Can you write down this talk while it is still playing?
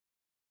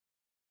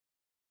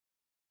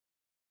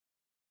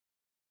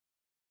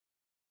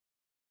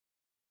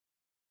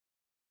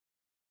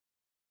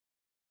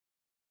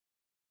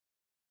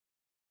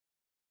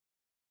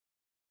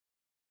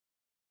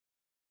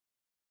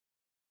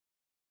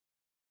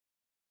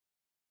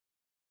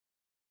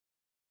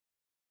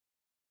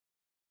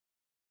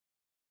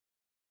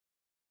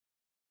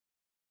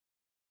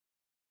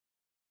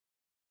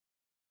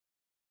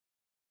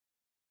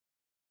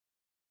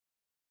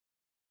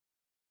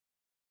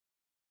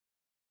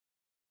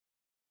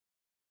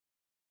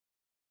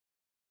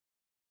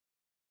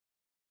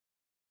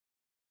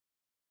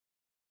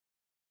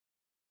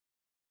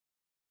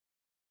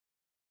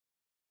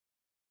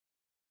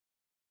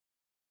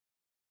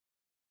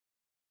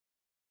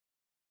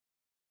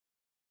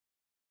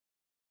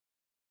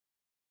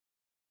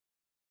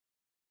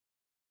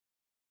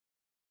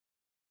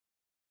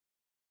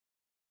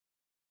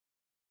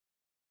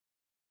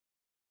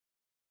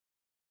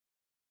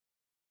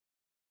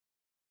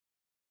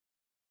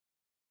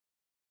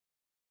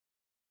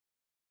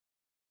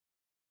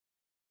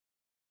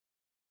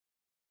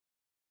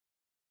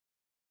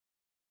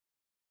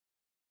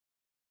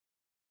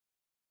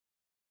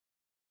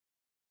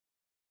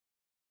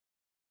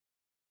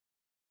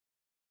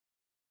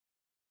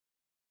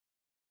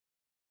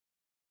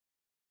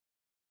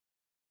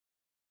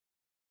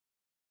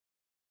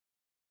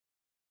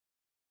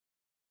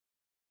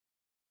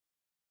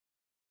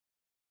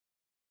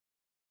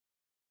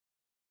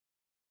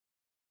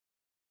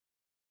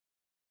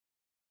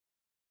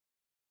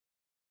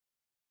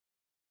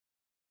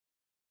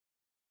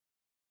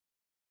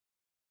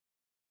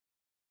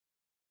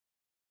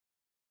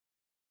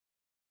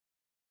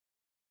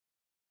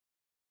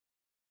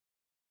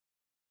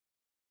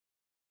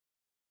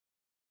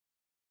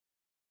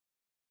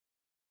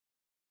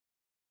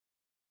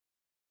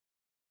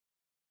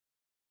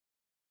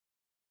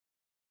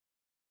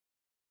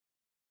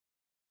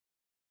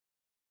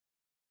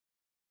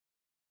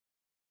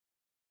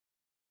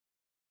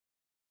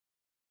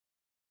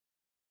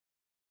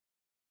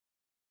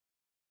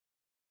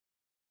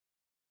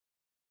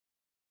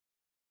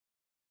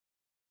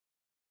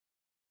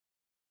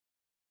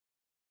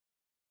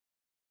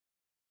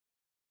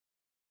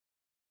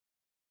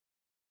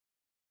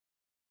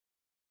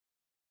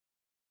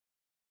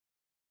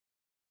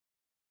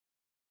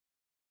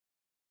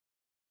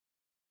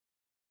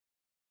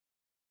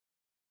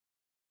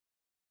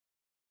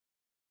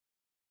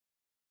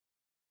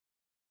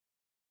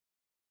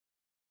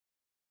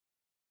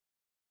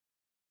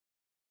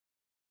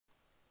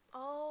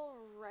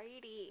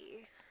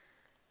Alrighty.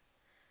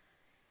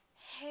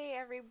 Hey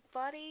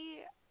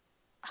everybody.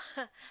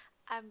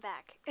 I'm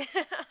back.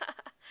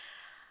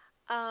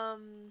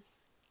 um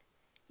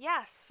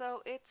yeah,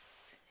 so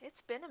it's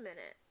been a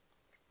minute.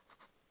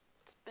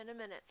 It's been a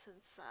minute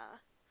since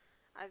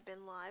I've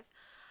been live.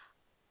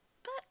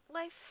 But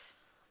life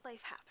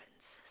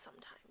happens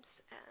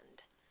sometimes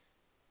and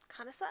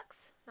kinda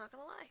sucks, not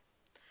gonna lie.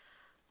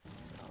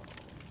 So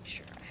make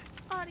sure I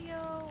have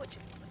audio, which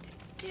it looks like I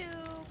do.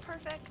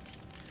 Perfect.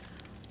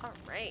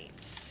 Alright.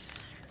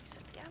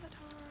 Reset the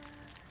avatar.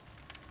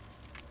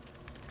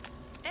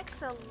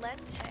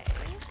 Excelente.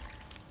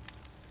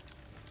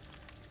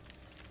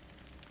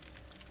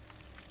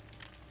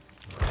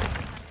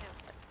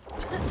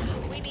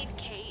 We need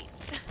Kate.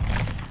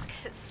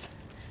 Cause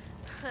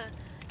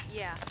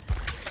yeah.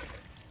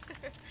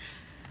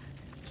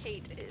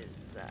 Kate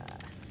is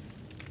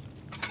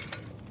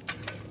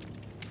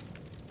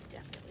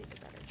definitely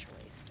the better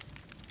choice.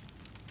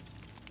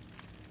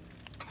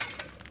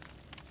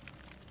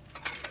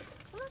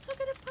 So I'm not so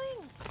good at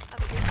playing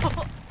other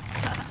people.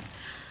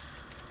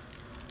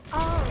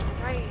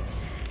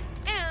 Alright.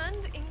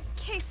 And in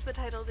case the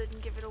title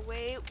didn't give it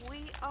away,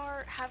 we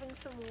are having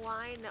some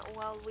wine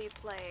while we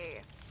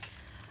play.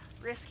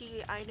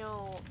 Risky, I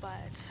know,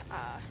 but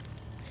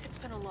it's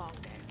been a long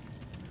day.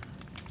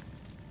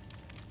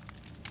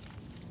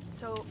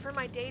 So for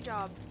my day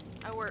job,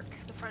 I work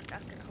the front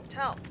desk at a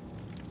hotel.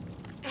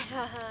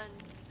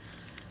 And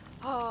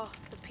oh,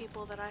 the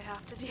people that I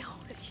have to deal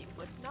with, you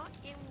would not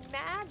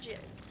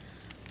imagine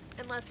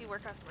unless you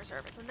work customer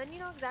service. And then you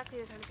know exactly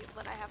the kind of people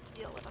that I have to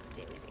deal with on a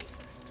daily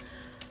basis.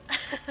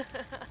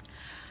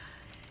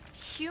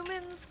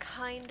 Humans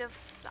kind of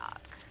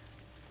suck.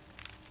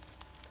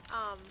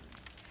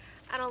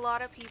 And a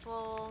lot of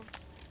people,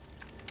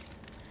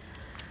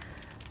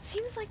 it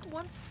seems like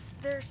once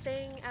they're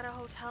staying at a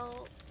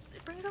hotel,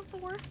 it brings out the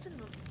worst in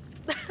them.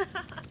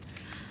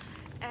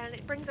 And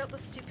it brings out the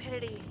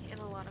stupidity in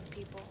a lot of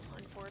people,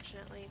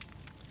 unfortunately.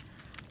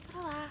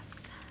 But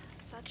alas,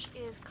 such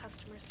is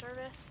customer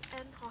service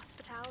and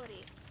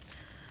hospitality.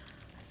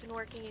 I've been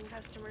working in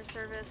customer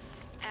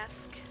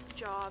service-esque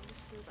jobs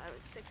since I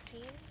was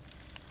 16.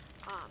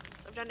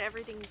 I've done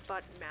everything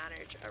but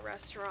manage a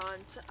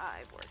restaurant.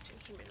 I've worked in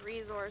human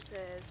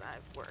resources.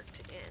 I've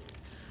worked in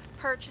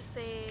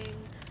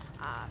purchasing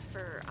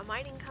for a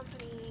mining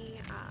company.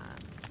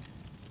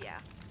 Yeah.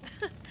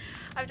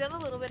 I've done a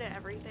little bit of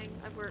everything.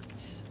 I've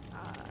worked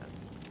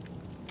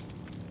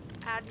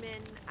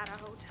admin at a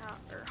hotel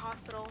or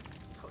hospital.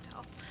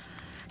 Hotel.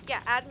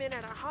 Yeah, admin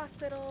at a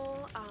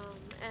hospital.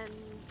 And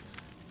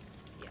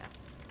yeah.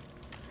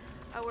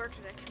 I worked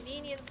at a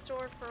convenience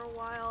store for a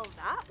while.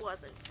 That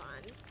wasn't fun.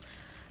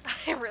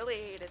 I really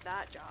hated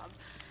that job.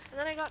 And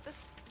then I got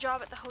this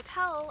job at the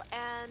hotel,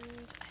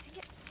 and I think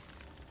it's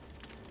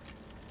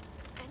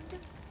end of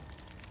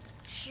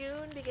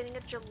June, beginning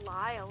of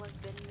July. I'll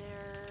have been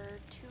there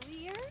 2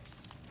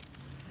 years?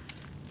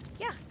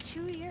 Yeah,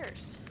 2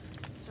 years.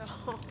 So,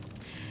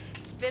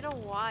 it's been a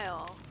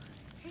while.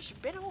 It's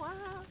been a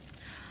while.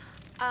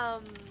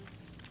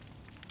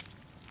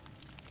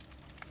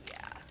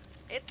 Yeah,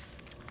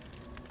 it's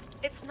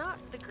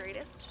not the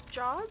greatest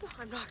job,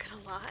 I'm not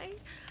gonna lie,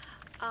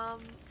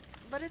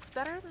 but it's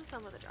better than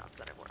some of the jobs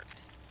that I've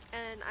worked,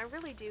 and I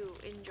really do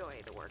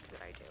enjoy the work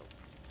that I do,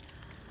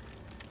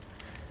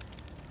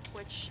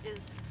 which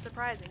is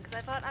surprising, because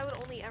I thought I would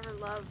only ever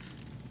love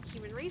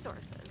human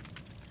resources,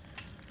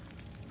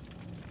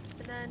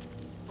 and then,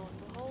 lo and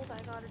behold,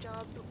 I got a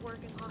job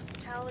working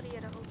hospitality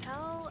at a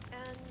hotel,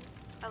 and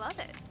I love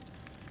it.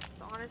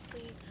 It's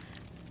honestly,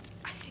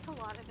 I think a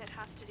lot of it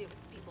has to do with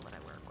the people that I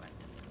work with,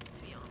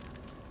 to be honest.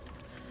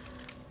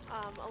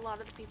 A lot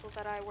of the people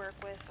that I work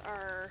with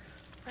are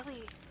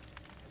really,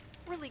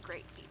 really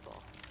great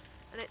people.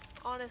 And it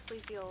honestly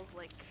feels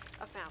like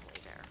a family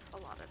there a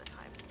lot of the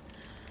time.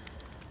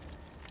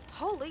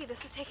 Holy,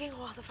 this is taking a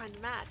while to find a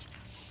match.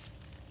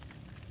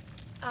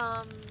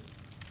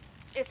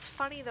 It's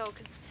funny though,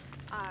 because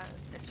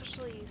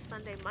especially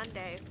Sunday,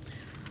 Monday,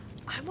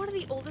 I'm one of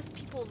the oldest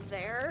people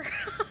there.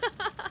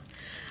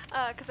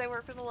 Because I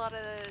work with a lot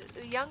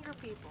of younger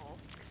people.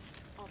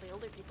 Because all the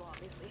older people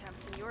obviously have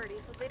seniority,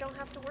 so they don't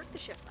have to work the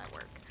shifts I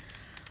work.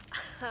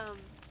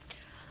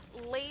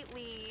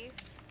 Lately,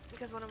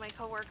 because one of my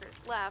coworkers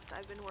left,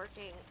 I've been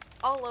working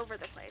all over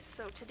the place.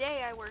 So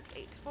today I worked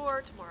 8 to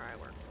 4, tomorrow I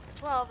work 4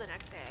 to 12, the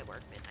next day I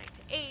work midnight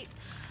to 8.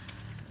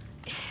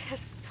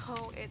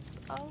 So it's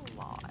a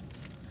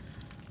lot.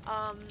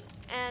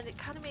 And it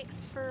kind of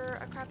makes for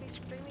a crappy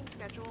streaming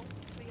schedule,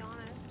 to be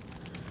honest.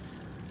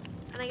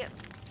 And I get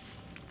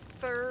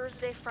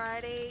Thursday,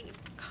 Friday,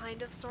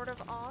 kind of, sort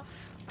of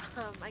off.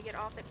 I get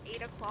off at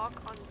 8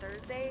 o'clock on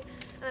Thursday,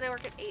 and then I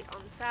work at 8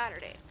 on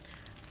Saturday.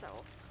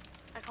 So,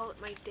 I call it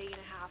my day and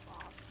a half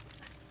off.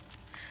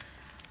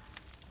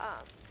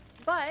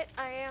 But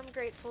I am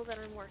grateful that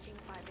I'm working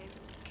 5 days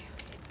a week.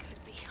 It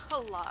could be a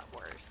lot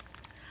worse.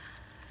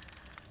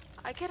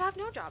 I could have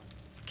no job,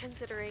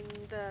 considering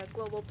the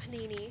global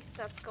panini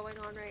that's going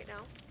on right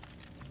now.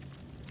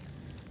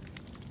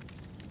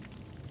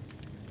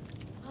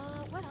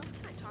 what else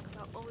can I talk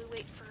about while we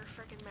wait for a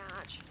friggin'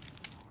 match?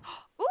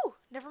 Ooh,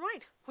 never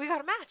mind. We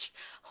got a match.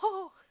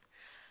 Oh,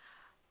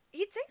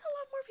 you'd think a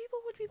lot more people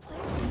would be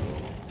playing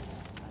games.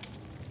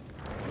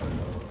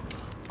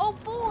 Oh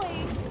boy!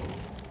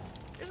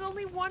 There's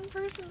only one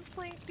person's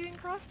doing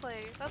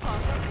crossplay. That's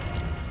awesome.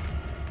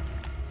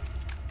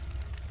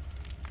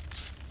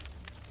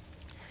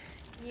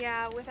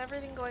 Yeah, with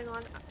everything going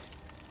on,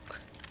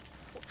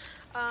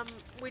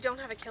 we don't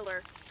have a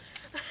killer.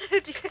 Do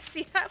you guys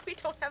see that? We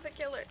don't have a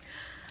killer.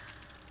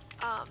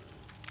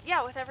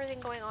 Yeah, with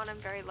everything going on, I'm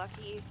very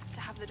lucky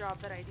to have the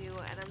job that I do,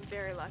 and I'm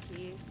very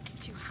lucky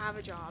to have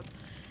a job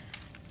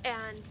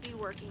and be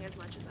working as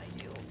much as I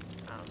do.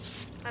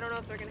 I don't know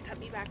if they're gonna cut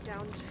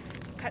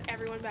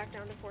everyone back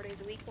down to 4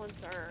 days a week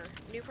once our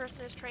new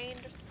person is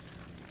trained,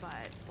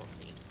 but we'll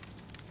see.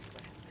 See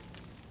what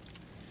happens.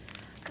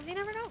 Because you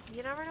never know.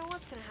 You never know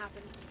what's gonna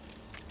happen.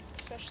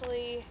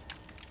 Especially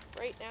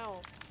right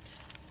now.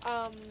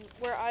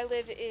 Where I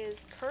live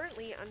is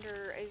currently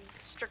under a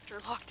stricter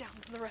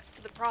lockdown than the rest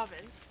of the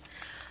province.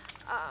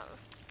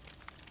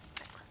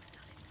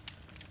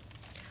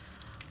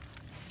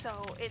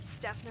 So it's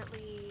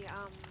definitely,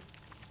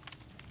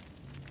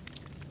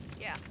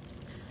 yeah.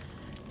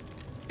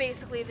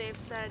 Basically they've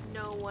said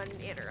no one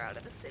in or out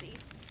of the city,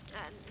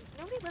 and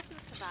nobody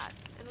listens to that.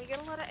 And we get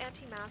a lot of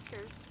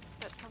anti-maskers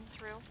that come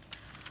through.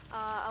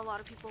 A lot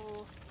of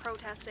people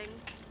protesting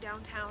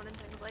downtown and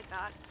things like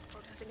that,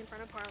 protesting in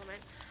front of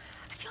Parliament.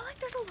 I feel like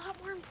there's a lot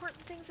more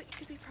important things that you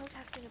could be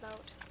protesting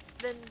about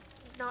than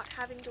not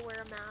having to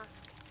wear a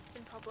mask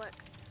in public.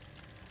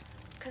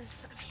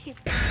 Because, I mean,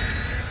 to be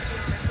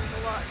honest, there's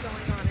a lot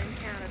going on in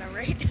Canada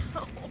right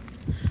now.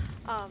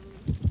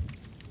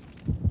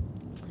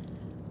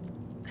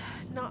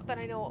 Not that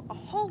I know a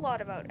whole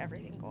lot about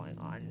everything going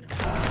on.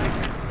 I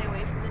try to stay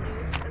away from the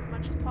news as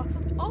much as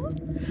possible.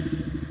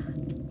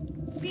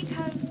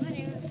 Because the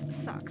news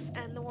sucks,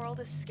 and the world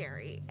is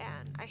scary,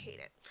 and I hate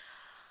it.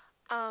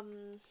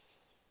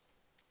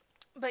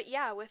 But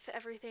yeah, with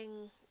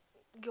everything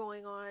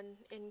going on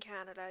in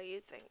Canada,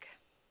 you'd think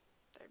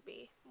there'd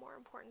be more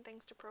important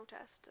things to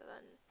protest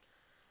than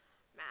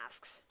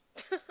masks.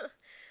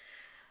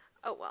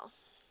 Oh well,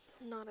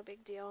 not a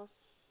big deal.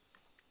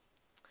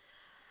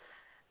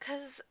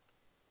 'Cause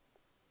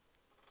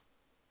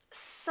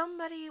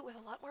somebody with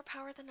a lot more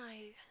power than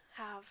I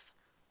have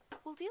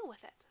will deal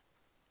with it.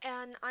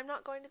 And I'm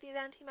not going to these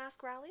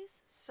anti-mask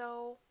rallies,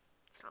 so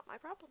it's not my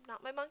problem.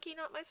 Not my monkey,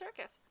 not my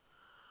circus.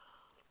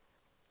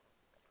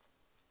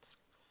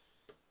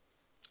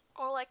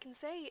 All I can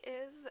say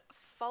is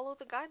follow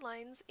the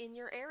guidelines in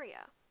your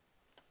area.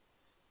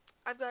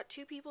 I've got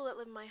 2 people that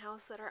live in my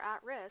house that are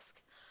at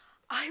risk.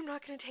 I'm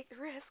not going to take the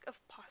risk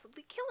of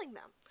possibly killing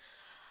them.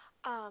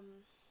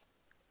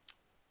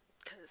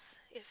 Because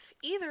if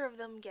either of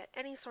them get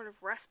any sort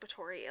of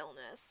respiratory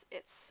illness,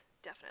 it's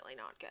definitely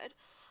not good.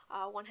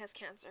 One has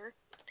cancer,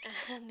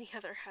 and the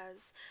other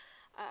has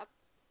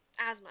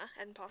asthma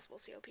and possible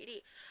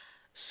COPD.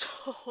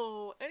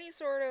 So any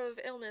sort of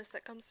illness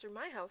that comes through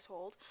my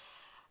household,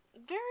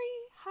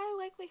 very high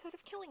likelihood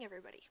of killing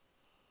everybody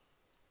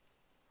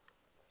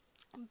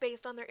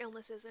based on their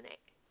illnesses and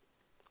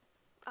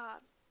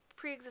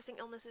pre-existing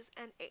illnesses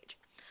and age.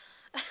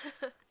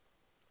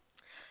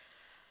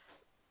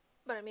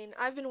 But I mean,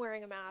 I've been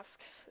wearing a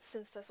mask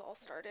since this all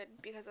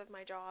started because of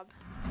my job,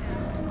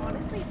 and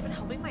honestly it's been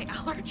helping my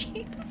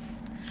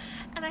allergies.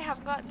 And I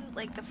haven't gotten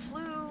like the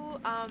flu.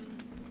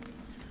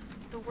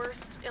 The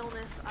worst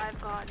illness I've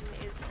gotten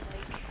is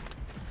like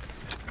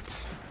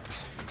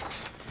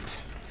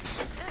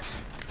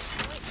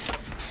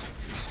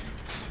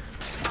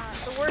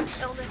the worst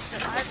illness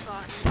that I've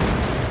gotten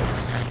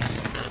is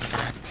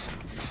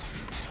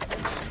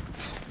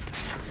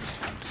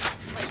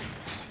like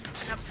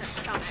an upset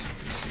stomach,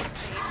 because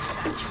I ate some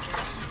bad chicken,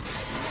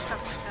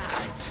 stuff like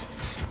that.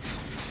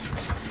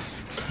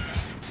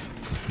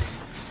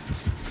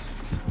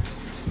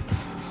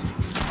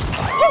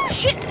 Oh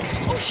shit!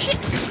 Oh shit!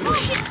 Oh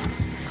shit!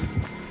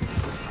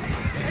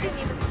 I didn't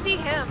even see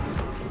him.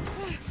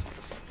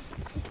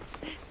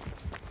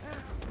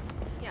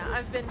 Yeah,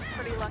 I've been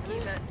pretty lucky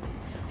that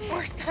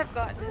worst I've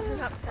gotten is an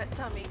upset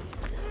tummy.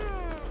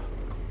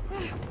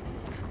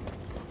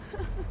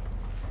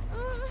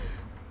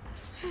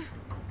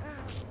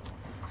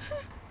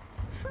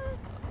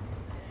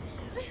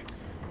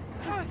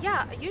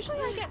 Yeah, usually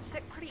I get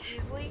sick pretty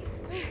easily.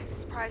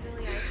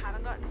 Surprisingly, I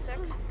haven't gotten sick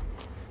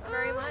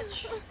very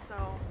much,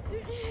 so...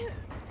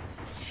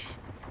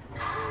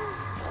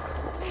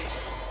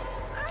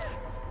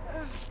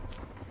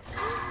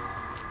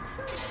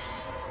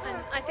 And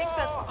I think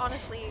that's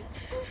honestly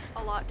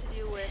a lot to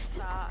do with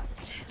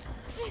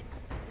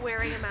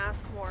wearing a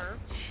mask more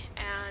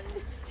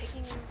and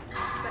taking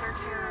better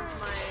care of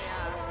my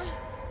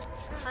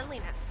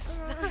cleanliness.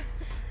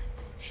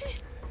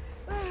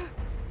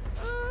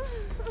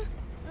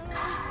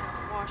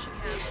 Washing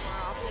hands more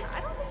often. I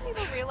don't think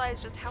people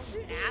realize just how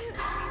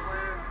nasty we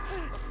were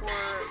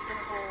before the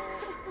whole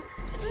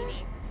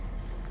panini.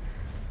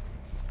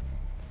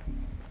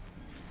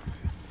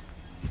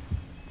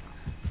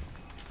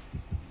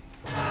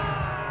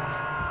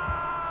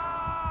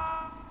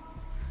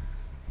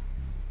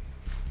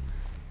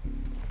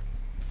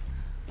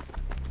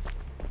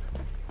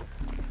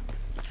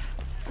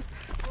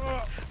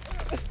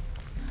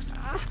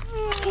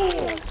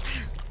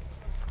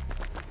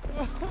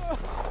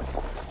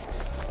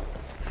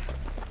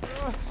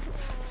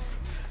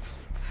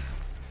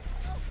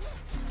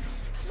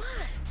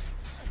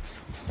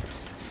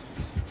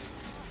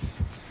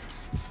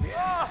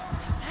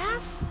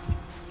 Dumbass.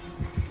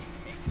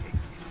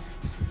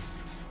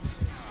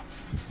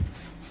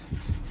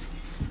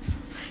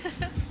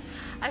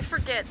 I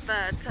forget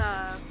that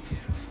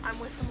I'm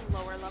with some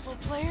lower level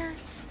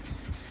players.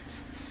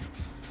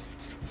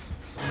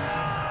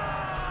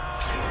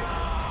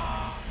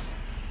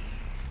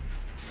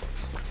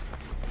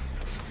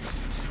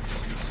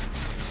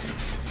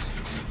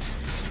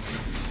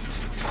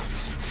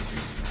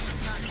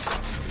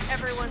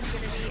 Everyone's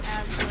gonna be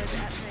as good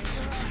at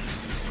things.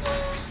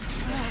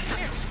 Come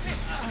here, come here.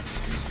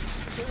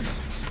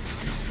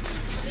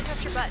 Let me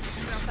touch your butt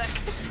real quick.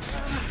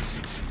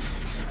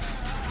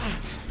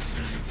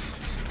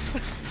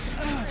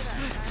 Where that guy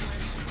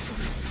went.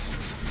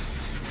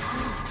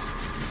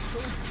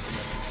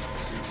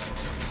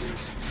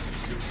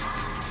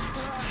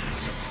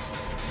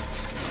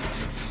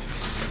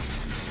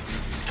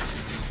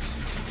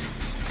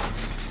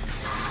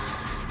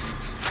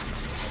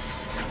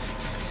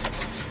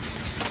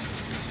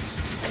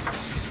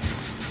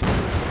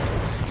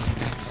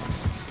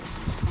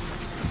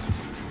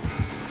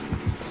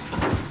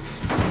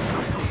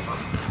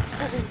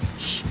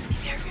 Shh! Be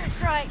very, very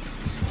quiet.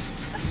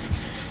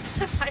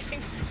 I'm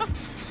hiding from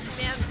the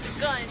man with the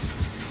gun.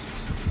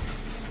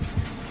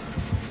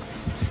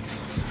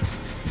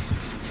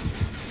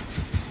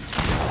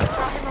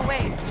 Draw him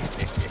away.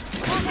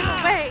 Draw him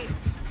away.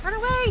 Run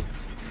away.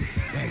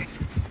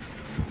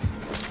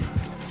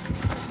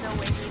 There's no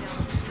way he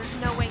knows. There's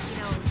no way he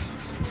knows.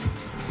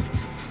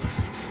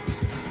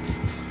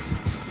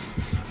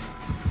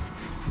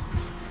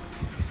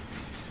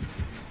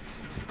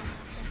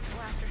 Go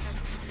after him.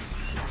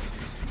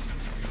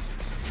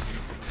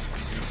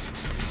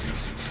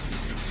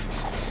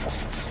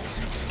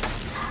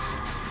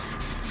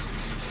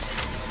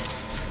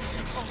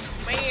 Oh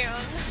man,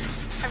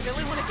 I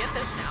really want to get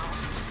this now.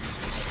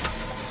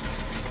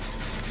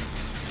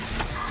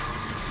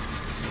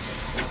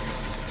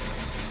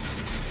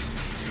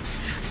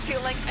 I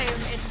feel like I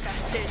am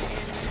invested in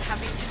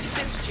having to do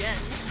this gen.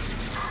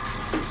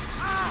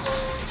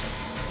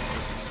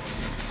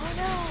 Oh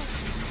no!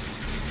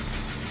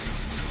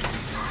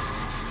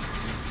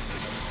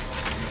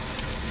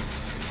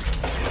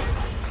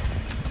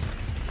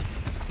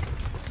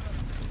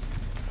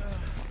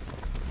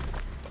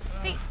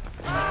 Hey!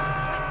 Dwight!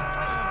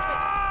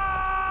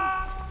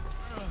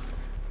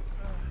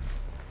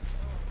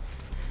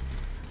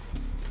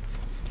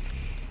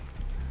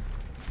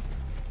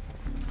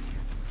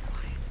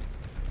 Quiet.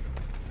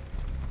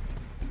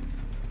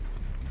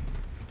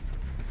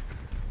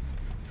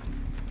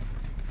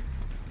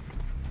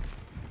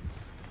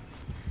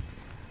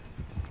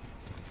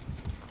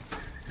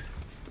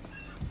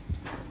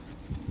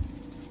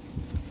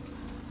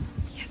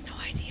 He has no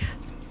idea.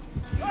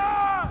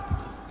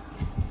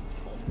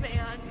 Oh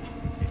man.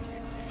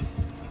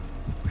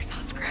 We're so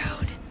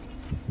screwed.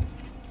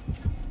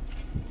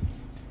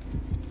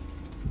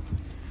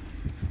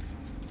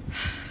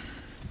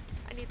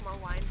 I need more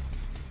wine.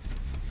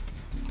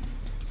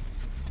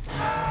 I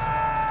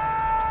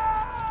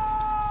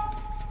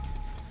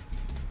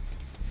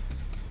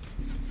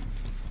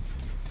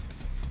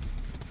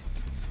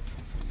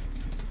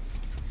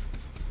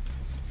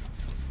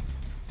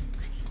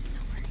need to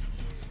know where he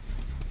is.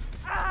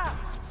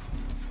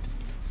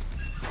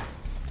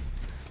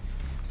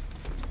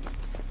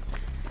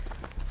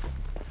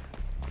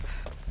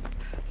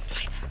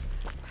 Dwight.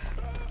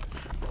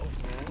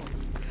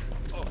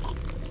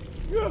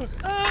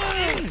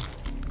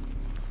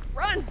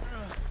 Run!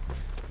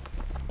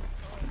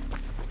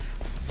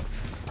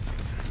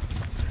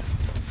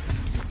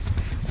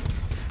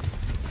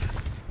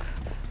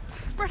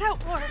 Spread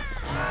out more.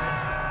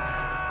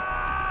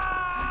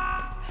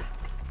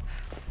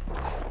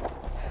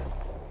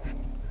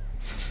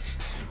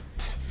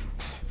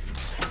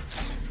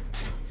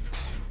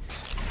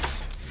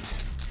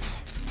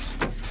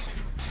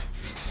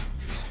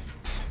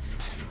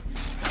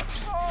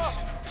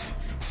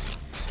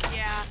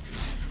 Yeah.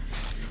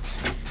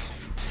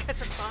 You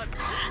guys are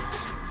fucked.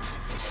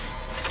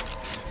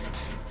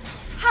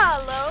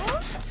 Hello?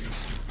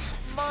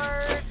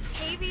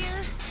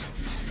 Martavious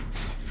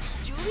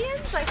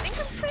Julians? I think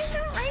I'm saying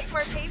that right?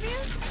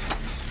 Martavious?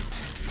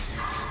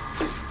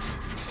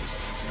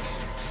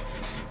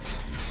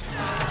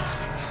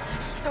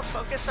 I'm so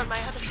focused on my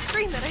other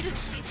screen that I didn't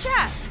see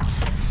chat.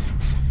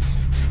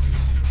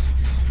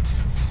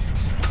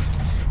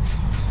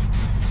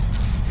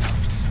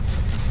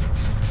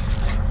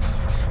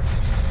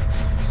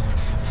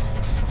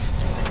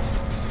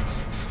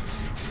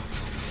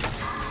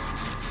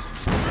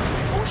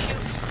 Oh shoot.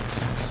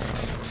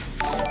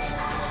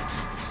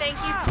 Thank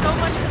you so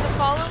much for the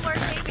follow,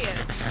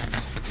 Martavious.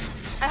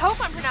 I hope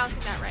I'm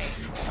pronouncing that right.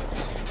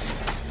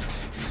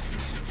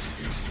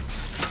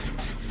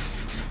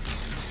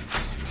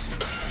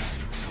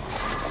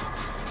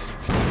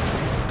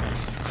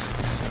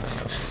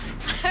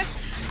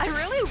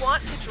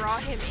 want to draw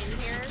him in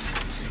here,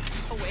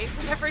 away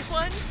from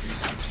everyone.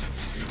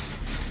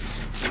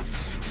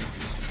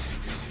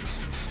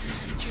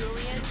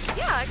 Julian?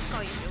 Yeah, I can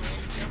call you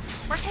Julian too.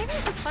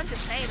 Martavious is fun to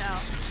say though.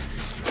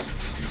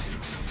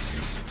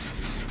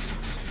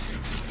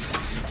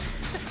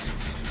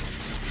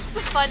 It's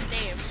a fun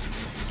name.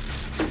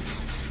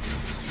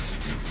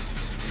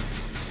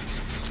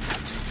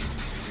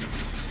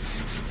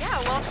 Yeah,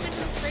 welcome into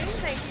the stream.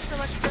 Thank you so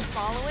much for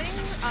following.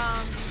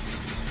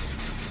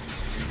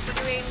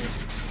 We're doing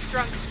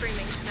drunk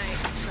streaming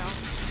tonight, so.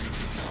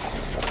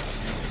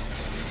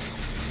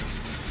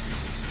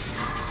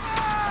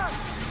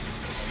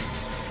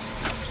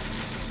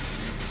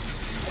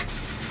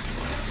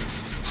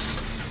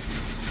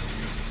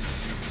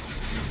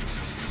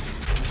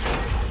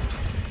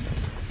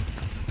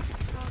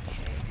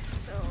 Okay,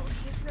 so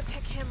he's gonna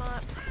pick him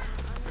up, so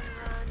I'm gonna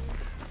run.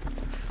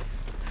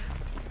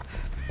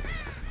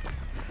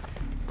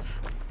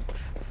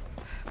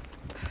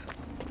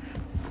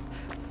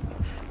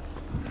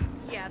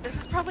 Yeah, this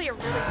is probably a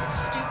really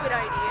stupid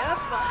idea,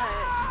 but...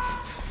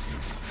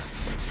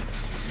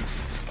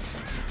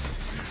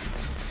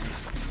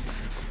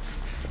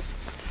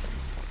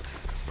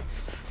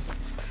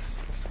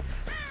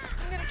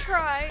 I'm gonna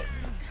try.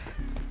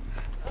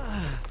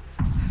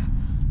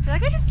 Did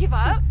that guy just give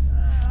up?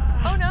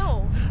 Oh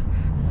no.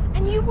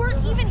 And you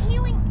weren't even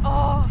healing?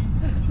 Oh.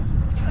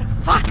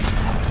 Fuck!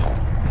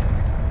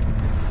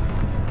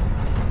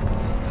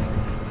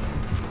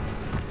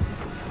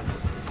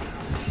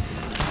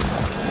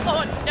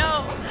 Oh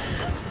no!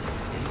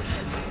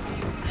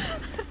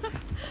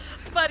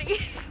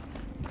 Buddy.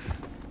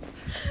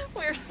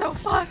 We're so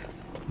fucked.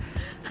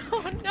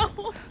 Oh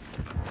no.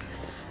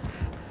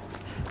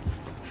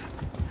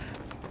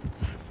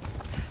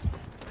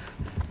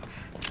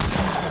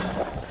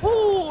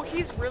 Oh,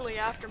 he's really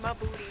after my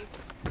booty.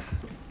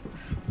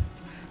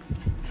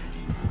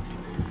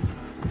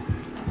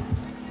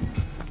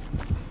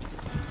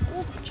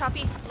 Ooh,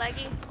 choppy,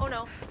 laggy. Oh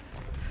no.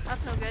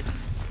 That's no good.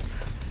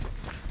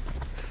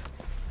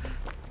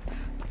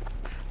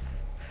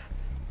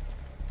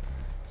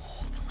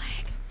 Oh, the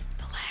lag.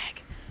 The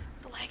lag.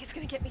 The lag is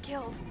gonna get me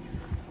killed.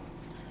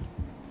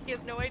 He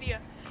has no idea.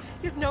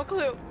 He has no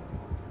clue.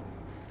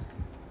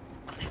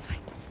 Go this way.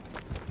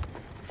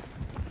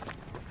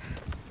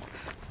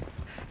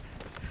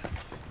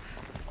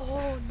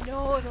 Oh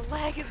no, the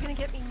lag is gonna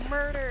get me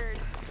murdered.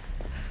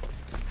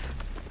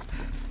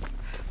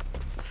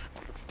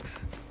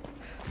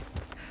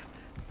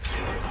 He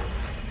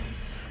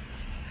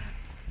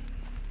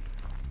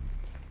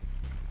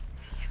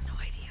has no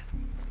idea.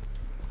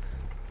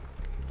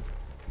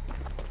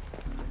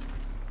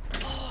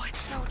 Oh,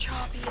 it's so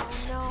choppy, oh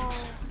no.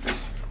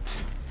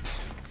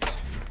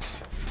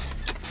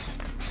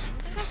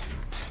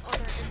 Oh,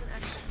 there is an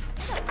exit.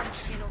 I think that's an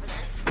exit gate over there.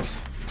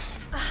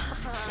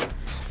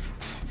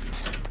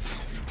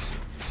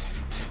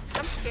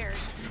 I'm scared.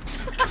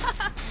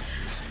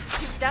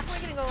 He's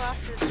definitely gonna go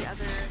after the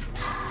other.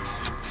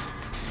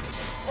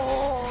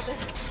 Oh,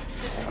 this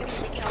is gonna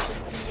get me killed. This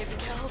is gonna get me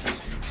killed.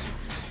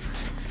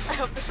 I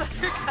hope this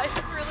other guy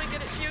is really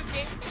good at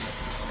juking.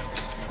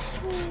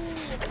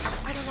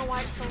 Ooh, I don't know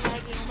why it's so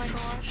laggy. Oh my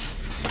gosh.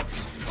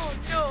 Oh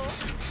no.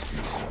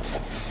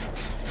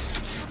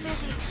 Just keep him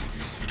busy.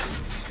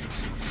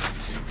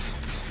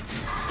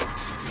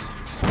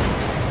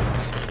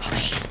 Oh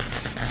shit.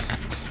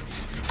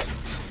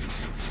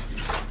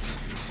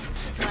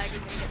 This lag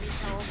is gonna get me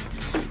killed.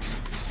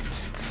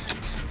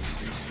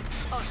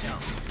 Oh no.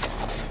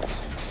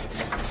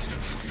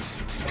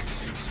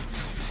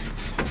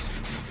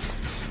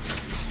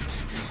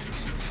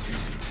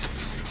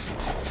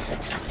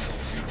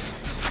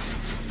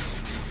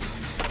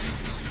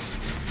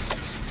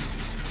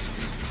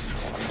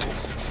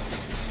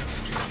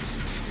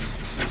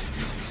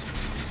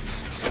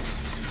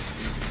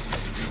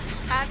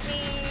 Add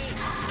me,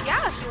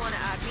 yeah, if you want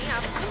to add me,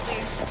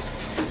 absolutely.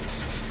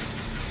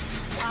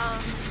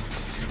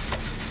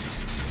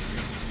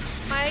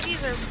 My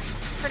IDs are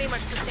pretty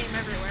much the same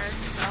everywhere,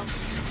 so.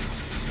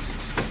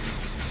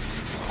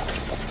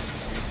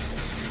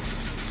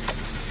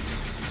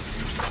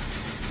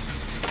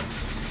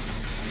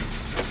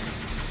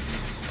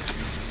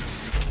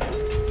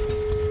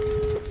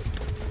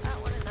 That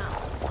one and that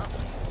one,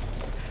 lovely.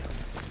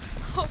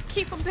 Oh,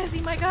 keep him busy,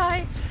 my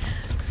guy.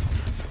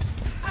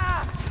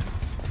 Ah!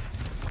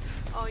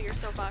 Oh, you're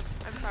so fucked.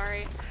 I'm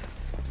sorry.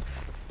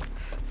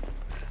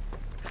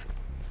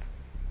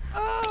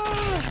 Oh!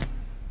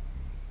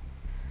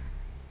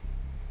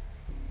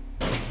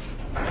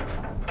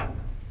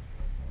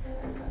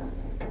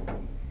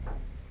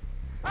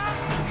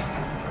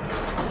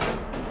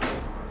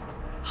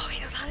 Oh,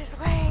 he was on his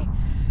way.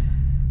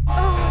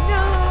 Oh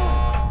no!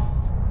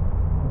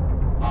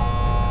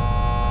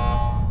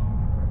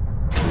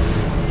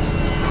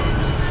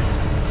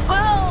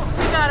 Well,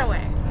 we got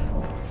away.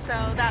 So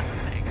that's a thing.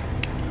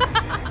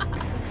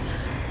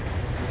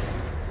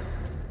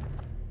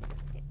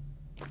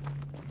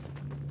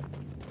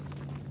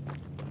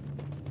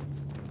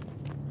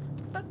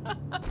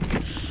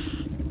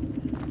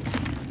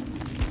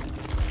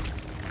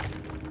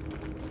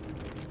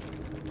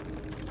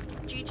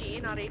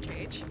 not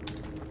HH.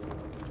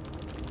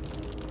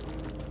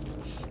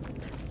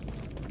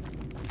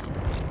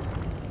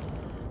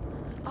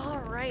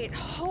 Alright,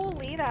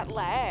 holy that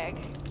lag.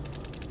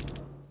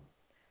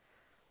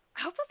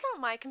 I hope that's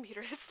not my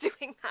computer that's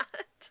doing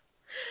that.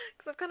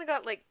 Because I've kind of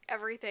got like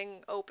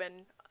everything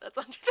open that's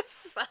under the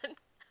sun.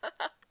 I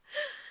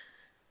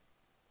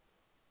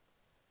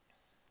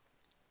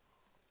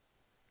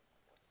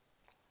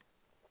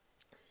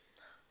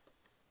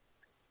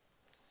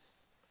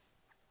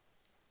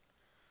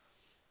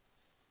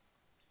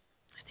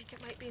think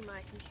it might be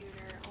my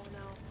computer. Oh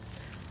no.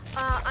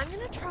 I'm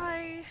gonna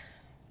try...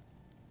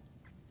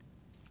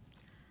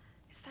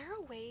 Is there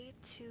a way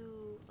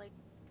to, like,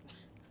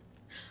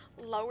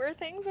 lower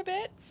things a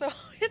bit so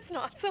it's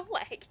not so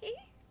laggy?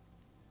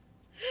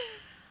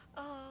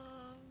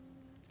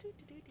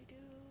 Doo-doo-doo-doo-doo.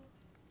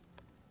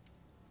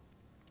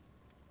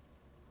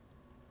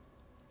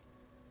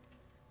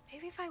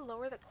 Maybe if I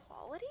lower the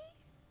quality?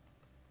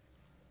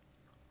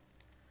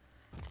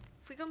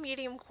 If we go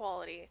medium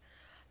quality.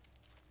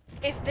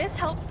 If this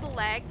helps the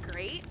lag,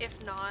 great.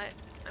 If not,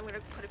 I'm gonna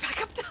put it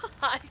back up to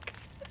high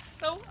because it's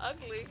so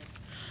ugly.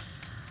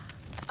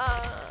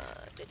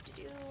 Need to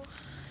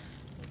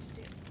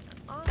do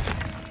on.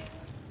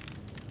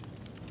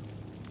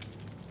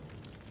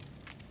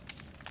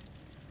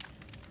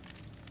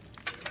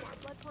 More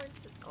blood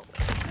points is always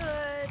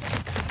good.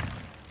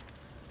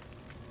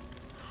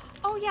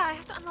 Oh yeah, I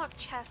have to unlock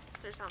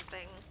chests or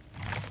something.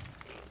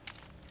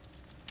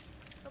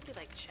 Nobody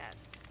likes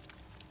chests.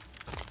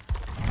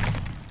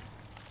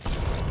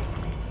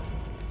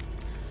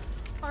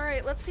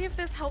 Alright, let's see if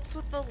this helps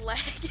with the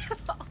lag at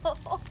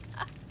all.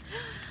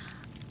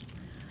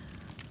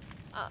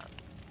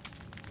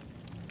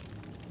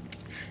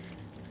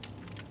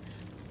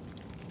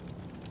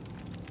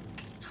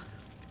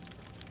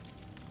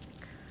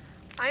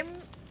 I'm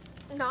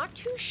not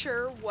too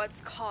sure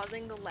what's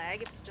causing the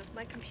lag, if it's just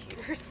my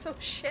computer is so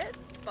shit,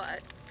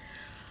 but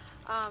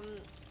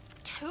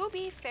to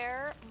be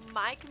fair,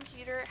 my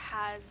computer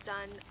has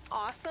done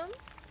awesome,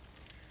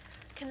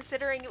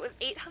 considering it was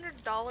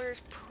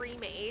 $800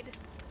 pre-made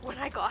when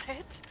I got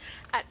it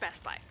at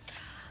Best Buy.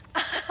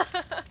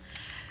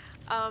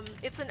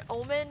 It's an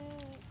Omen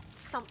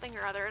something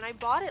or other, and I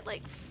bought it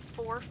like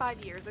 4 or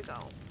 5 years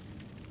ago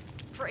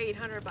for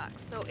 $800,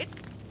 so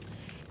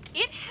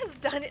it has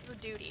done its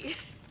duty.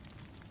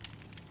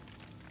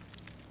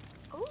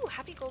 Ooh,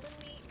 happy Golden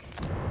Week.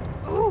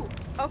 Ooh,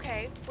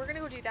 okay, we're gonna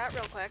go do that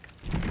real quick.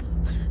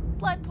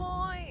 Blood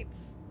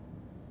points!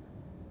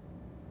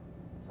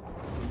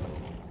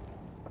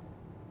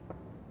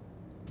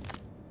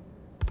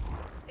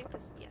 I think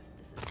this, yes,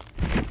 this is...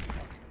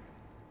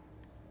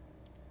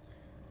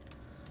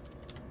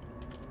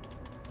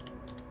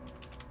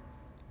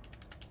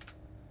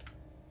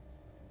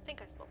 I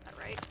think I spelled that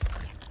right.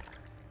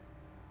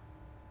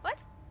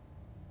 What?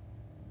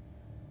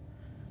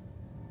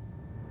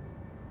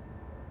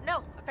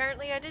 No,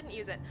 apparently I didn't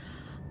use it.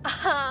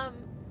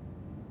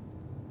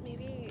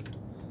 Maybe...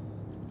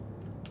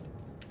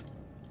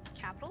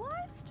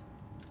 capitalized?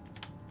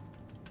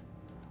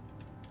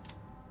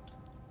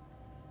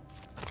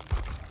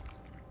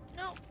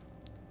 No.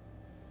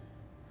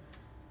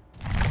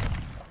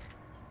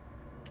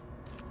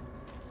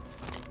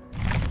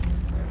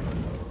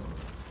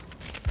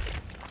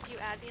 You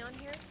add me on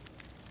here?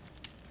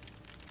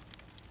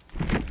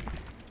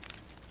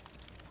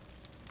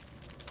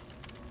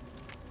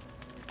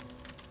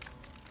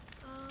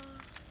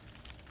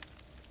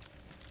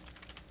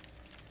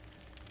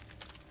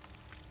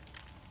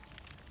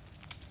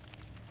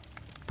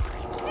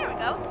 There we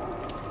go.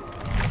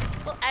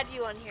 We'll add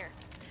you on here.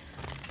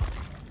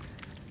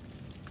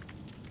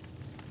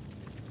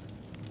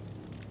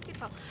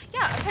 Beautiful.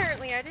 Yeah,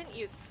 apparently I didn't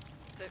use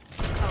the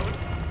code.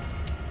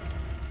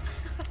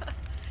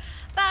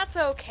 That's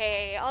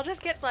okay. I'll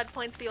just get blood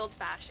points the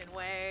old-fashioned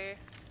way.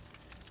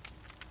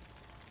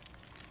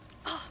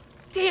 Oh,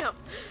 damn!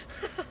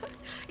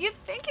 You'd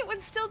think it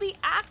would still be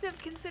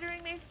active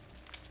considering they've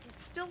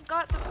still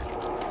got the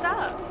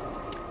stuff.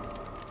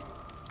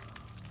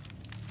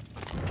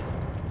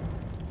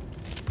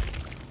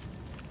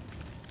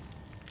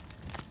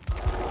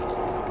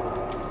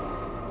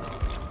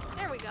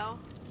 There we go.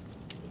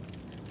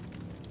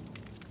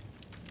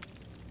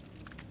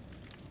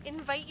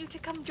 Invite you to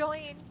come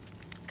join.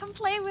 Come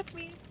play with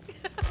me.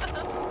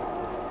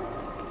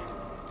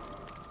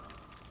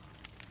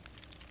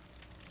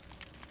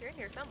 You're in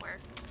here somewhere.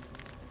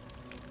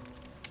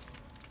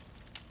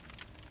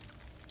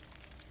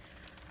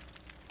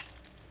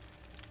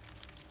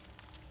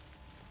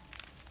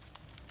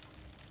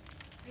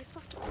 Are you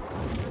supposed to...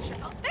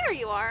 Oh, there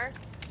you are!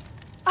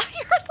 Oh,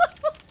 you're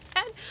level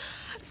 10!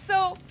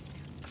 So,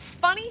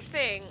 funny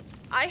thing,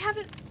 I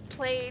haven't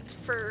played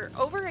for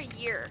over a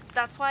year.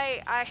 That's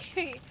why I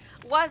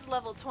was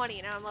level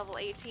 20, now I'm level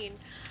 18.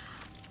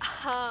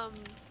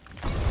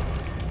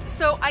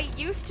 So I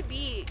used to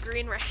be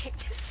green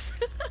ranks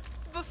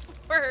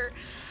before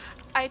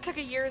I took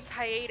a year's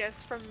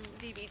hiatus from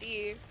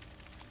DVD.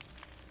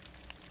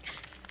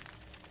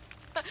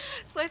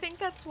 So I think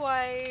that's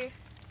why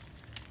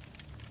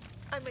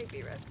I might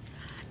be rusty.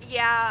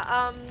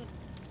 Yeah,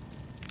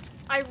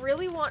 I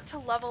really want to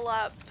level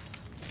up,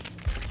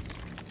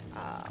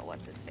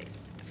 what's his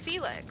face?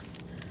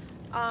 Felix.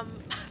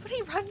 But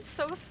he runs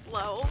so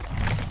slow.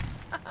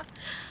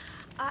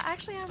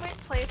 Actually, I might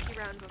play a few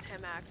rounds with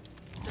him,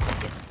 just to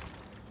get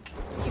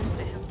used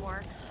to him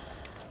more.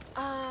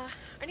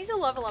 I need to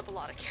level up a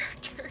lot of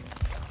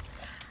characters.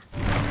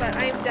 But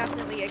I am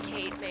definitely a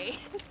Cade main.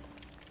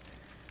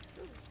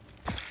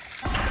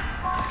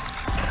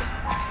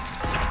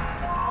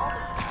 All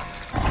the stuff.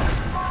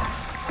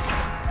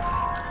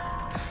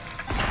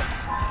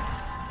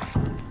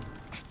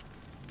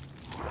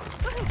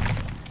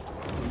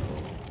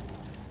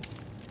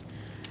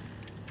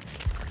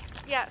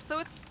 Yeah, so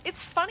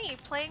it's funny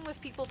playing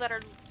with people that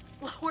are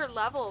lower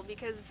level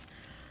because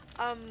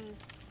I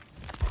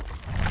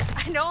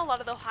know a lot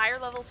of the higher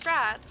level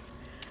strats.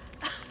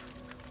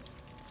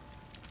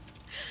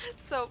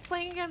 So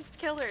playing against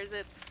killers,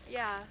 it's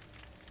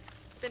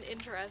been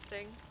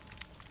interesting.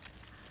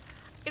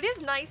 It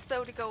is nice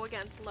though to go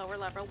against lower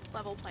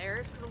level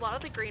players because a lot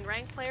of the green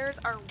rank players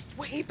are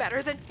way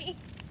better than me.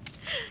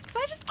 Because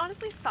I just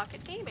honestly suck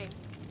at gaming.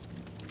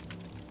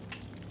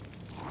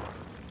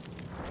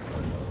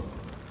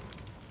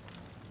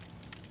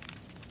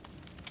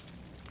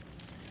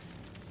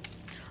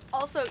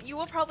 Also, you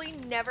will probably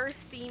never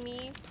see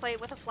me play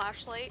with a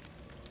flashlight,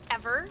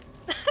 ever,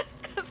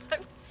 because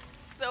I'm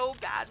so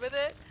bad with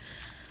it.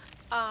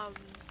 I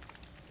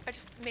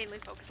just mainly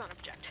focus on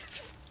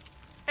objectives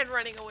and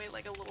running away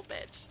like a little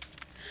bitch.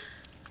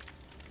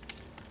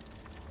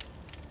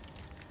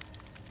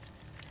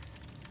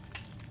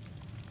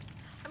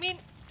 I mean,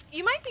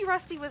 you might be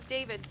rusty with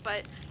David,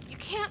 but you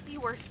can't be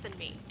worse than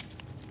me.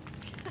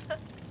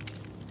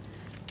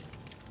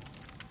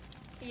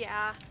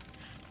 Yeah.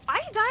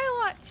 I die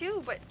a lot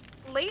too, but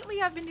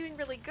lately I've been doing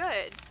really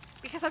good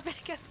because I've been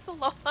against the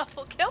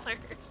low-level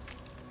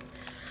killers.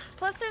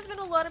 Plus, there's been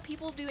a lot of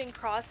people doing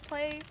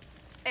crossplay,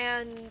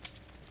 and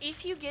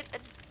if you get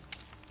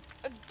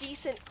a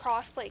decent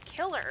crossplay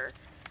killer,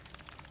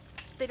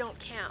 they don't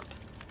camp.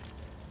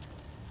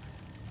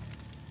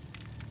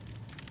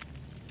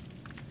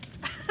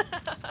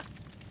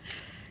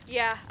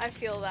 Yeah, I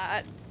feel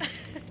that.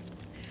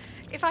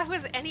 If I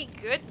was any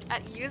good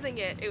at using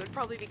it, it would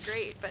probably be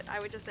great, but I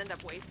would just end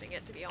up wasting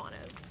it, to be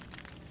honest.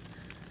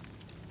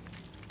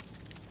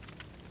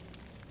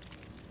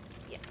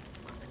 Yes,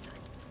 it's not the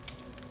time.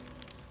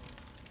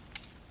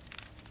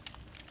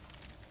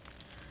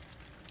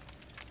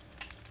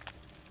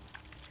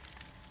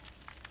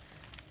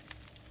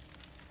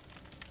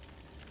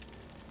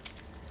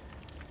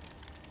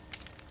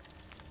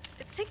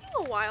 It's taking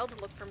a while to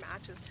look for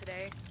matches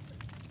today.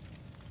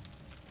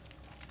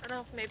 I don't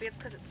know if maybe it's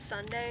because it's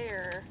Sunday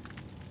or...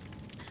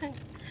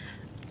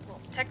 Well,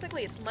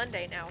 technically it's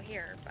Monday now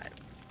here, but...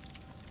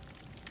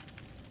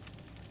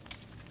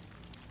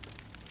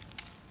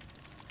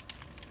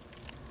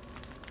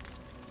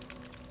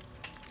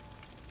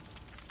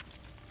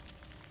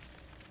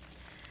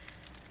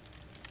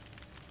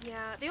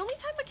 Yeah, the only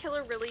time a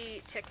killer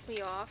really ticks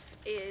me off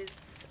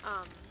is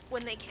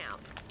when they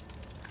camp.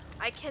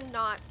 I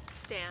cannot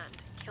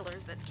stand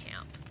killers that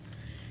camp.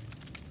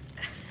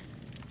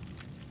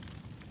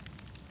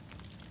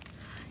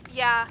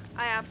 Yeah,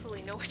 I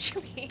absolutely know what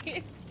you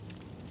mean.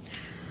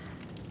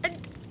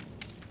 And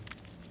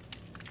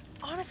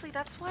honestly,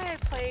 that's why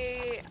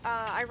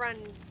I run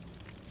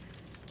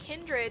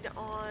Kindred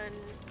on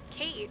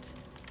Kate,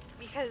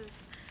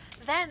 because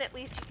then at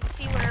least you can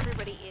see where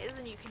everybody is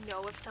and you can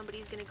know if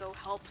somebody's gonna go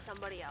help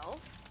somebody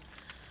else.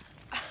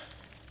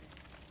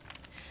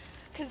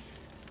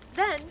 Because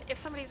then, if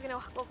somebody's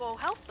gonna go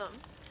help them...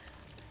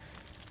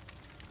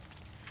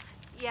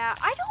 Yeah,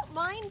 I don't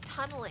mind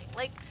tunneling.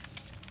 Like,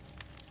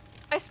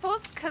 I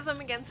suppose because I'm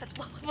against such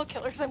low-level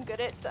killers, I'm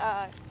good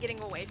at getting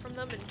away from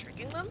them and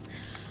tricking them.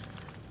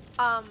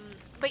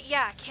 But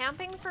yeah,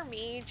 camping for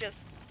me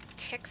just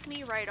ticks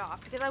me right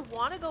off because I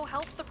want to go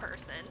help the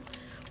person,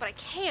 but I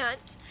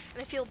can't,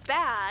 and I feel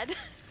bad.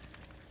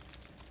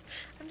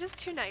 I'm just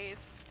too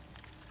nice.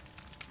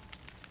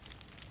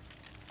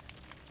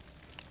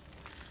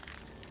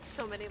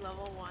 So many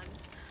level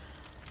 1s.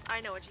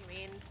 I know what you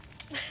mean.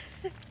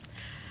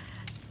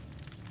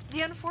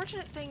 The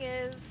unfortunate thing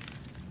is...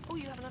 Oh,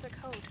 you have another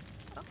code.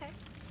 Okay.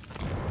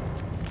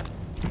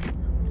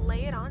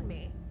 Lay it on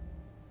me.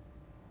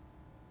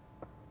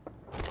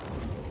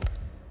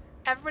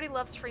 Everybody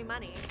loves free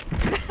money.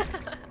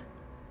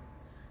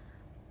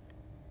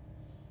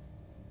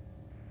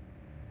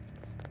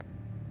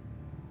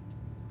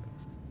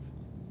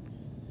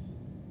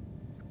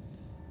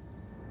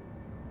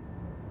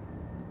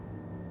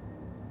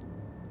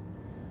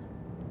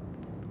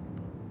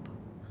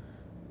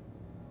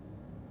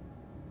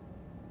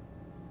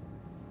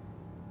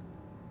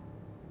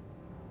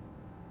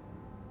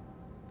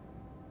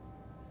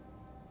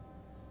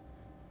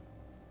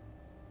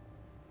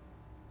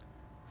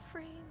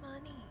 Free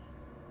money.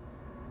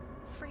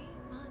 Free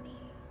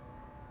money.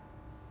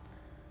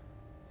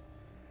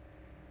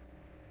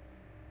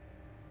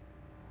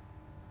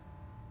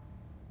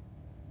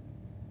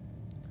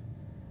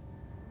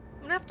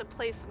 gonna have to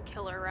play some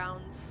killer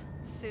rounds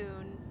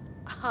soon.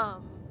 Ooh,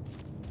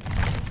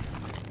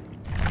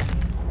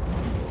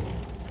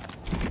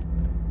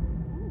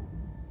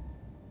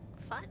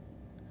 fun.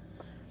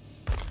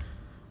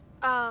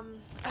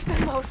 I've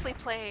been mostly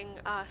playing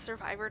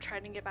Survivor,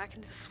 trying to get back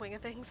into the swing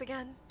of things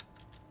again.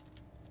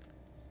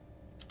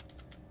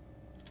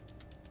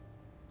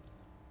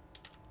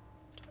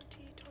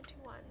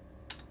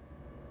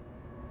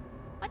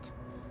 What?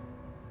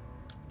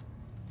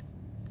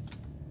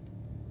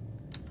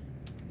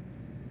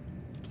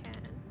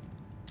 Can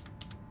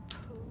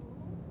poo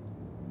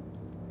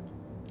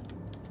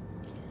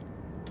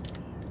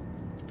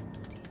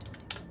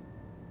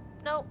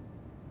No.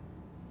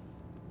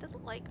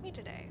 Doesn't like me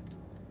today.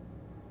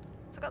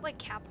 It's got like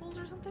capitals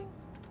or something?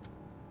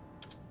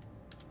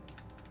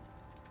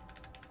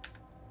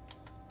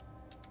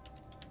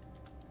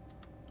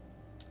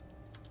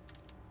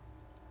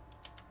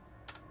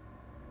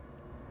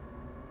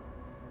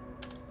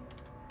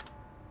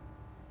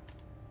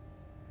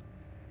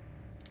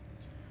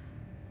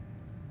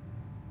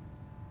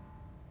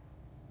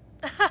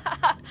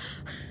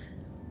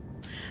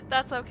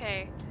 That's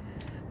okay.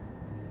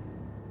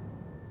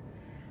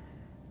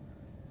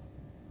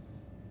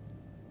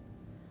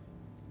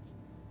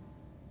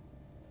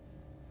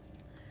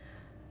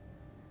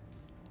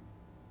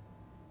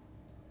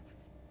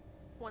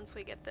 Once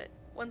we get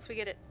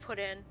it put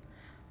in.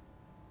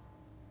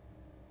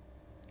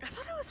 I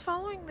thought I was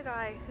following the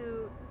guy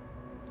who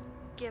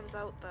gives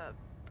out the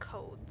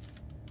codes.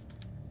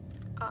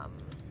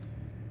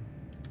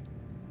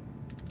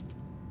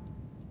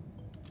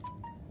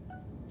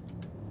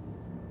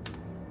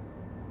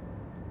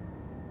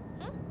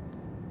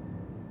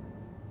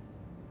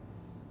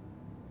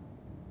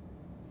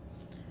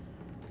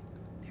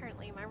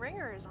 Apparently my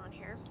ringer is on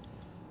here.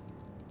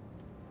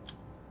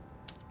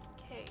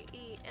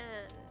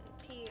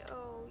 KENPOUKINENBI.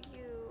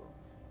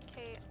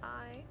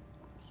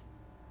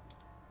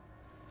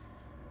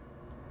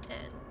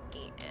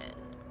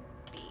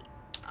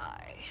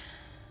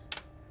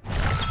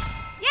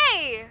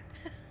 Yay!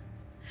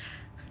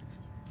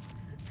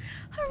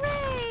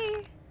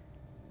 Hooray!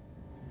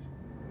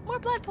 More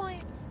blood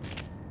points!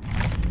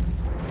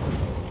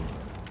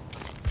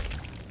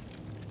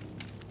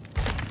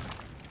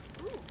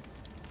 Ooh,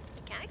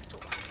 mechanics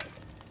toolbox.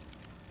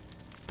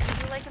 I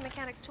do like a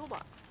mechanics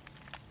toolbox.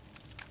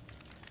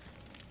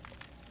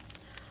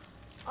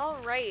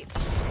 Alright,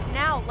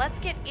 now let's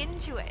get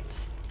into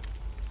it.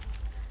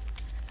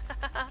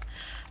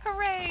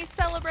 Hooray!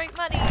 Celebrate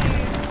monies!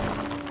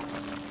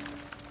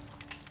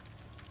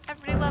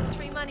 Everybody loves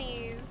free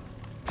monies.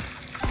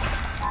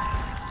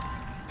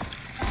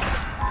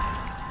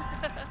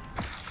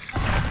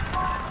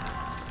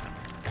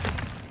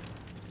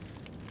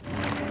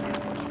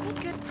 Give me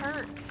good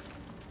perks.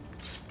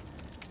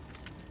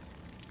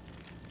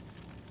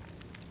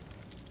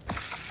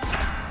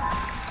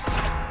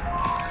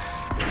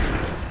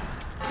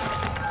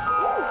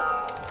 Ooh.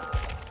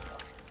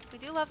 We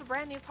do love a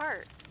brand new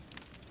part.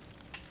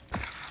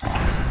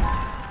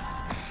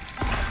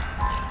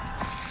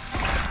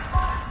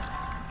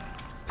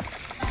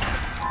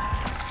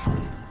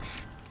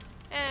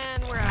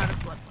 And we're out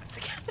of blood points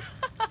again.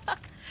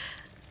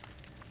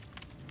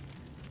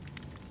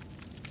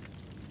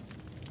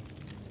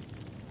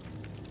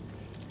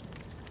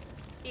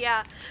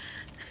 Yeah.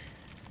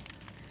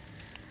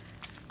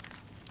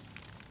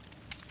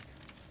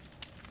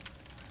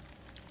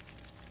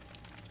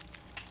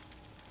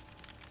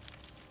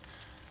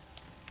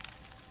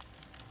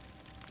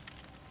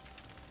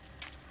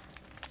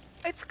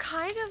 It's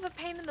kind of a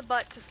pain in the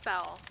butt to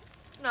spell,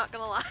 not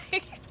gonna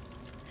lie.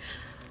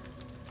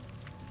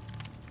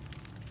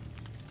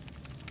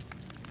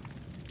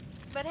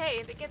 But hey,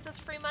 if it gets us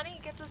free money,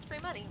 it gets us free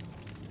money.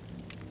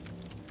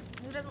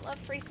 Who doesn't love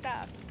free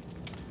stuff?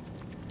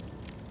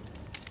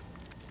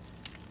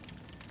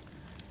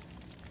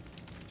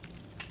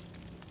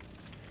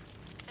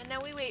 And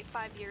now we wait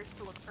 5 years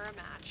to look for a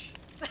match.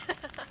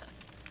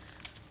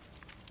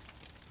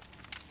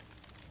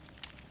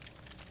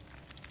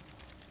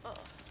 Oh.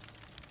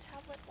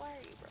 Tablet, why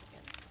are you broken?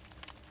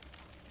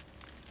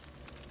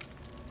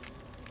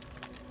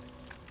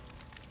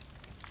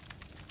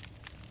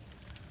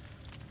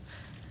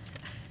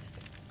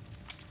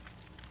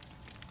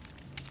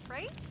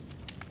 Right?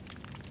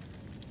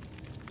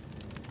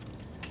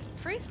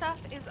 Free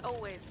stuff is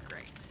always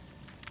great.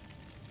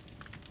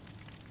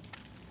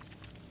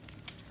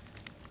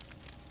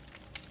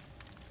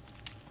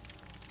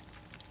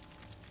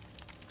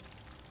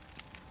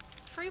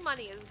 Free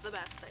money is the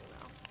best thing,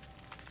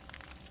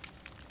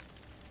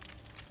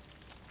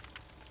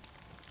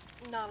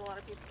 though. Not a lot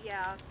of people,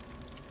 yeah.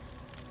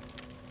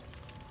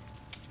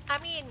 I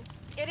mean,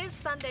 it is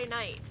Sunday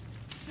night,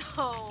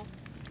 so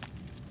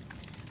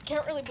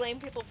can't really blame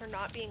people for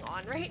not being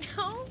on right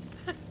now.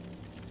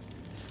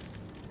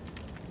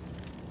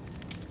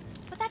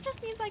 But that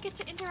just means I get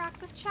to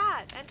interact with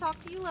chat and talk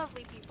to you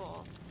lovely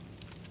people.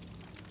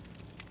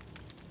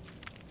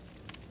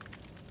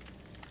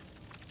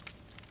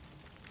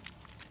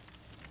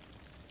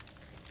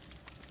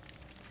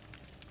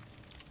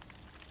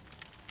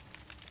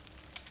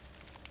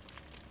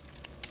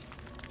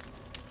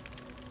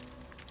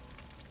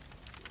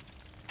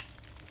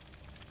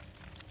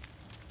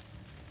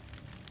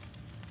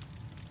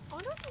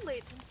 wonder what the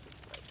latency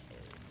like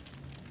is.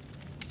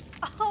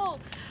 Oh,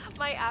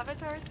 my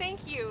avatar,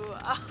 thank you.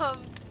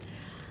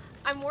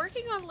 I'm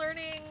working on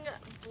learning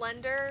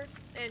Blender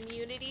and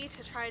Unity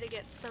to try to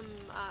get some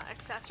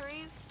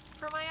accessories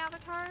for my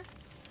avatar,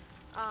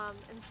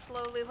 and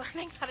slowly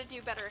learning how to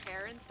do better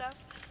hair and stuff.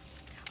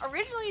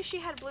 Originally she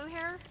had blue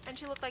hair and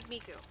she looked like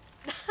Miku.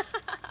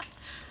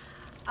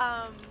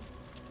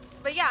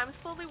 But yeah, I'm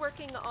slowly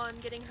working on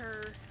getting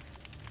her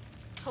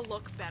to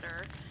look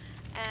better,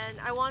 and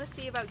I want to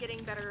see about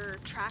getting better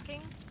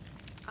tracking,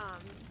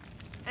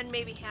 and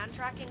maybe hand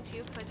tracking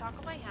too, because I talk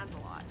with my hands a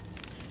lot.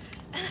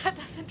 And that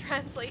doesn't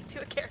translate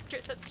to a character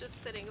that's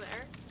just sitting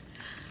there.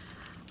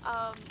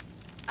 I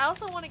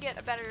also want to get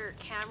a better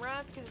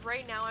camera, because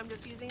right now I'm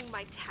just using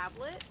my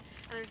tablet,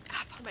 and there's an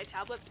app on my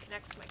tablet that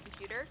connects to my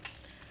computer.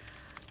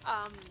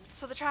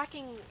 So the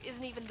tracking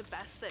isn't even the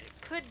best that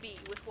it could be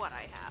with what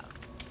I have.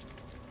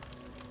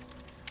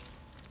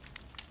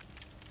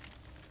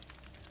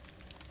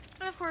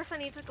 And of course I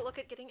need to look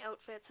at getting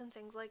outfits and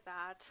things like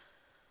that.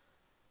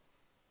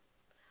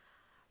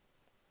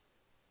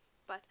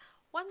 But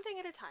one thing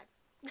at a time.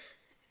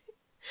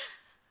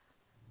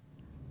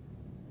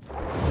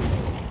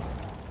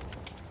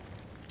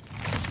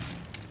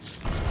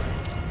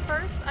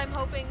 First, I'm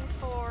hoping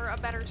for a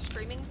better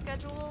streaming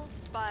schedule,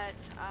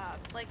 but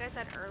like I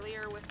said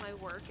earlier, with my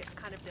work, it's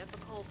kind of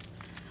difficult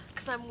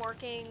because I'm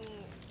working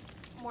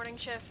morning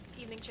shift,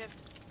 evening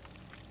shift.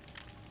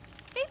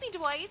 Baby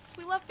Dwights!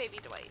 We love Baby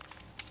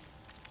Dwights.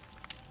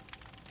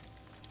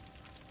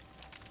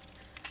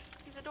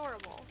 He's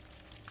adorable.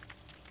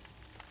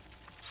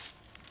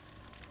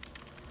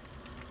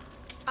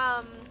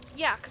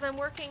 Yeah, because I'm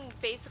working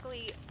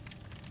basically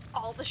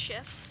all the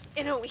shifts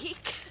in a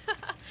week.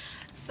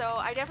 So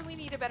I definitely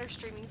need a better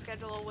streaming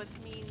schedule, which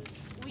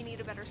means we need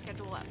a better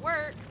schedule at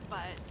work,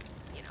 but,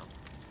 you know,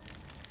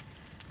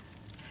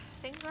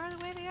 things are the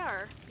way they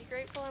are. Be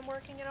grateful I'm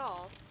working at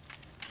all.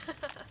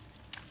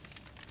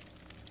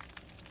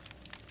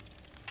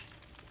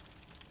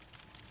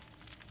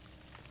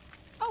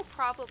 Oh,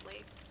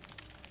 probably.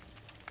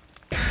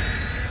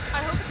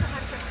 I hope it's a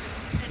Huntress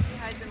and he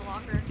hides in a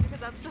locker, because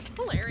that's just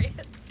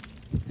hilarious.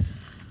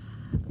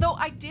 Though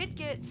I did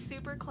get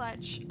super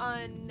clutch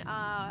on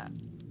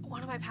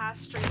one of my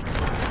past streams.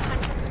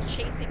 Huntress was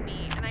chasing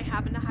me and I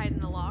happened to hide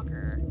in a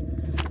locker.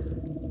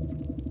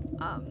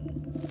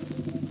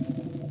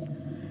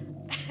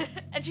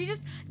 And she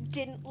just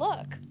didn't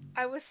look.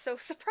 I was so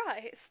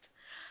surprised.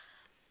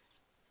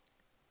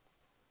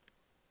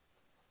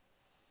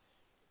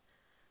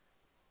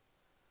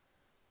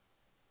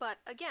 But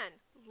again,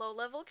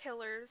 low-level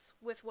killers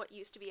with what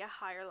used to be a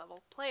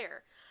higher-level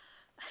player.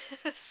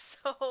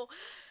 So,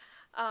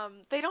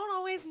 they don't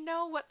always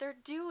know what they're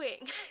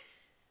doing.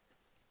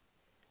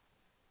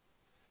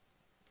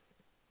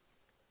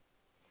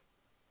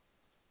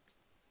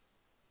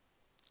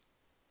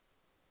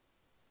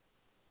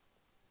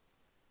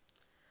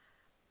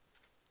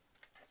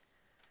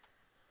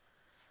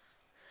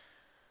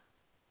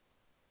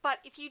 But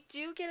if you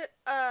do get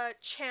a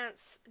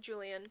chance,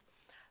 Julian,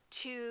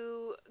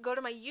 to go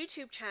to my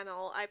YouTube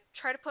channel, I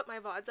try to put my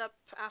VODs up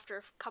after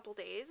a couple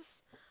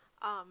days.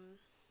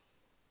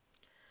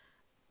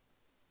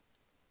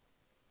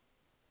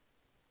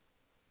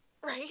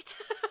 Right?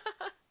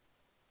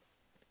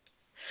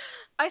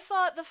 I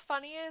saw the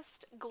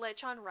funniest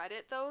glitch on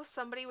Reddit, though.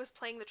 Somebody was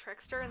playing the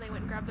trickster and they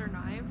went and grabbed their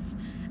knives,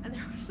 and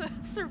there was a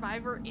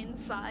survivor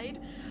inside,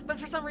 but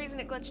for some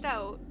reason it glitched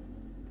out.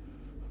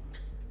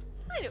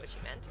 I knew what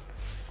you meant.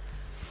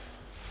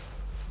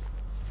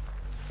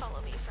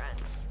 Follow me,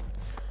 friends.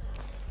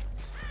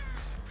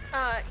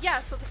 Yeah,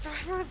 so the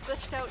survivor was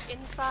glitched out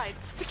inside,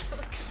 so the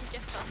killer couldn't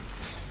get them.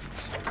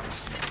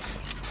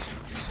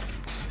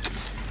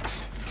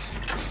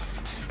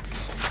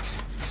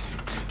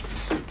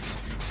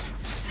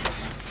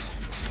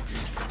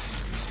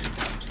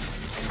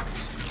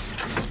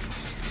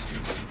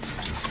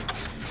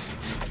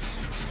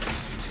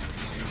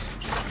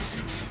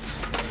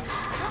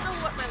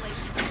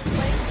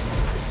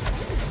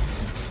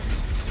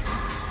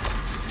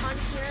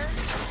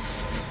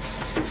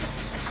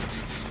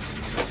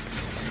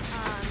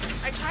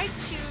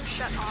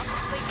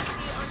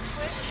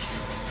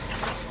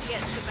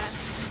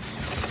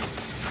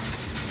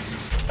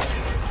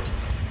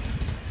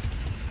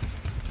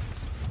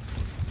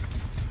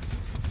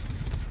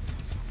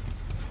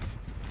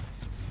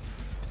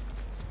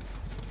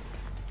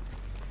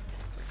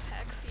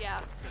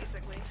 Yeah,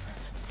 basically.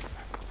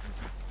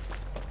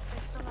 I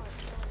still know what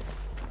kill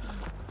is.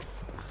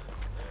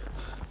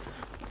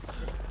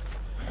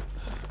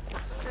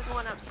 There's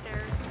one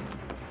upstairs.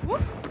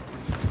 Whoop!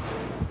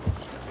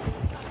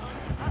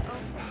 Uh-oh.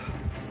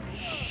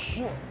 Shh.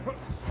 Be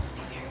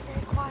very,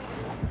 very quiet.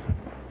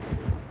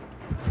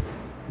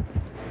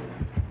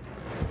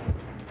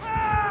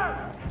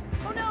 Ah!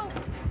 Oh no!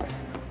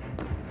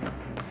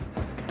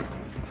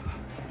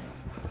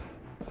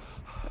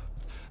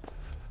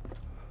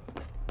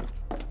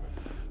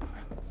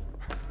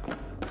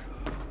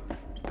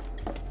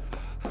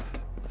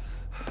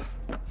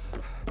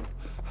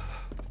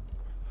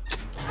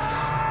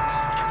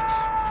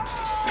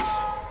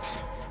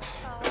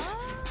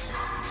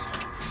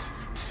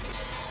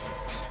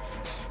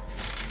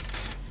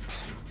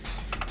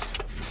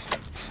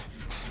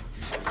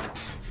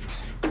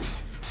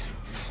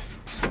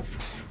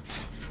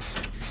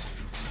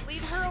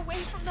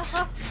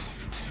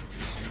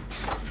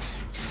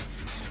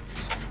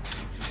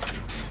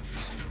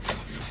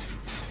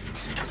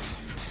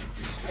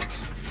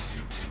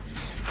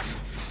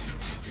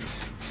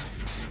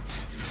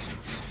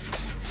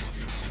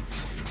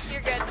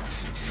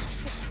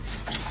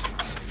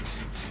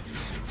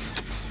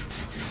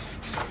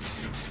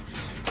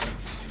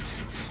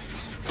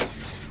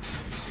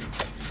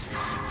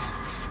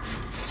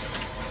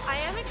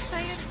 am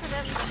excited for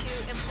them to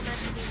implement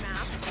a new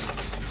map.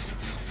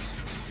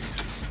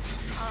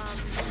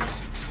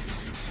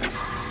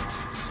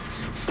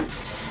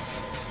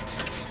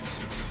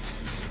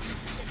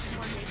 Get some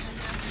more daytime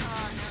maps.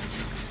 Oh no,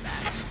 she's coming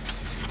back.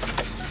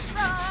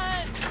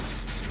 Run!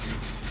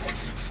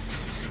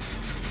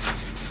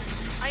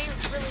 I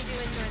really do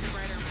enjoy the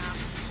brighter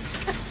maps.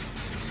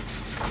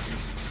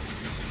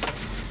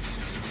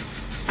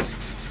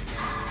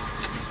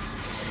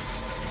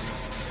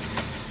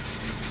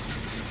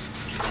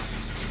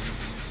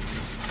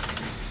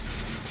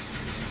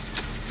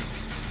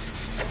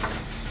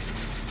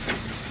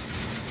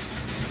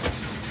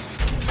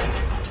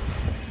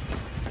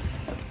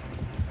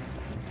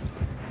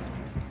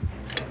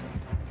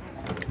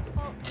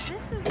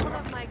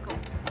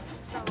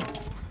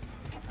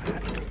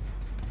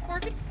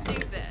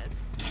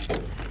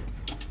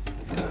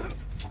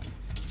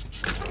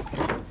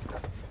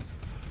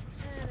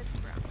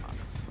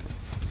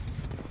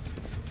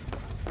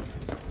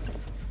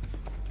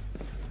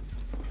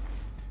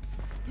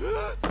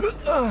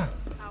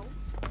 Ow.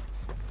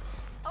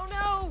 Oh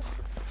no!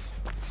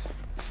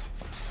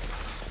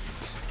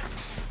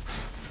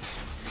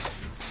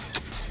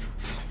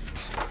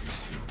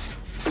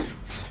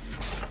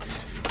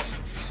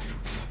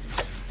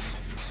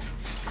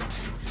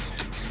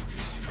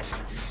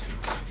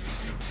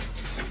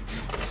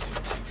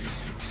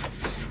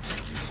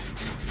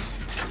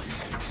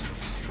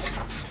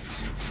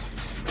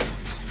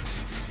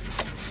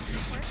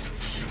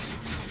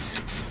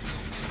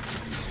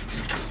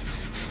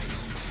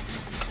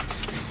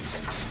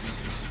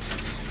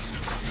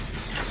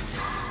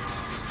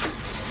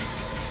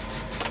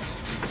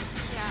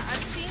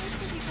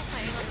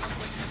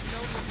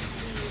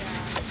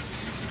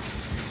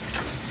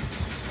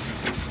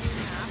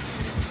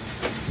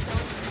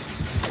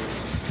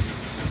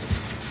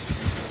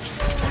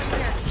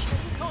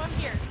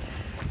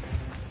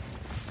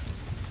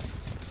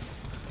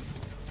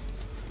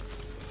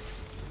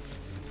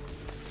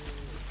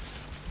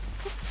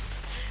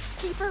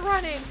 Keep her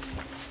running!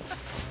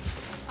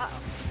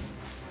 Uh-oh.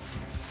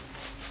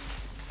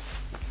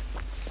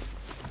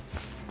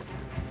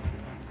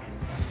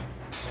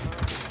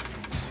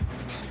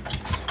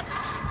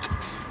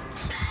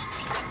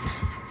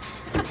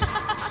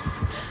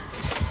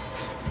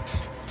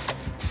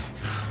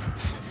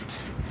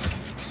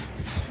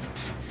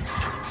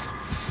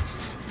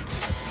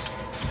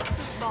 This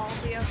is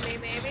ballsy of me,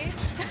 maybe?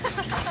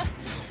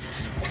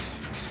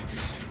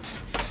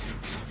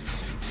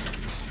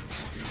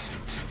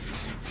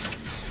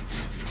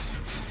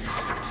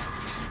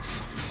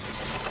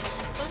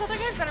 Those other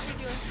guys better be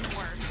doing some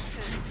work,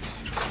 because...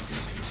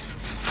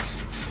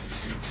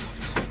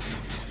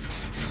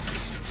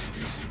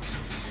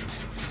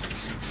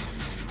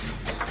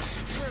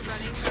 we're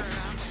running her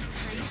around like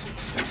crazy.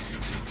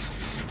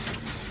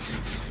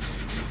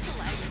 Just the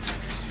lagging better.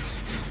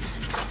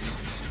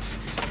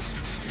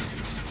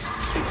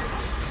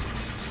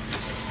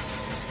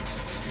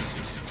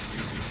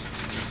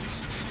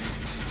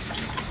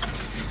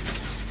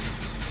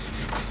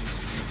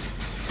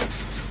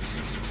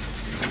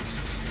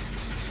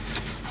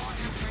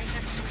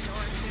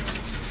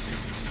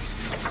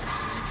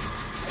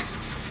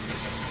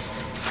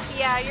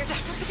 Yeah, you're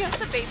definitely just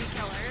a baby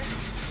killer.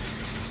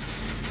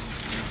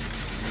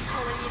 I'm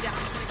pulling you down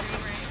from the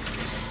green ranks.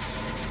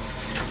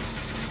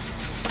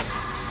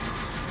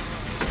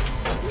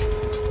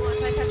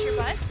 Once I touch your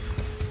butt?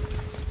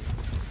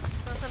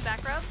 Want some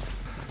back rubs?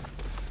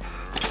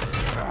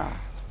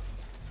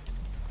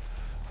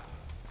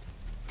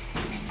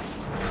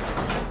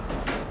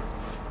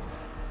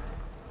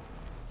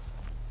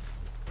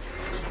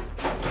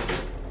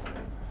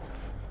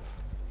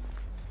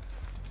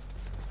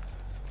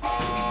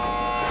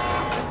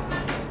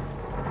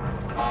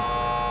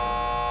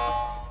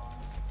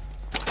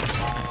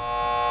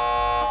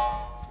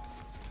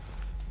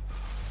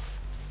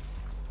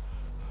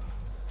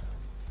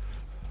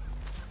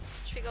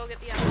 Should we go get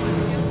the other one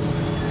too?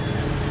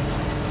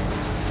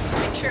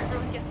 Make sure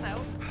everyone gets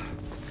out,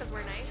 because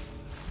we're nice.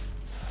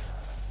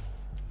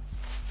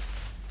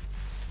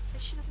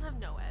 She doesn't have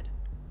no head.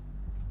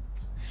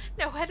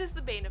 No head is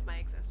the bane of my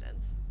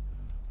existence.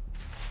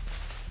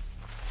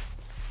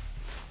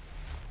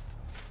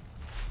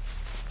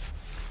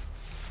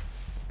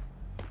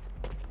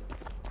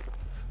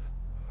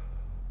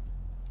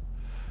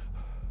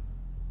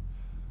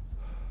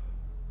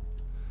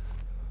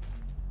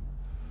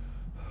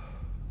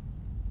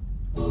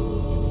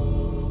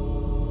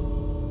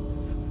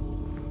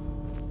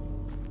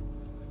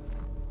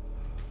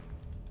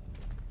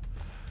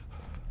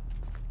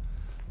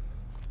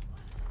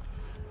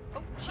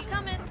 She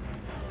coming.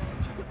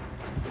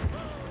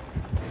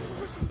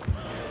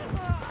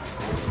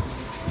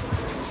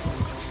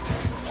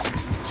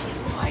 She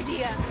has no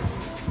idea.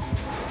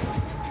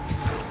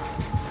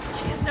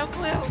 She has no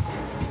clue.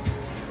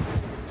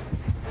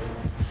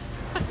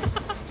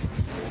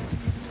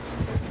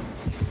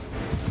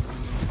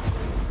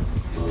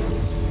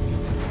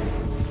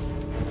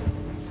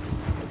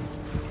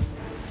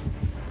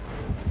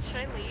 Should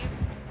I leave?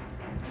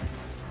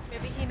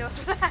 Maybe knows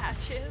where the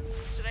hatch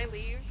is. Should I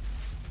leave?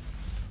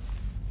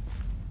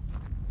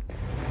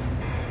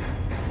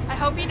 I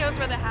hope he knows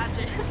where the hatch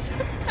is.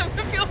 I'm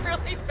gonna feel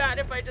really bad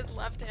if I just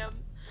left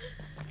him.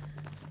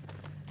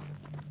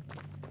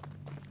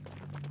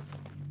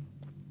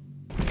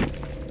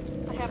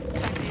 I have to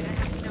spectate. I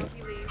have to know if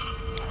he leaves.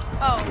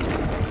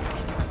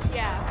 Oh.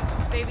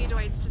 Yeah. Baby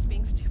Dwight's just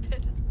being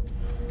stupid.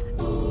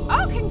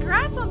 Oh,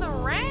 congrats on the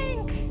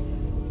rank!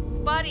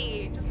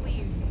 Buddy, just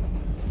leave.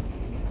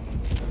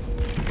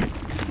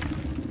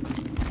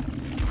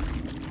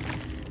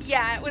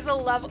 Yeah, it was a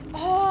level-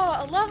 oh,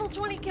 a level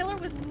 20 killer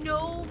with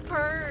no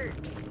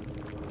perks.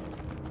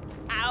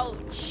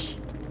 Ouch.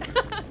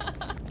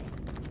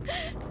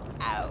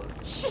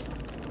 Ouch.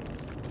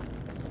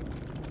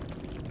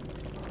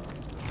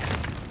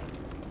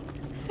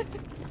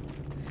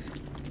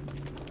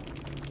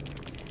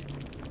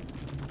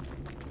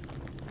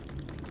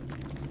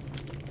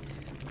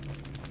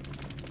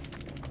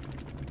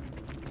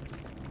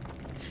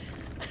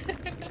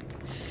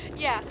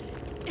 Yeah.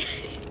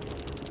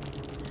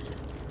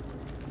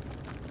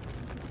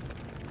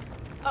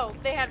 Oh,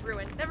 they had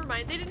Ruin. Never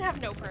mind, they didn't have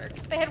no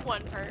perks. They had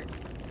one perk.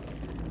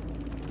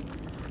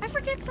 I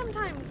forget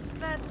sometimes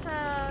that,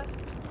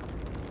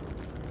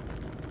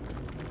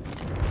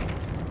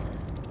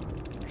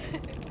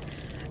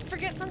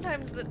 forget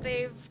sometimes that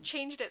they've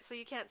changed it so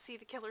you can't see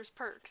the killer's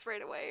perks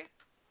right away.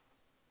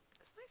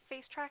 Is my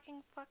face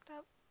tracking fucked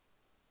up?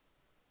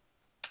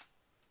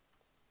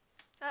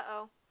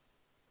 Uh-oh.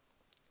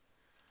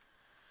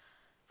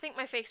 I think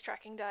my face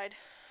tracking died.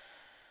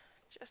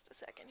 Just a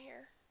second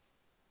here.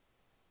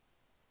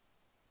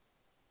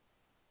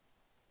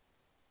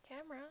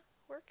 Camera,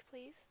 work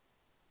please.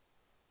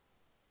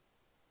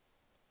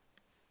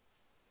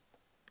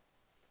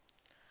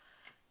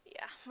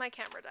 Yeah, my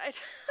camera died.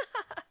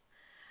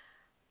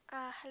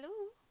 Hello?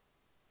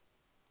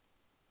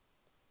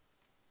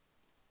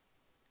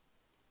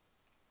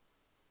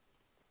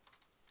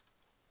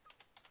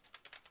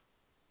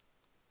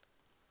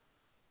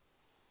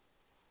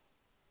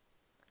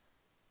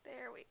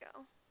 There we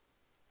go.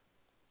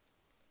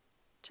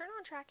 Turn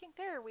on tracking.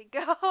 There we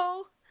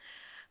go.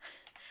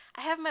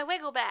 I have my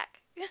wiggle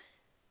back.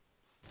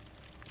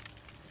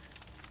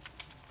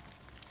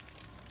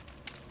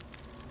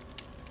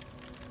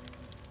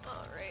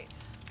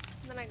 Alright.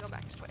 Then I go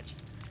back to Twitch.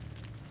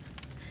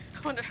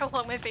 I wonder how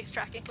long my face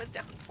tracking was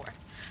down for.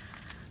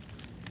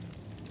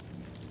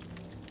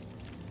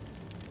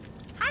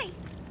 Hi!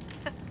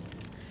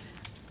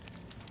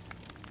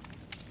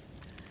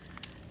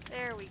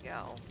 There we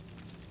go.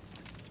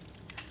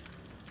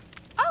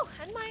 Oh,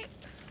 and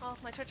well,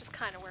 my Twitch is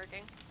kind of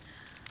working.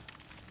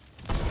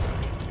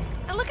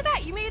 And look at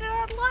that, you made it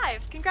out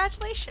alive!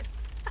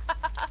 Congratulations!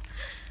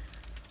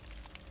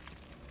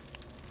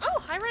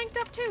 Oh, I ranked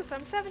up too, so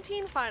I'm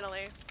 17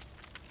 finally.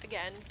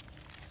 Again.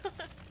 I'm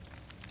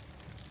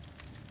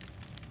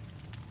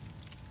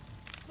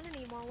gonna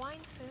need more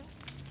wine soon.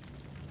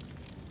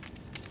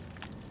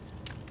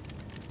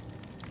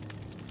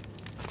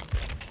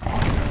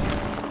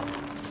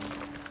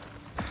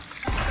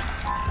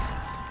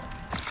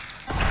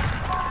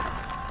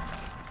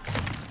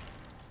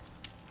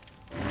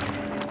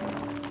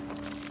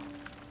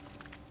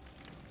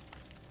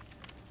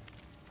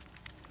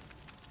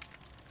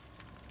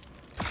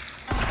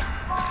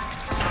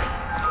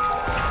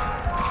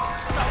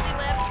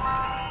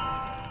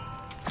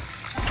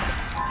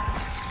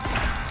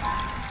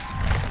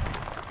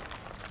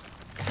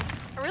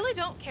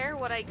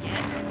 What I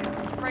get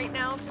right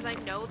now because I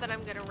know that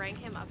I'm gonna rank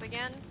him up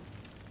again.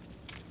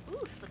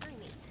 Ooh, slippery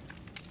meat.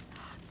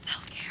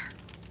 Self-care.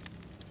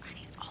 I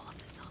need all of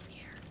the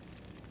self-care.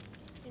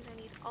 Which means I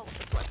need all of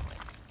the blood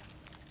points.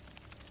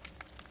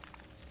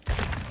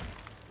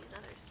 Use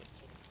another escape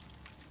cake.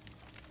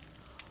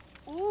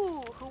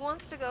 Ooh, who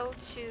wants to go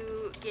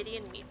to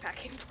Gideon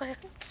Meatpacking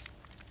Plant?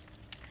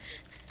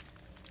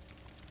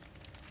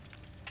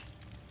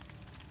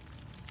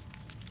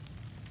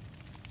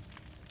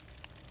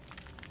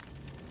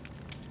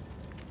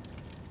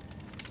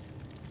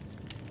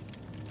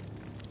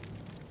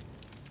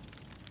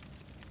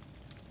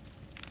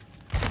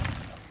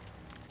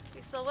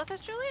 Still with us,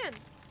 Julian?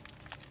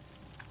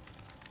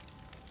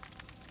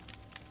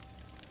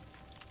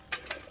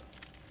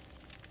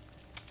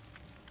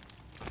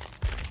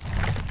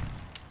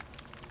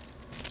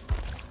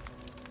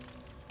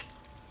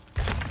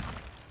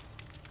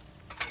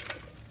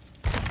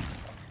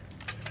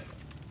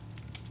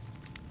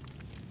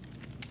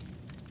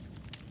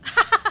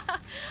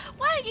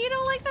 What? You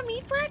don't like the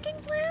meat packing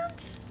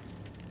plant?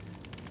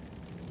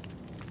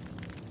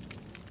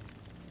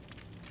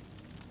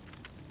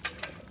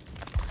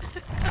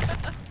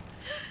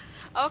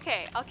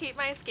 Okay, I'll keep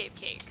my escape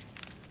cake.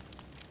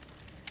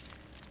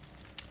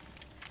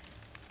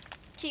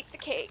 Keep the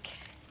cake.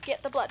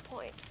 Get the blood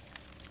points.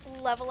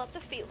 Level up the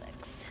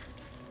Felix.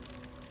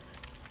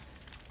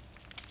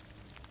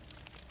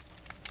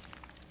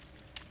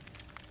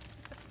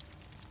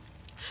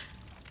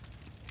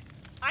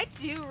 I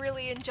do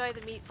really enjoy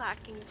the meat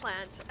packing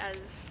plant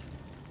as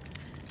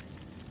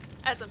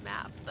as a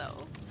map,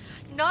 though.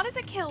 Not as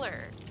a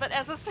killer, but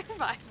as a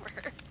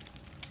survivor.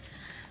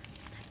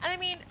 And I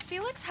mean,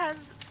 Felix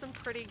has some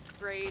pretty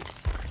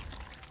great...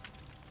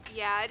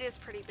 Yeah, it is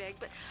pretty big,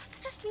 but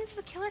that just means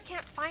the killer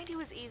can't find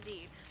you as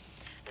easy.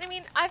 And I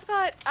mean, I've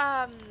got,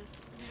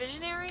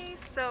 Visionary,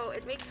 so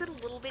it makes it a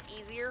little bit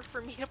easier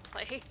for me to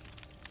play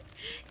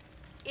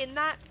in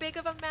that big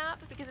of a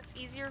map, because it's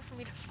easier for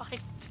me to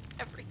find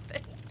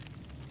everything.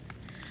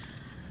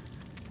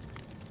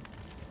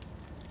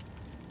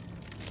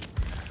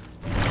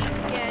 I need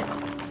to get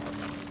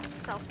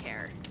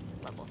self-care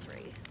level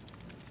 3.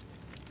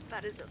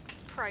 That is a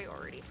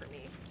priority for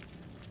me.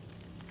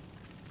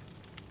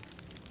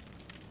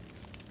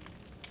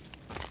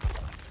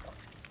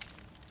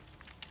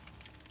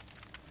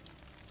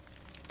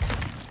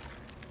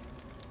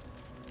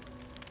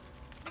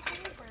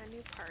 Brand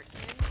new part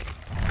in.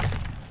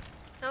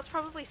 Now it's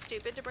probably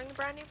stupid to bring the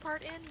brand new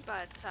part in,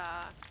 but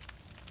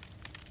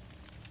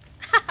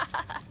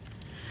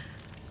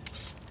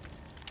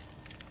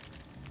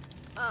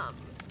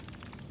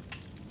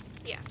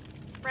yeah,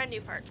 brand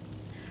new part.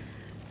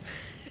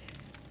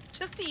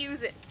 Just to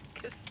use it,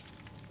 because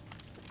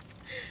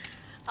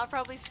I'll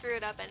probably screw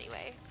it up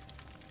anyway.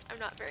 I'm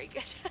not very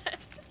good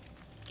at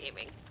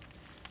gaming.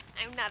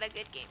 I'm not a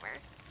good gamer.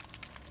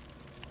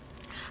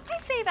 I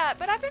say that,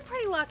 but I've been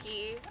pretty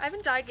lucky. I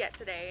haven't died yet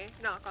today,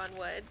 knock on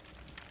wood.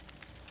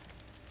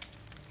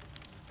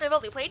 I've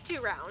only played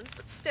 2 rounds,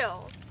 but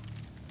still,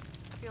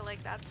 I feel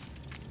like that's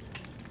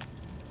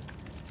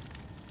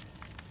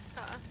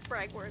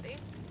brag-worthy.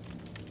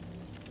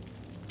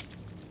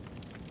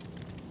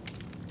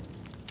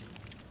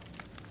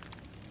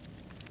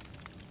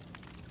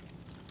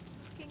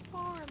 Looking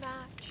for a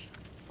match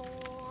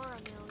for a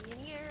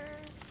million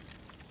years.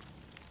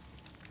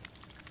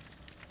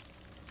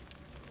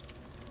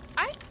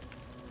 I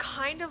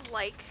kind of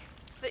like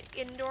the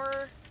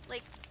indoor,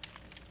 like,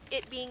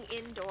 it being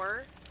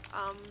indoor.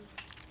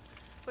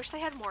 Wish they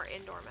had more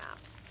indoor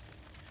maps.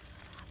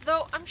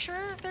 Though, I'm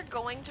sure they're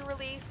going to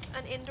release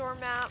an indoor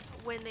map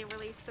when they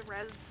release the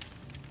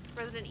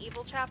Resident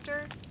Evil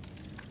chapter.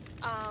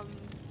 I'm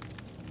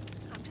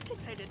just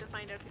excited to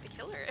find out who the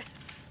killer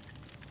is.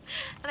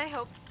 And I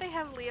hope they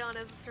have Leon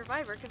as a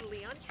survivor, because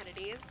Leon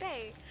Kennedy is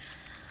bae.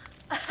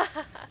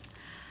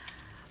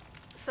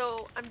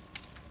 So, I'm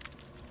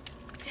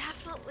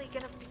definitely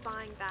gonna be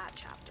buying that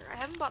chapter. I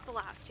haven't bought the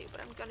last 2,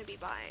 but I'm gonna be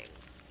buying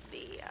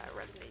the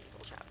Resident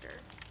Evil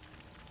chapter.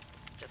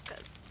 Just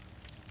because.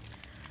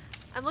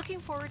 I'm looking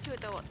forward to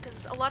it though,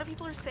 because a lot of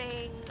people are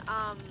saying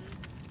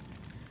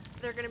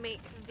they're gonna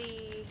make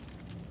the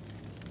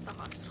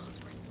hospitals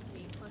worse than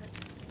me, but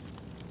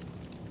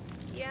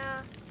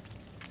yeah.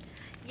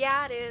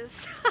 Yeah, it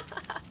is.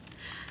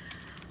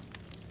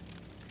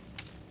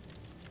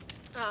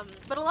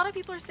 But a lot of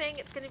people are saying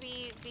it's gonna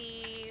be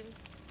the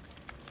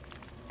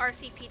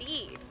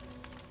RCPD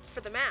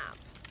for the map,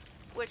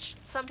 which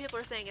some people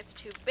are saying it's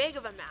too big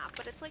of a map,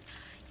 but it's like,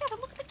 yeah, but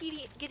look at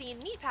the Gideon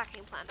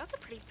meatpacking plant. That's a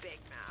pretty big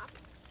map.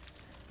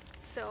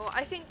 So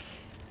I think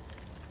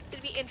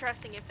it'd be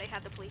interesting if they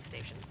had the police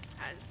station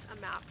as a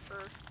map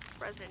for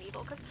Resident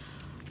Evil, because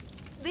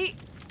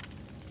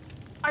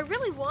I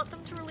really want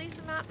them to release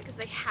a map, because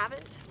they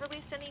haven't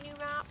released any new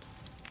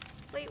maps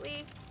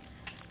lately.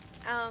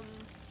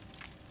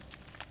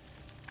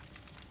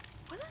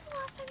 When was the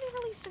last time they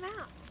released a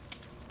map?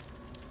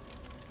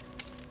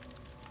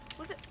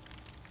 Was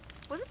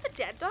it the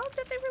Dead Dog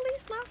that they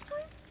released last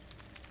time?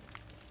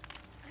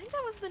 I think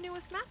that was the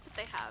newest map that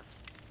they have.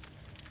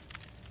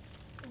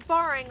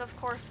 Barring, of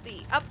course, the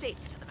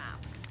updates to the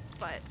maps,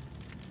 but...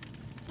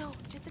 No,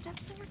 did the Dead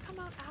Singer come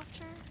out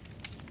after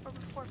or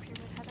before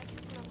Pyramid Head? I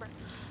can't remember.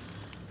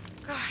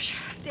 Gosh,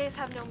 days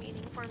have no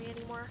meaning for me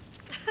anymore.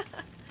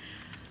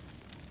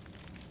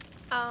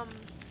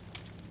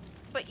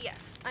 But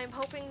yes, I'm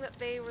hoping that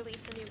they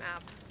release a new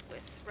map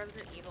with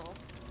Resident Evil,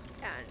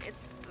 and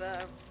it's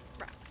the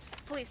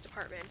police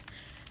department.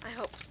 I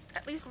hope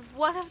at least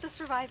one of the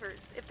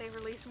survivors, if they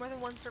release more than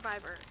one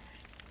survivor,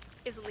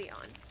 is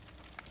Leon.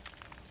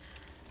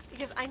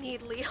 Because I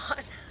need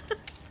Leon.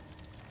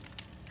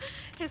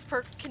 His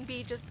perk can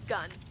be just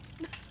gun.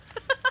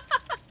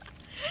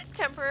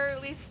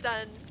 Temporarily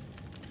stun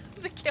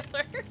the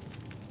killer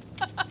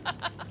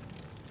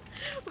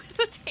with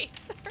a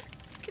taser.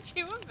 Could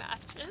you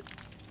imagine?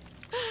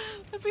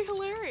 That'd be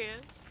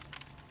hilarious.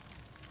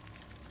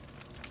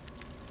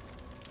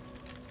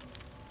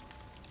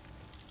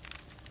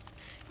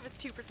 I have a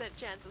 2%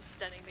 chance of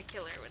stunning the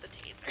killer with a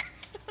taser.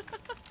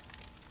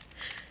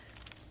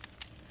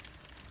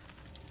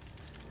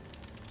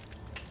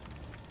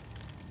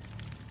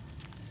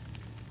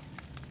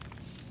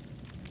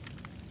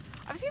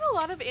 I've seen a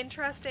lot of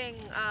interesting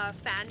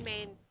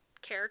fan-made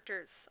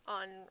characters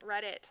on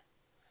Reddit.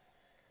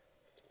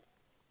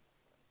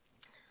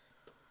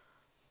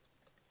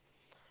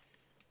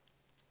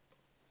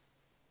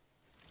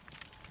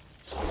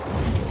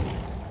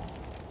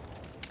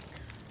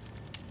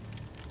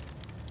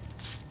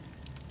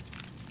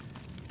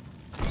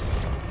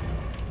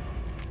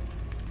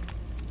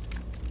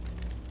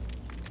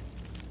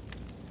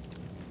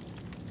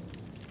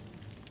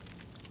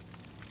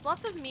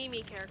 Lots of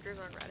meme characters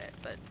on Reddit,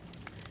 but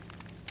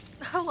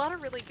a lot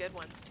of really good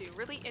ones too.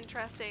 Really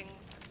interesting,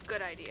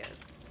 good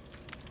ideas.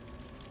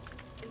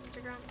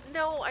 Instagram?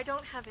 No, I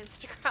don't have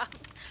Instagram.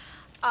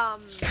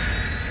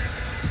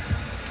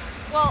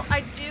 Well,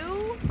 I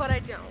do, but I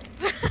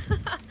don't.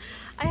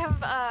 I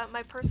have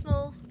my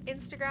personal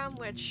Instagram,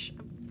 which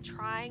I'm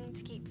trying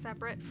to keep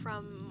separate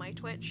from my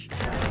Twitch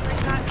and everything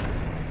like that,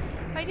 because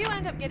if I do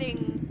end up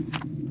getting...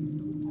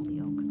 Holy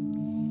oak.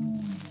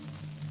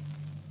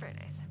 Very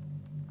nice.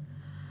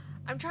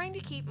 I'm trying to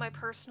keep my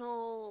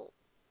personal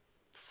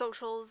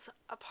socials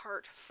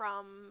apart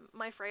from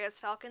my Freya's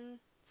Falcon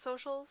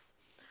socials.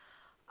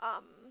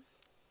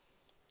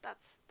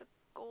 That's the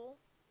goal.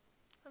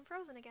 I'm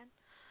frozen again.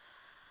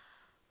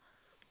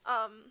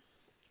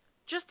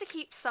 Just to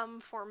keep some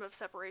form of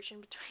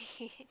separation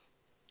between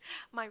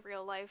my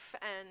real life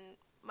and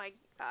my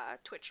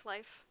Twitch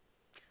life.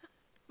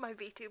 My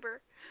VTuber.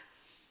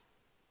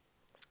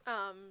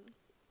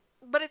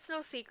 But it's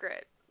no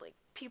secret. Like,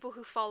 people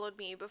who followed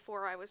me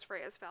before I was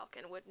Freya's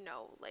Falcon would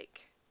know,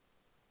 like,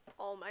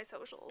 all my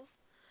socials.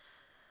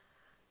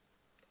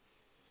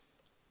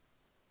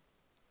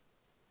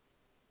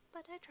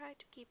 But I try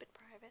to keep it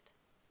private.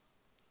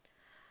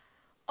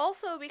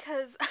 Also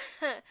because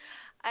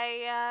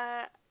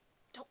I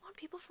don't want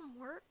people from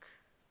work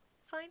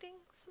finding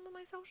some of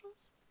my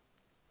socials.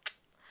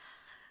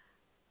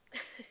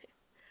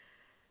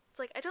 It's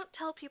like, I don't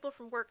tell people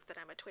from work that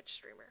I'm a Twitch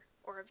streamer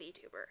or a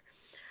VTuber.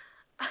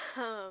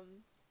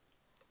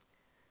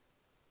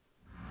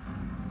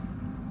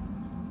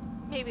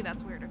 Maybe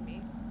that's weird of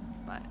me,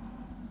 but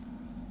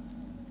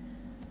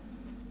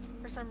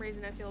for some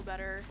reason I feel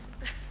better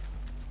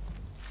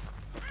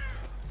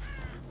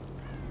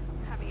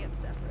having it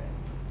separate.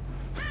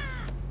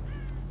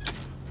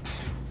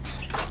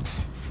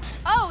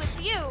 Oh, it's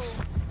you!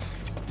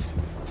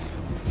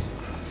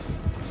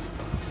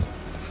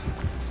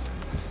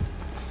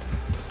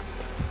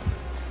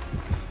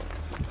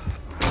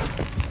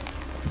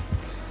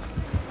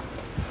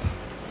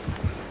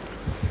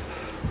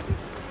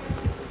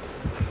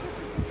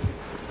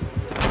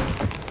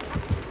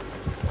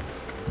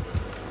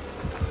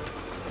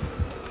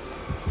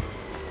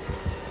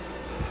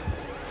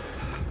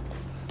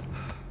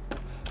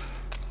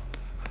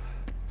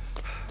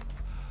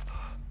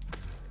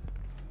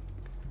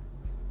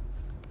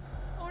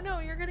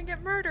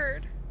 Get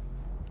murdered.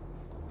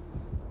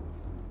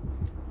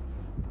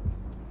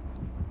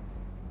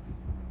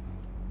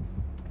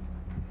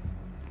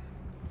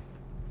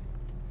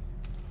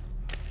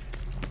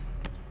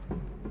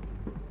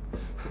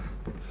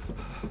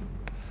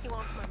 He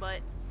wants my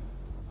butt.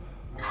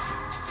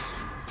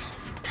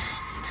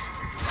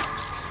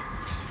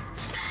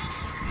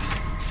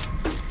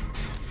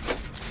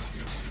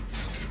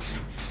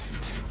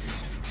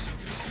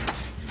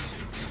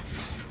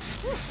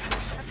 Whew,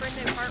 that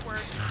Brendan part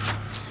worked.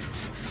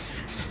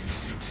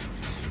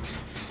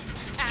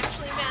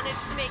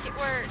 Managed to make it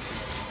work.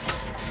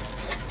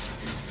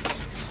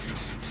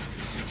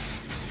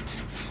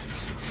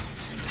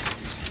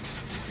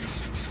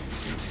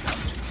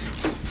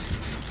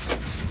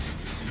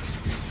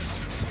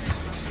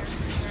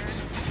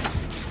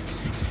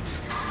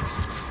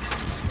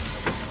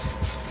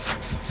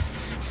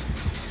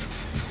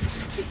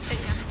 Please stay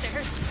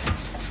downstairs.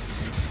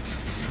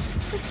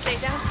 Please stay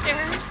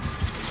downstairs.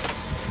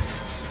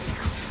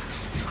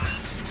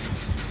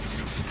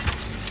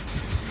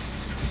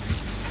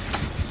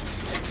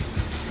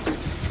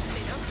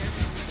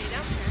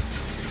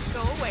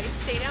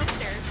 Stay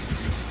downstairs.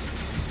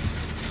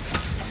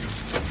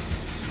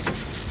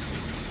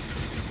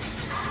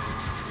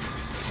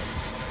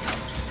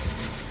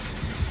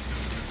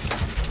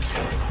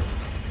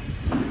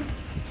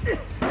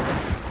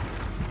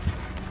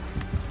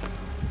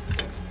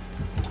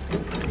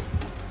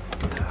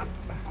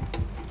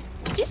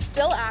 Is he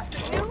still after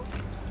you?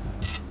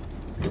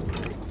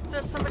 So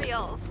it's somebody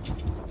else.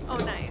 Oh,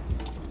 nice.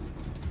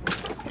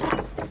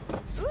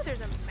 Ooh,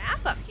 there's a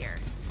map up here.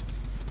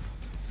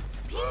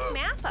 Pink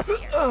map up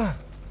here.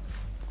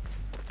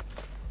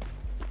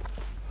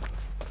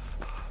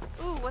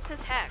 Ooh, what's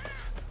his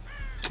hex?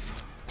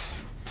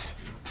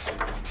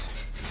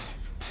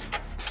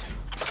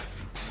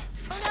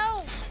 Oh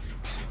no!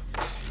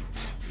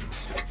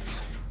 This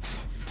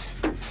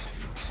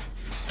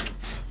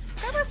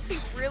guy must be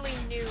really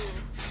new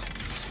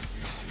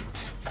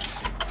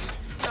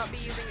to not be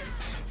using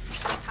his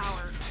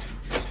power.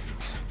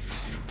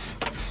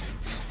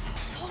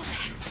 Oh, the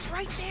hex is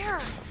right there!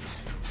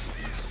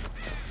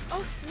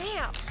 Oh,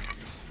 snap!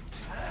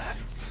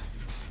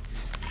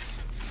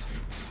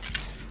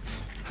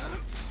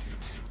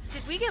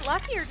 Did we get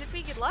lucky or did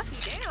we get lucky?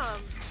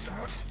 Damn!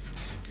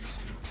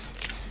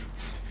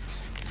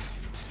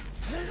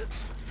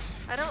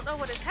 I don't know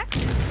what his hex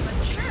is,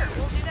 but sure,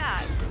 we'll do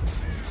that.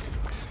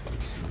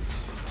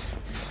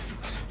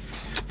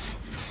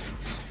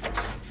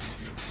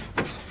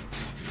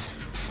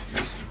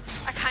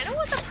 I kind of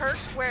want the perk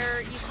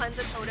where you cleanse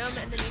a totem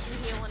and then you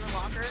can heal in a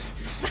locker.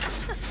 I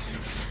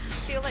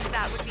feel like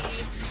that would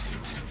be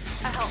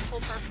a helpful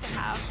perk to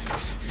have.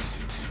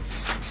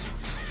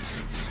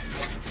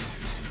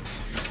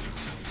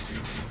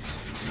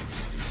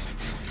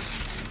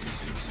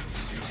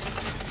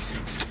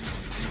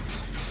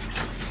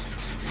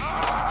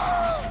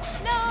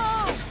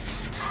 No!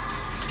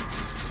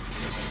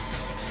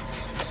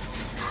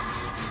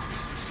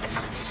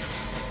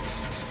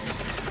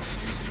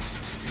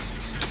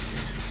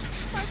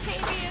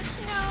 Martavious,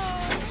 no!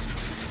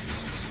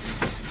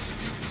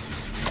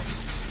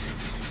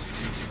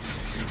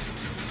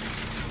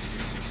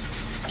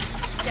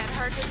 Dead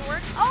Hard didn't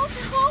work. Oh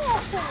no!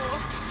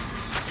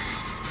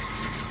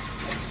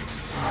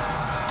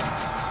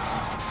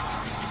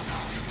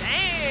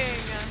 Dang!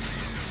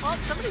 Well,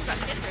 somebody's got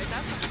Kindred.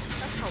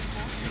 That's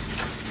helpful.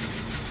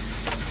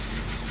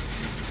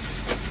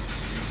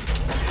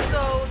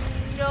 So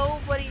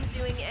nobody's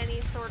doing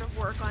any sort of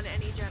work on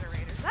any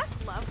generators. That's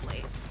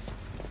lovely.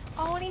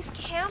 Oh, and he's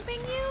camping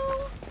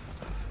you?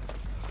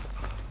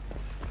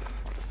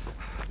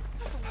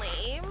 That's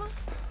lame.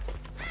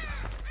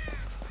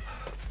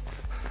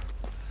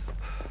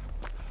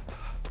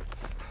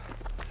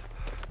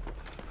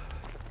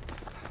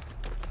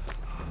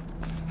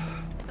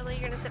 Really,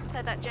 you're gonna sit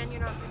beside that gen,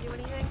 you're not gonna do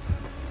anything?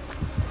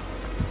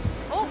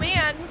 Oh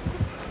man!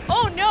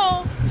 Oh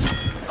no!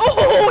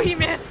 Oh, he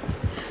missed!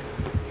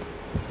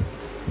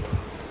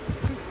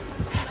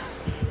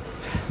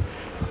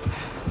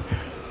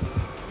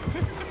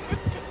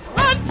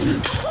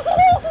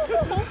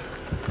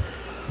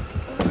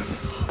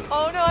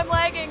 Oh no, I'm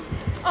lagging!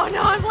 Oh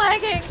no, I'm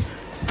lagging!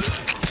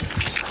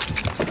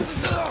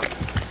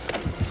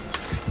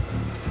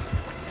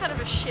 It's kind of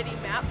a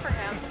shitty map for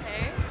him,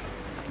 hey?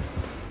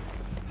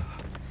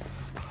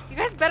 You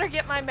guys better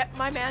get my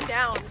man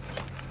down.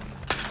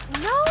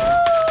 No!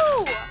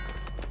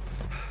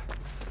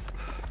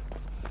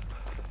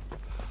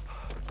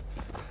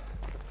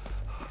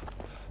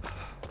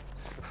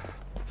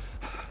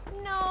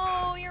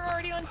 No, you're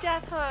already on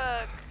Death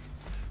Hook.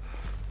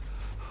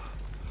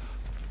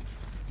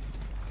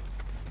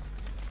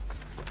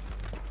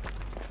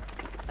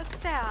 That's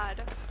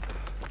sad.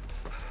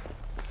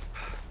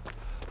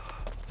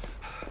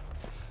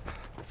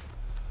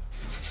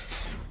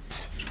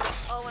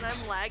 Oh, and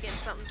I'm lagging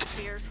something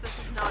fierce. This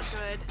is not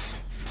good.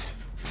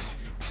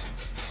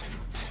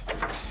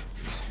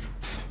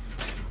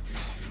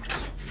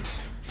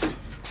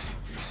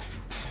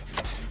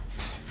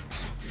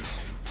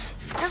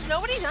 Has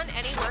nobody done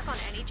any work on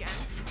any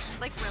gens?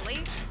 Like,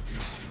 really?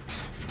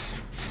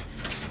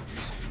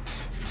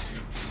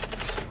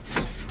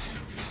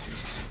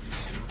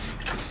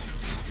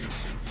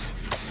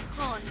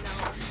 Oh no.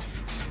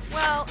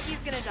 Well,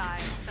 he's gonna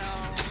die, so...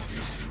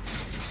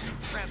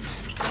 Rip.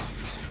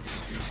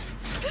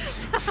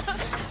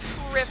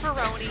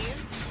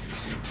 Ripperonis.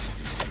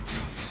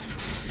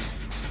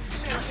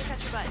 Come here, let me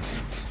touch your butt.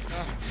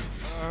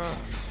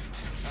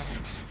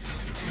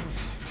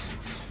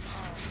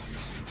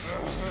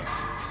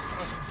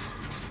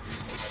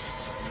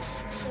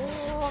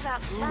 Oh,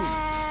 that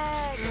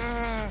leg!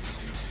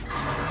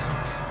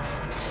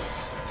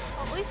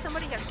 Well, at least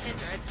somebody has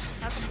Kindred.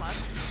 That's a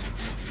plus.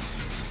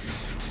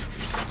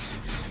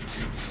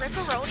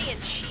 Ripperoni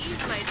and cheese,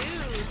 my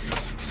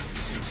dudes.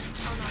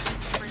 Oh no, I'm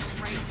just gonna bring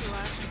him right to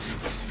us.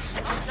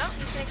 Oh no,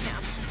 he's gonna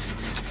camp.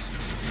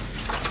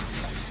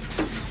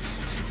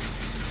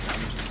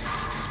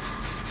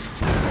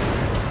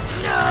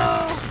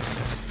 No!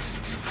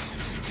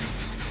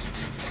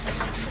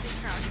 Does he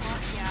crouch a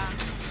lot? Yeah.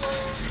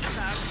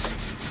 Sucks.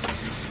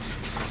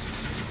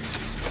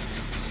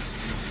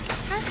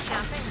 This guy's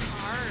camping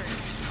hard.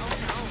 Oh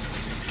no.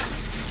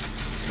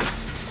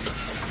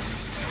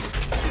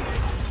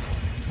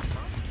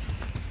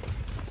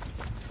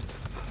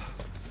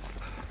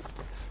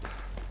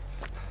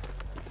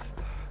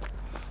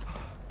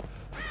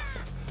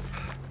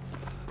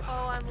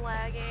 Oh, I'm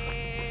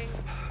lagging.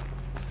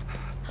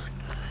 This is not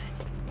good.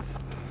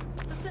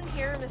 Listen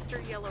here,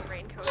 Mr. Yellow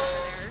Raincoat over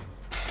there.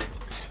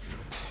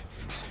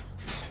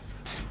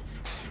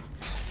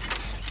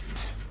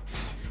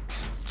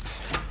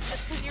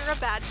 Just because you're a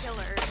bad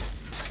killer.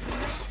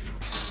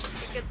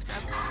 Get good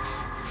scrub.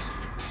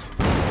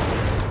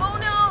 Oh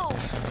no!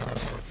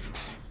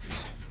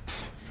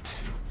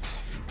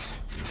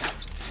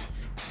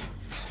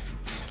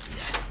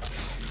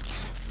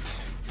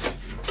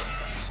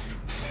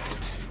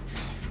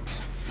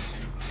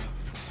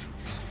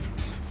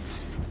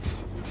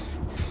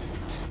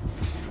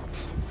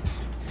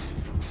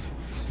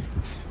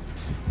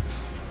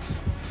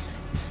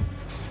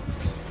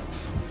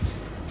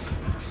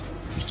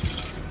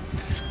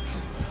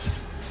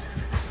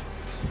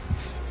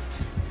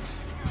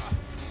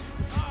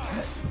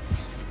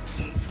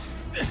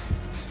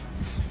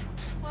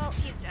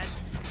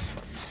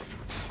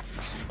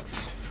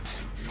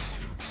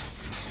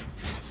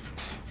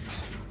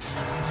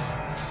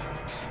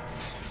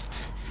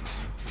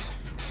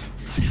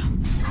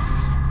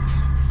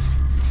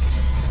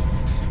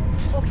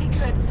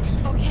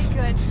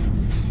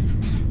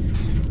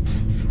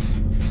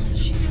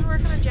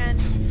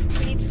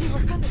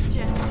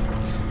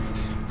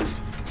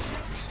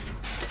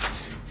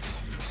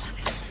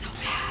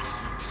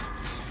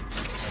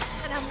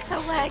 so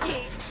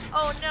laggy.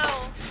 Oh no.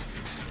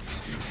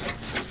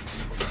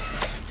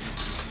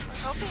 I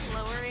was hoping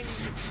lowering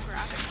the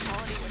graphics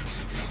quality would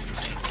fix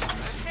things,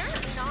 but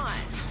apparently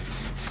not.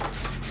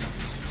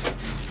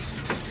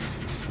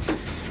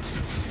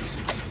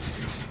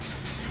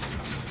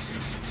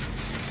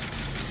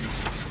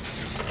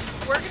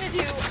 We're gonna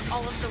do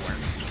all of the work.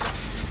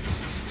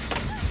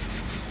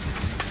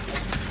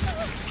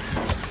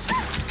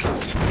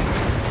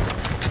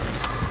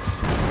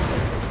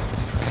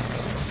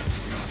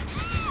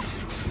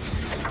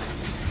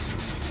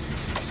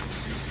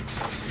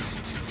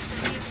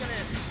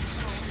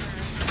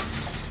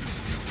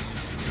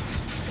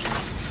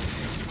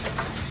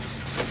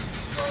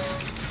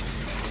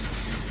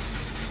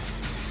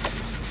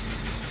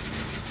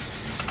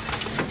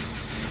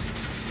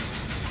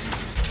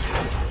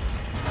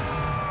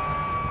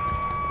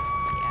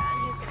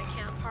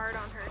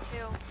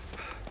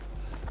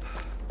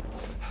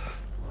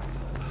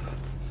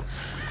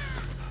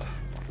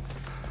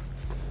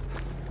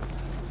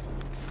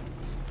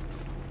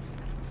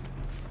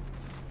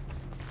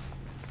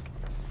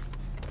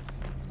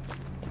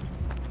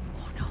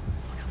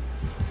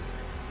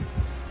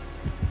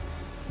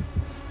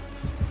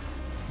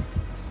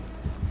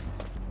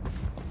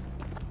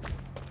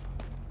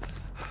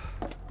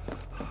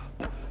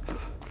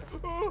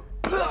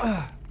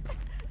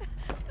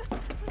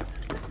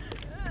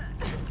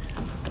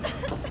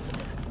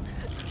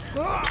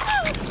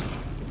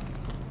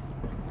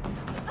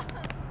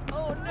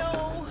 Oh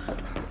no!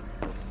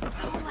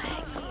 So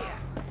laggy!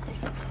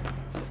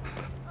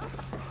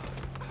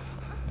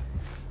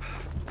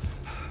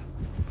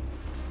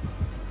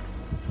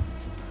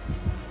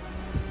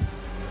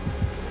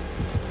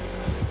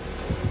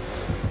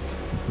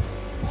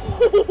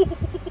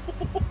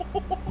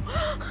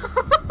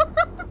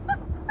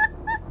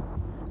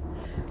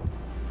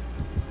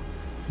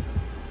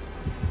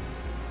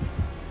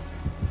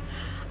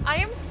 I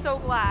am so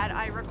glad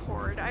I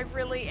record. I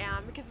really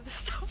am, because the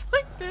stuff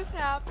like this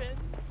happens.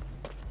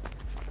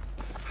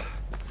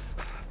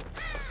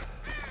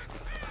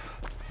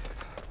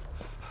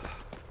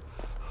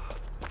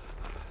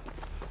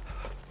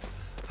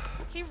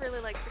 He really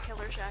likes the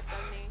killer shack,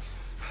 doesn't he?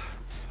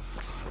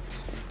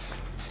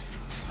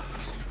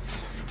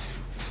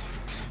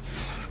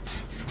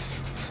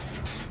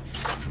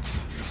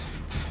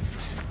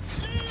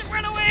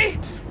 Run away!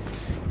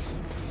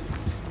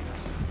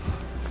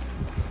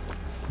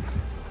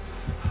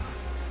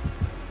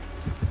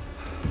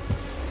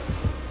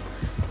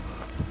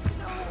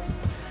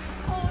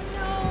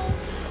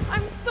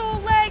 So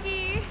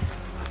laggy.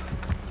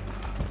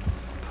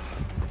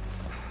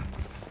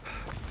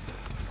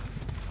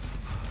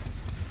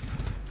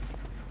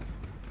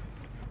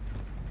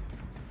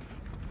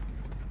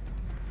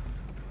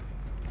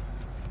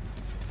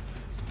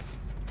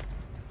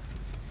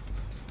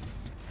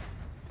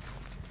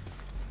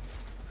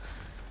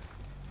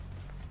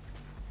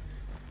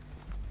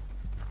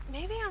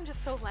 Maybe I'm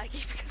just so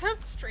laggy because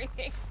I'm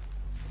streaming.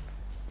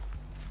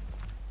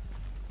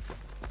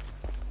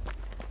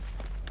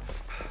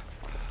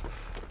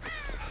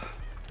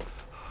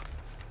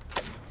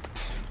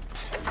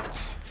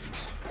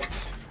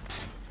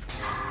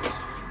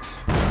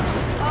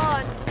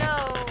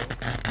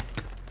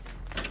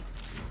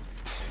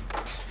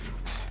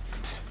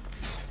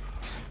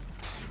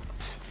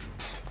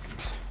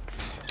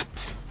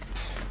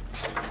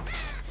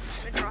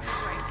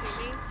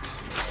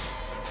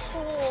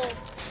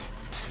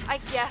 I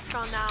guessed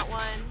on that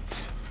one.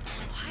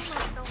 Why am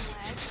I so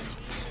laggy?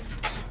 Jeez.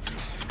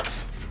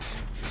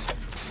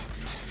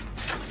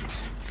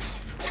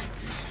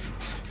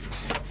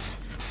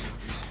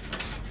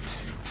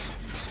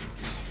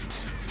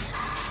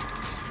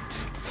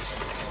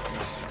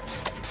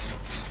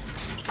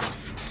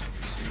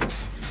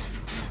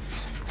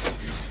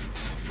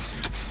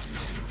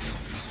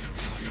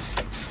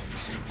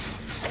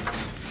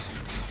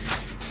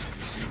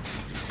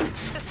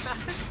 This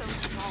map is so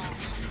small.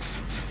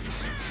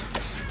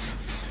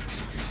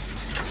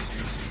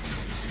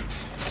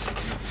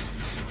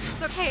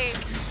 It's okay.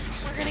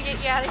 We're gonna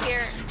get you out of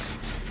here.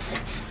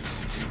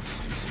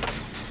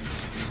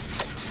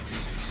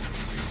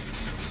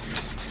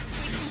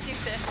 We can do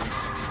this.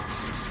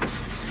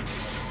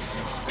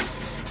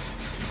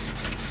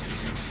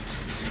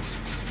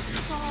 It's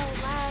so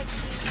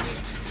laggy.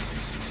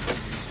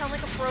 I sound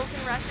like a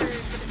broken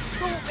record, but it's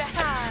so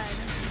bad.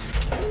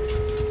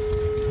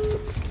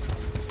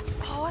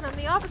 Oh, and I'm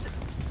the opposite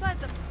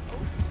side of the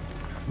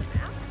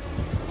map.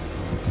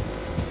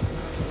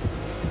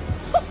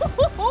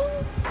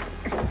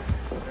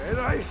 Very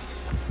nice.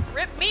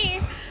 Rip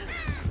me.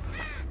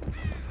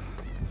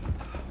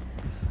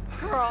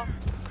 Girl.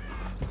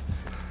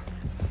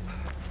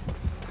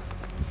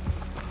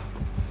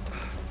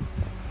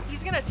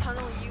 He's gonna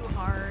tunnel you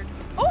hard.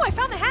 Oh, I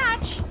found the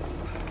hatch.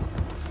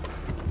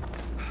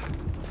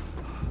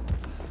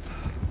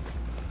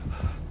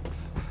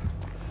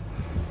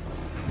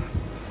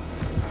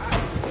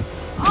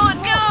 Oh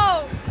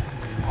no!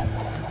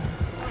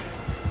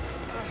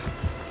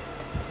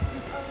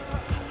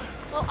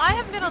 Well, I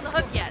haven't been on the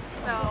hook yet,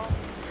 so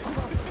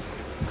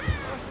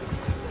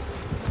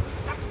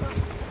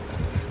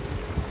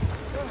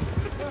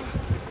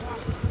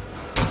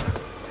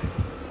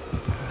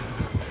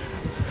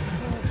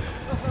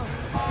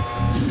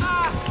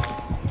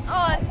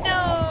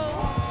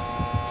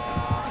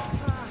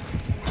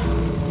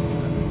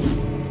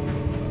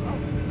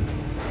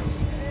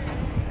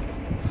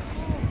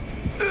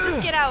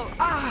it out.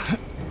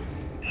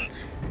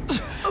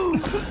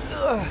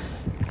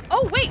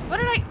 Oh, wait, what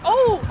did I...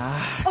 Oh!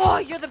 Oh,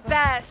 you're the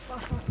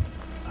best.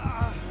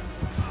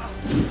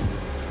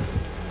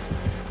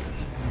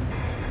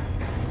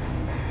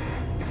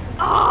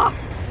 Oh!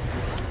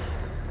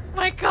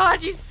 My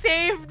God, you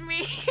saved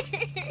me.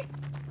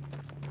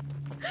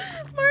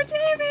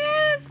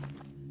 Martavious!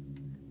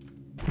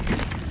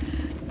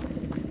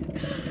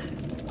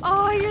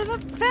 Oh, you're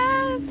the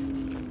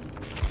best.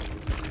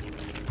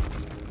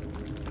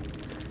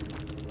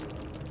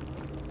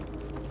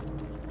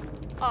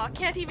 Oh,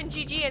 can't even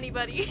GG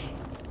anybody.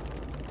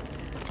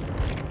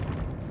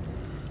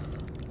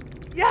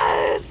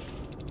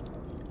 Yes!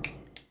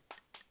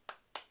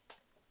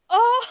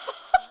 Oh!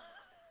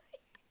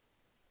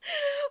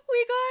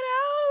 We got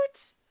out!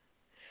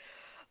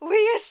 We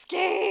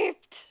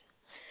escaped!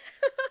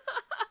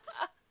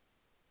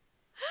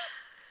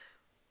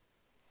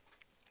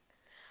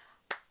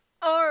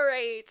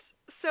 Alright,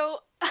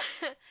 so I've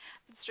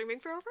been streaming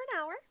for over an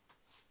hour.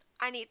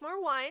 I need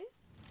more wine,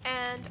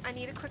 and I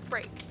need a quick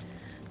break.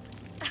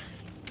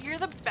 You're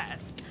the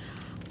best.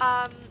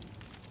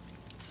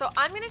 So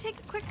I'm gonna take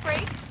a quick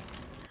break,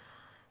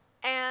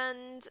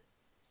 and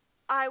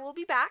I will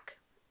be back.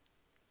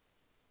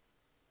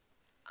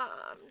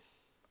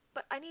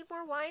 But I need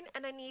more wine,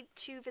 and I need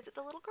to visit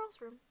the little girl's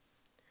room.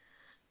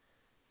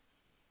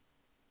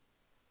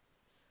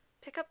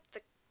 Pick up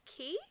the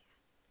key?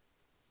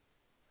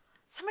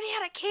 Somebody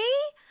had a key?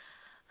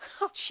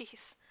 Oh,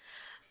 jeez.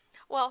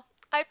 Well,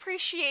 I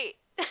appreciate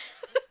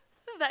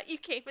that you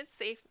came and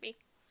saved me.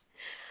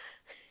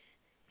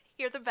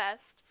 You're the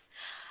best.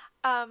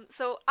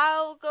 So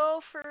I'll go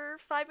for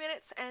 5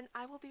 minutes, and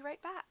I will be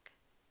right back.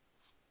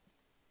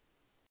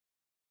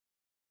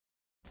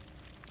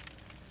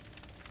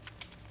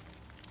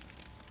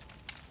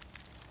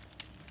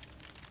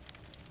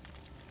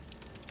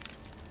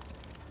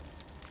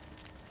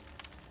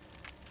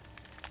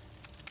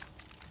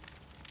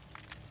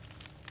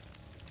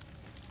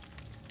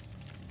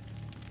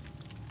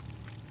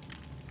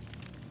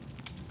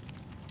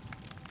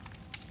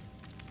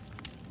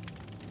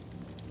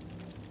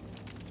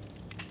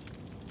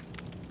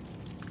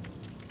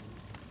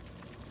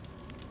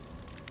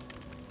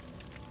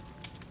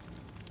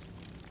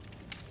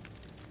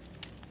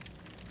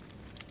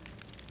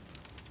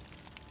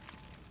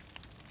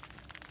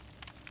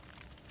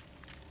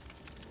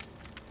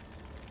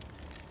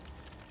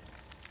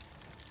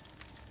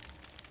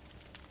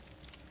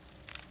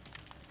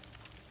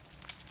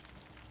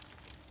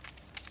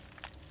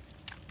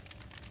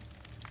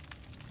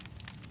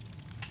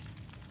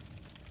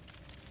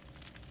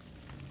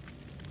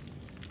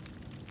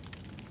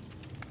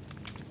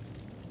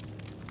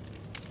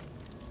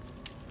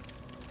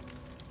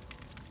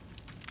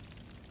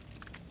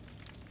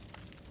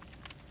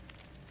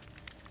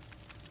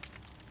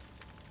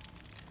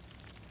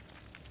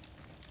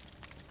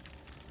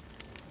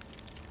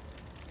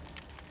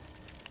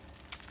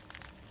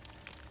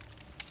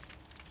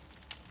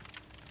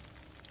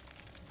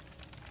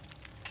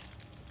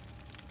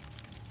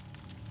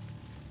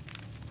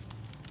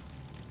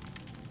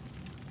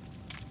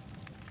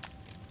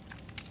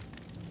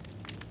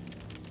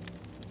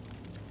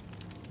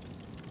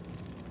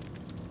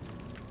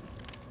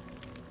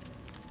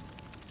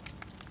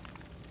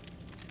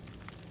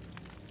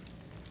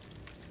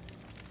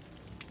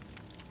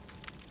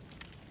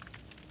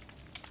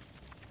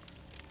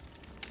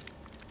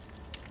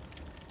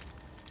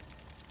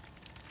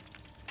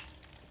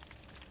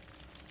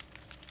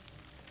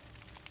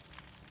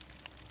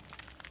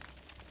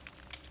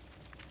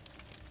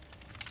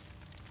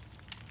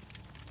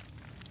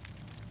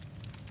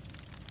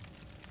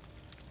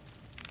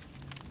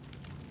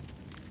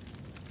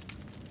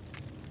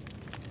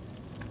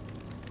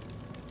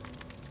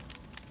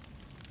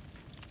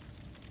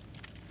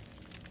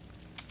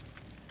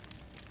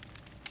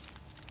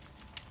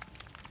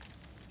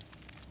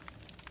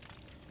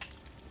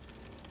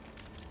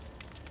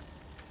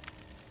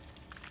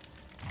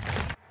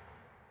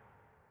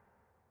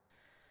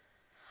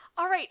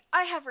 Alright,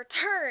 I have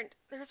returned.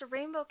 There's a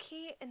rainbow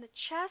key in the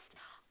chest.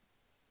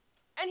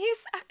 And you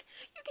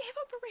gave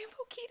up a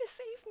rainbow key to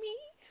save me?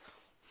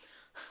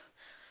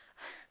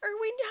 Are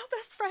we now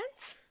best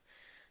friends?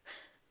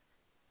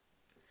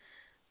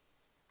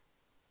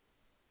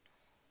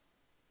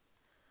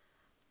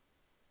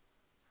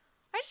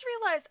 I just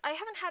realized I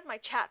haven't had my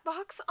chat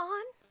box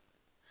on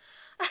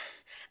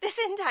this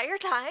entire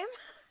time.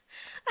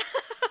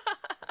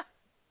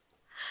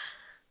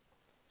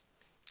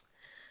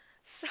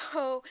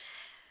 So,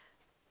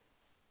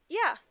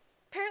 yeah,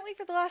 apparently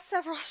for the last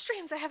several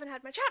streams I haven't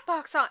had my chat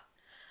box on.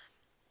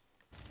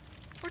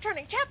 We're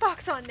turning chat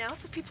box on now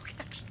so people can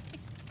actually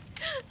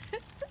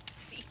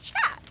see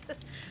chat.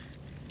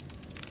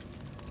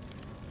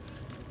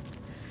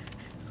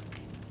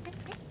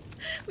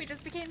 We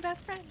just became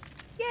best friends.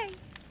 Yay!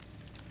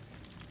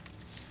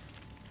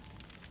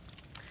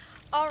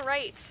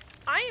 Alright,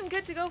 I am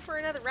good to go for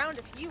another round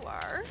if you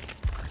are.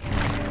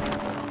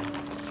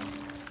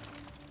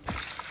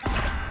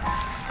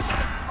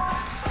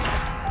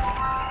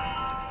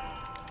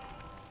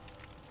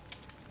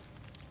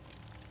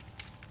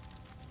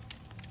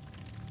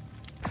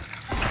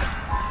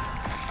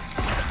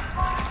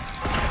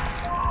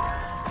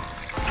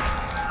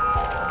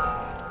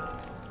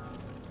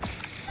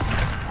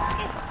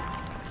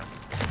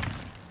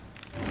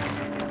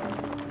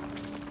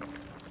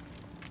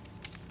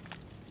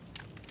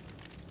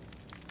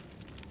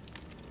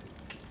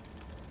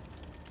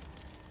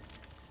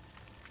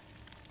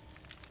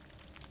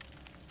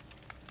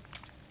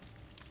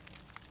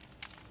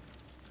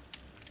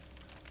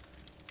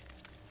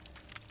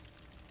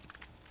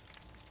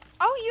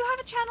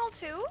 a channel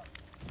too?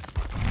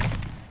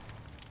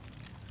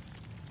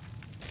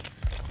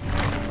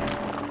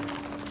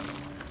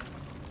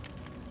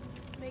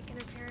 Make an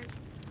appearance.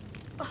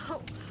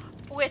 Oh,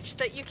 which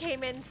that you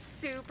came in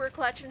super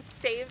clutch and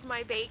saved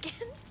my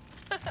bacon?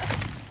 Apparently.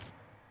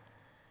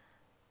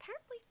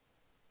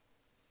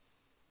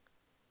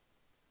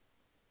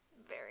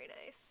 Very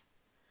nice.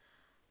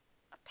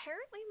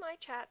 Apparently my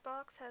chat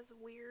box has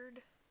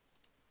weird...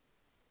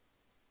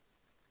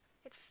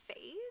 It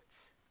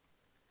fades?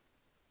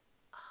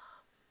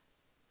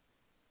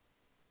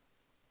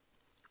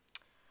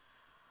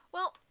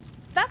 Well,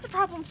 that's a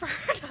problem for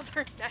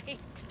another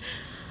night.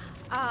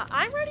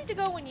 I'm ready to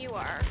go when you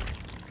are.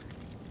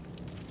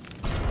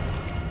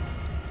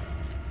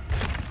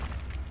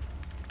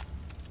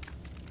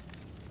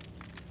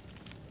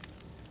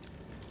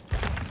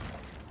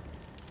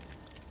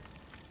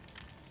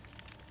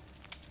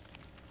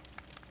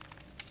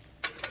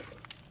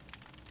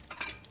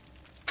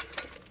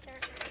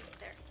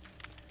 There.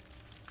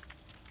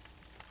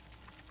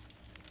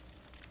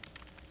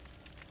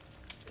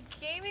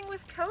 Gaming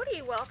with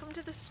Cody, welcome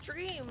to the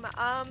stream.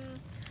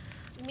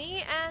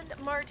 Me and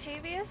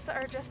Martavius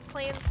are just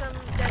playing some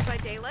Dead by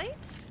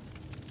Daylight.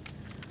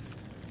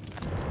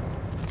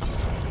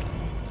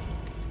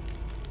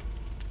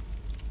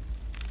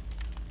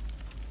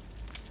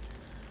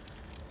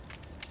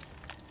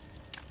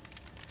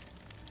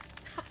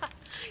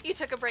 You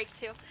took a break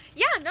too.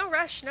 Yeah, no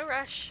rush, no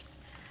rush.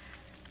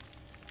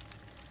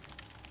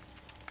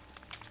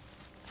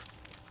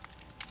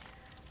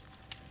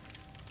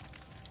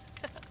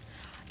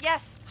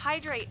 Yes,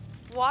 hydrate.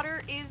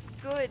 Water is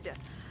good.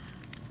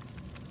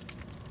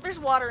 There's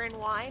water in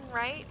wine,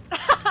 right?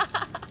 I'm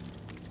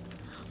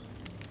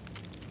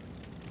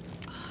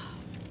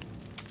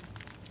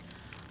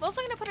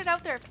also gonna put it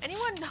out there, if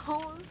anyone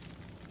knows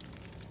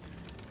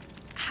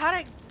how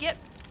to get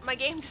my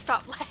game to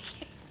stop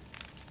lagging.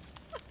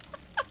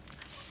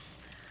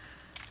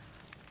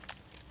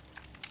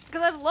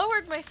 Because I've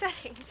lowered my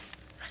settings.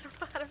 I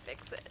don't know how to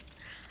fix it.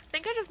 I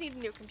think I just need a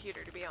new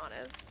computer, to be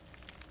honest.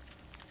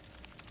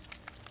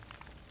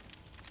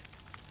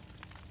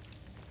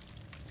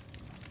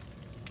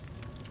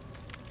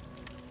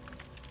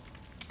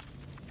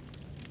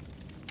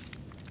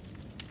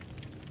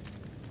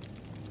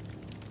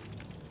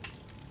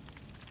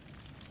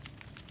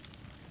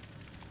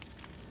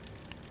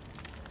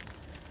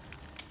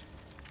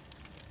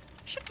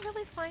 I should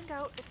really find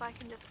out if I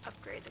can just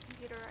upgrade the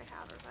computer I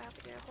have or if I have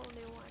to get a whole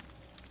new one.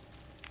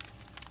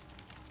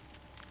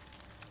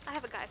 I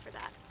have a guy for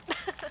that.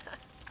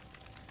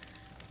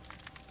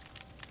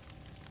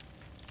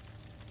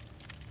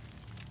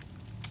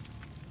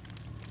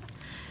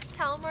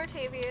 Tell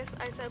Martavius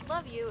I said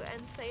love you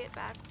and say it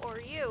back, or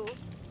you.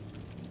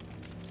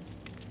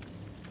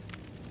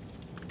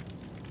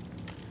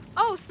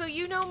 Oh, so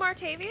you know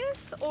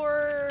Martavius?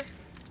 Or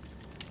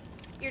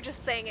you're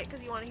just saying it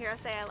because you want to hear us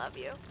say I love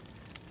you?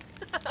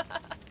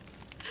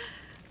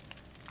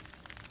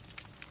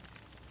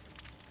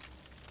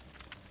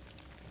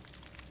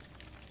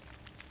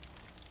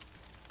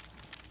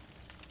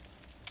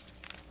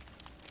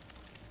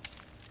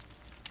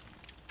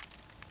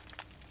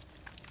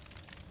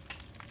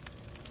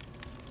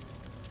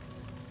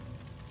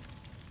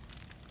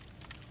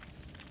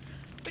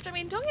 Which, I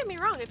mean, don't get me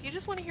wrong, if you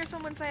just want to hear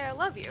someone say I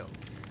love you.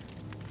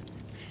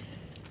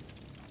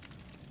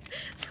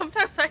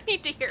 Sometimes I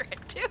need to hear it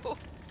too.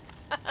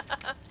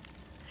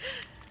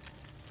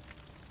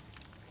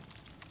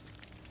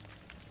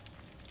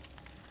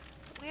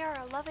 We are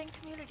a loving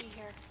community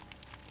here.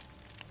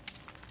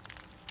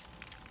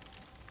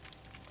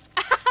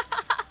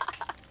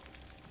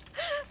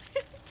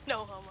 No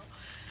homo.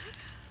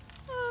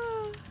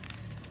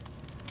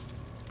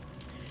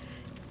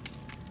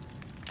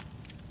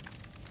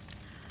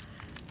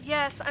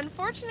 Yes,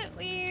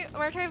 unfortunately,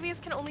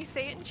 Martavius can only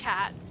say it in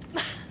chat.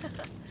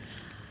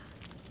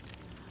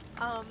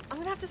 I'm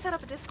gonna have to set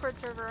up a Discord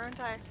server, aren't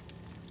I?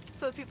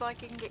 So the people I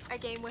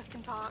game with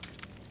can talk.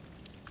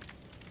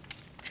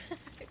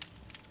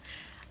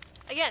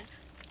 Again,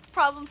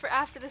 problem for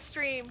after the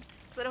stream,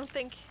 because I don't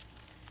think...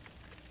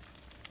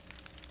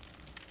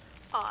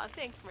 Aw,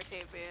 thanks,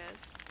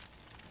 Martavius.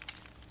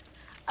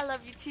 I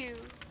love you too.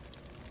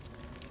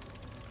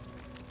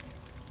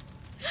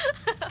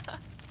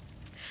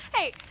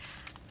 Hey,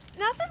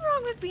 nothing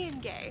wrong with being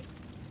gay.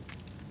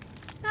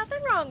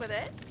 Nothing wrong with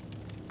it.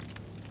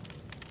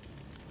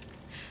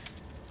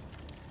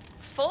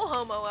 It's full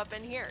homo up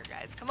in here,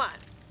 guys. Come on.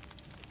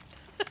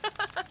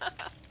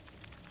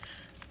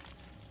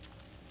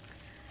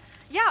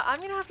 Yeah,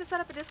 I'm gonna have to set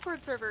up a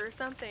Discord server or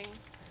something.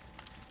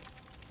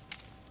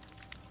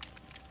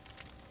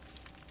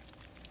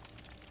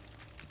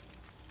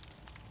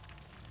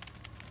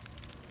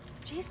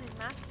 Jeez, these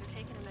matches are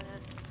taking a minute.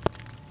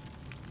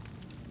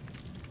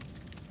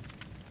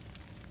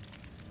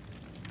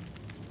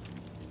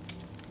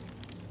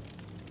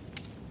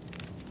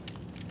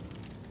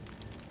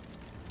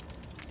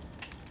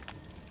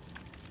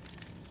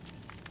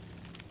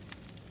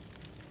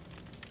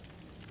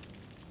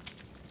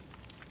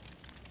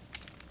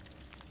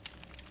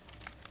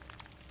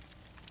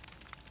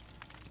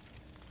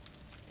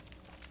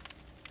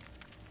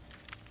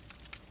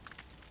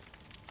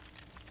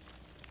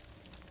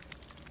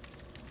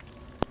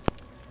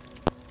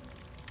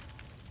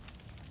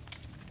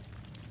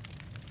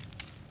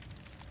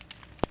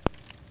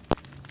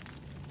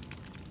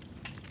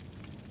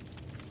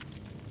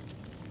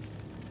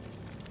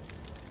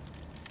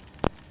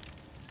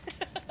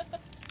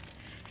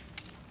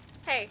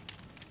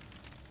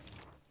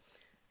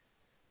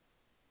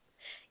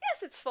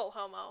 full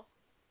homo.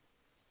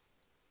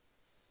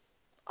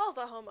 All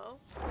the homo.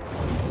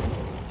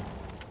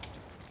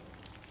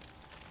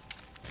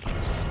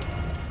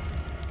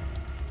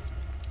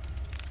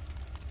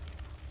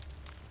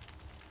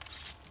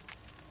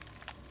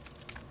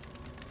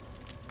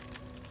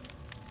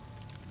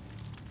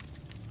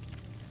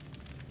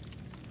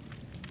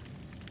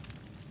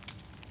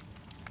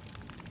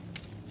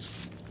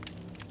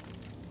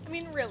 I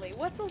mean, really,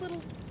 what's a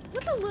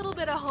little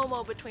bit of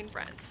homo between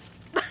friends?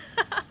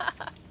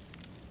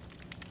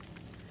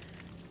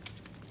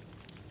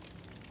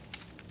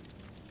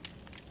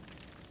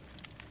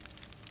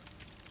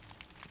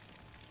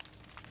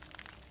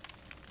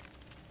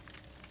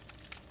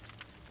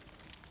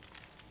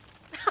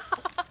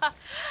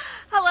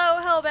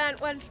 Hello, Hellbent.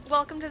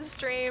 Welcome to the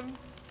stream.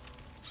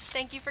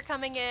 Thank you for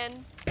coming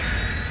in.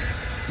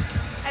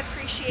 I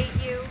appreciate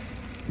you.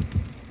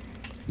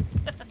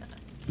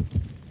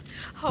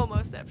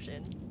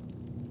 Homoception.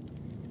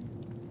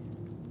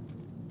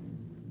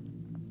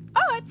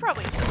 Oh, I'd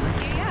probably chill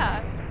with you,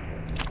 yeah.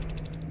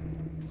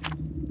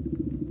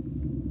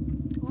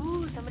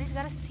 Ooh, somebody's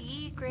got a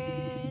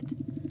secret.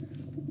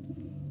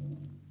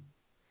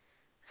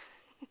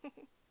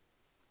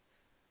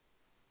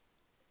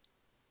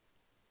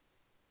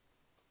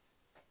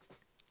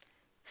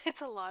 It's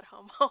a lot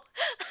homo.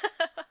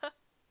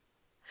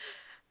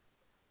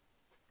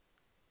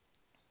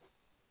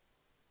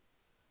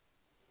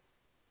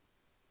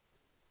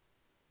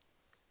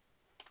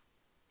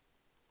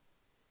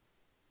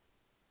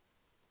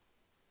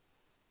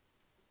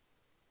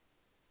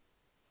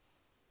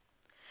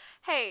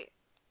 Hey,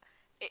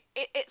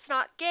 it's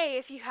not gay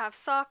if you have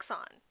socks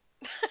on.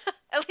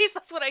 At least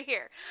that's what I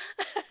hear.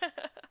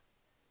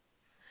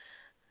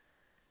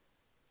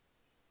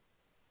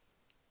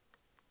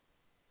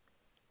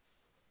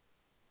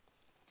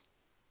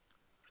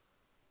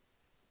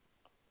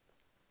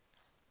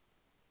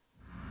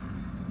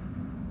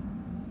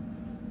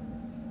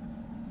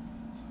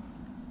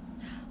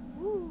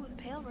 Ooh, the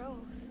pale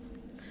rose.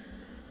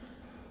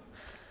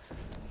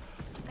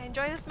 I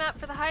enjoy this map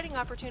for the hiding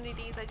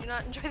opportunities. I do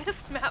not enjoy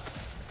this map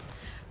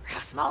for how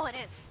small it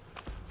is.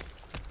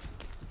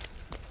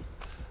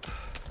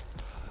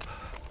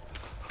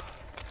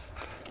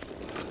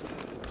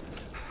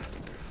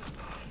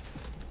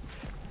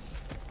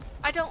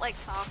 I don't like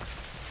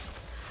socks.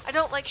 I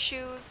don't like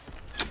shoes.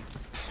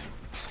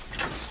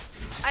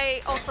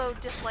 I also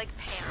dislike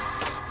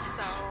pants,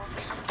 so...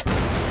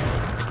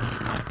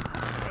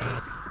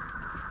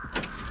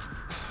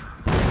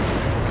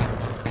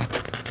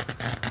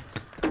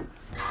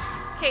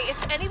 Okay,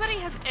 if anybody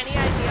has any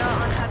idea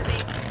on how to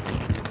make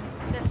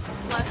this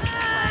less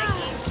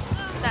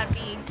laggy, that'd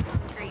be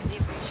greatly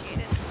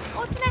appreciated.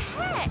 Oh, it's a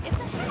hag! It's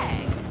a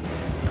hag!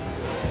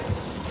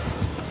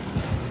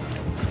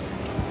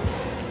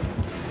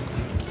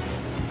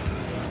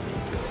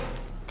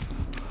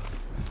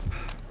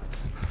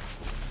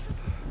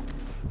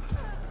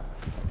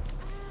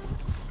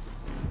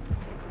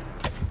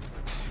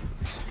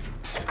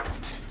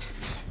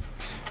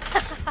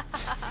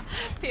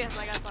 P.S.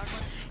 I got socks on.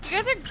 You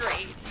guys are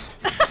great.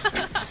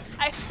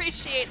 I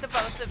appreciate the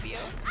both of you.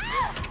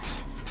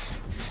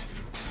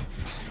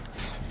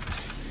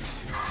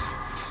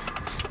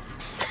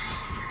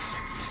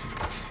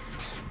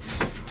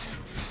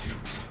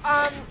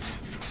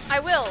 I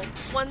will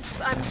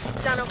once I'm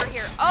done over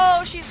here.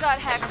 Oh, she's got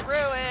Hex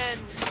Ruin.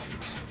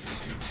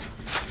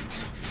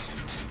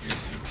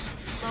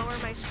 Lower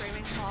my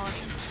streaming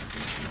quality.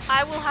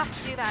 I will have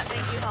to do that.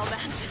 Thank you,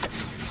 Hellbent.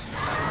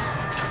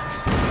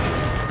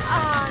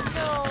 Ah,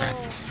 no.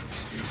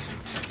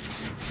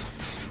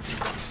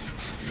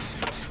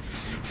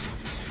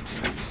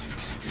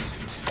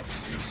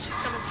 She's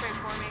coming straight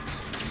for me.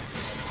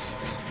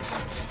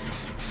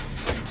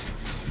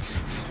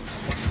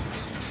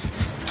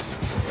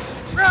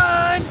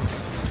 Run!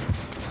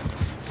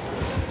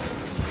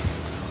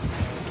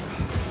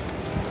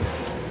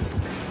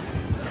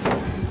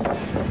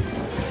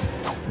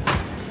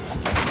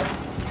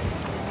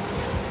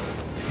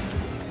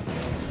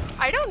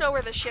 I don't know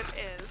where the ship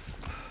is.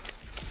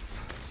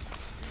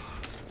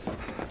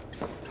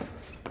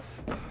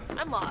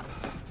 I'm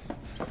lost.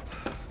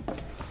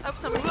 I hope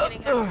somebody's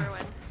getting Hex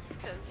Ruin,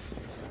 because...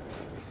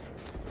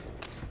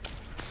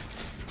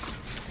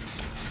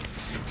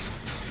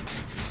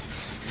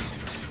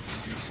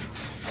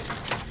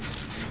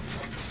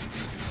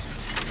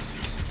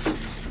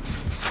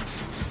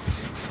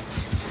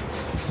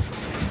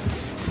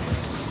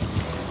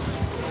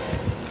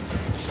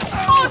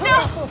 Oh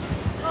no!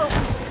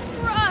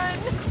 Run!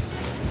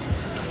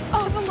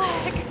 Oh, the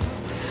lag!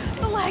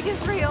 The lag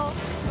is real!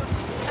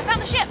 I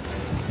found the ship!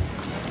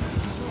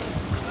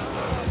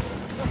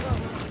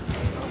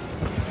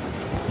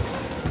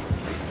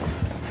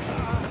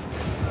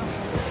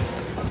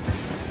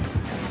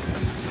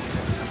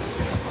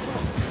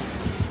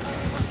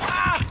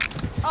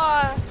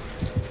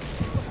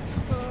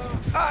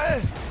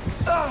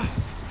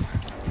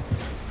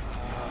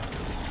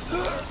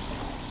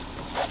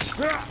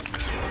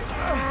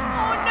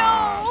 Oh no!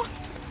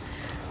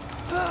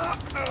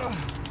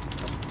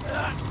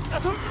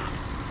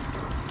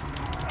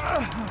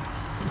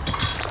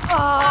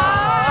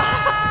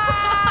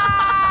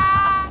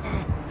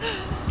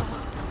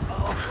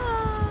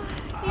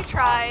 You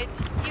tried.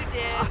 You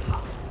did.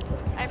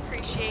 I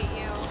appreciate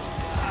you.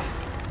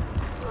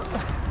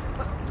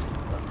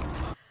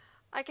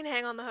 I can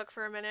hang on the hook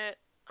for a minute.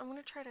 I'm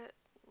gonna try to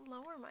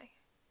lower my...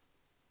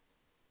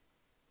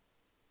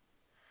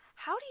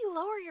 How do you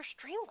lower your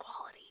stream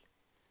quality?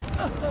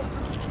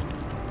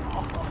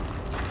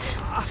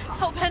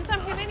 Hellbent,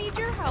 I'm gonna need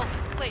your help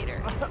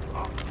later. I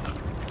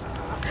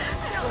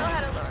don't know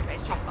how to lower my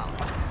stream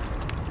quality.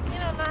 I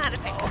don't know how to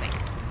fix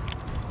things.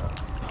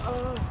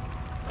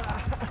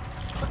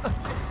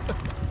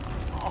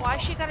 Why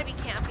she gotta be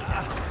campy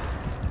though?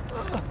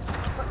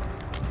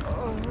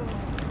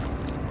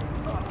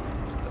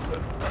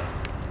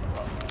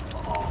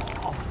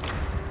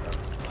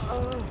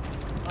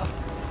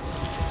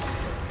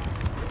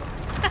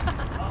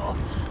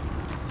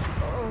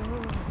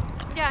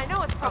 Yeah, I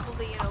know it's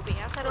probably in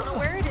OBS. I don't know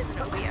where it is in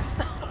OBS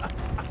though.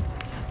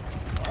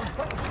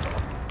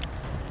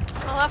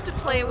 I'll have to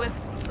play with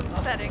some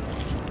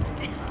settings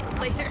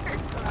later.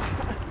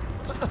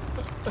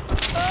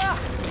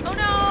 Oh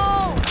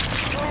no!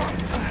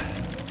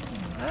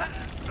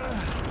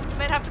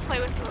 Might have to play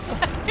with some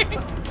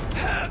settings.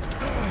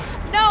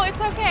 No,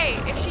 it's okay.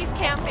 If she's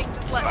camping,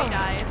 just let me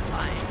die. It's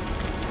fine.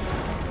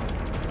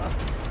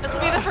 This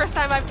will be the first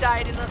time I've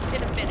died in a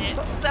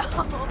minute, so...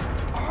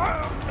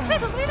 Actually,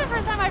 this will be the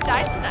first time I've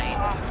died tonight.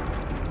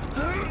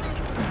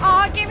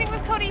 Aw, Gaming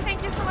with Cody,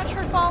 thank you so much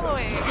for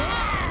following.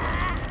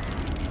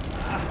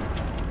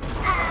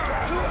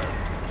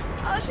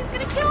 Oh, she's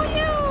gonna kill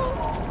you!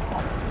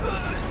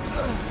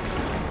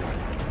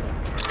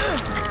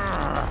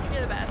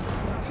 You're the best.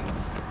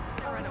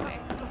 Now run away.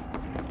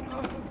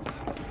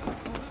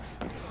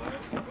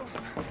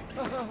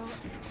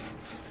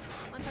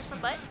 Wanna touch my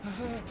butt?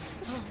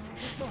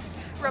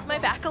 Rub my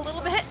back a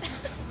little bit?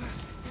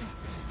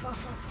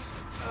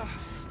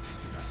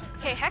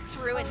 Okay, Hex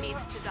Ruin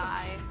needs to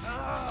die.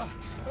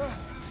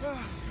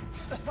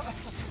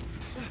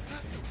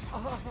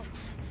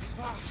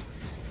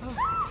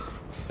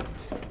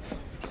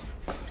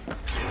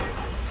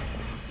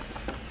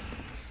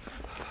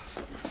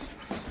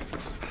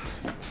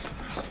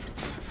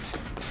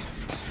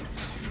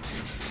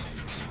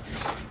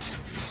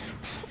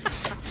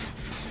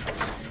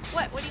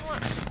 What do you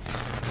want?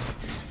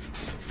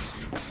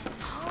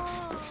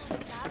 Oh,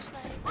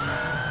 flashlight.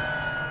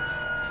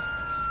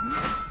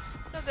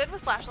 No good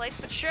with flashlights,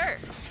 but sure.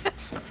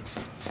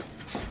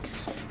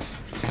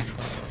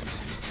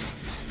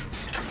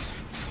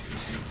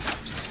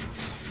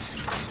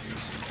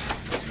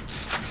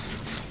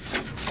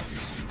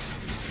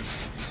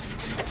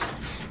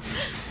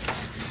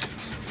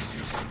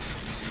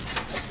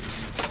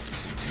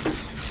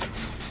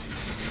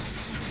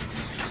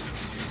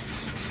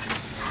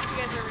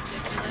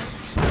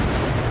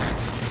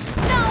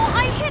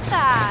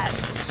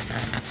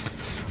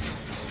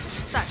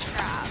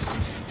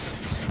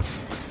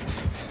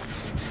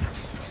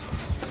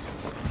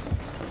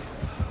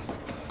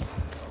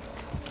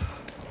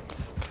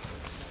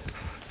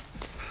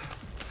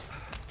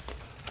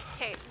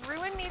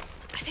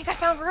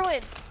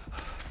 Ruin!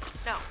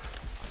 No.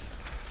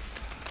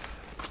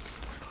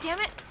 Damn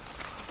it!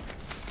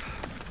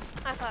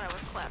 I thought I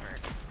was clever.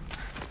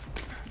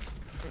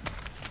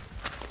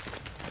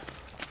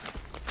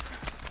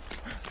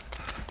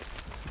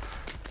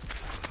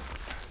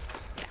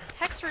 Yeah,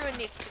 Hex Ruin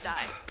needs to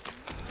die.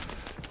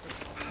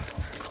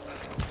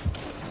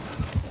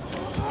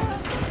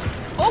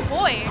 Oh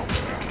boy!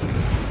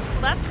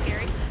 Well, that's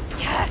scary.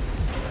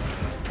 Yes!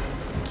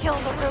 Kill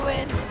the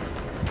Ruin!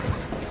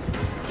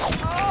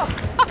 Oh.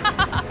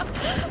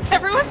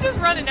 Everyone's just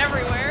running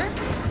everywhere.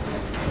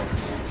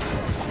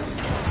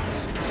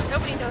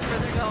 Nobody knows where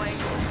they're going.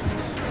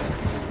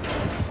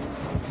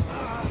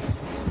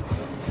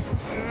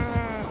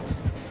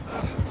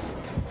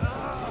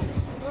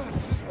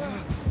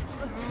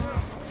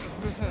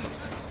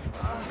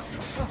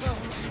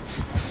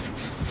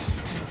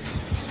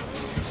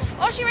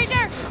 Oh, she right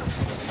there!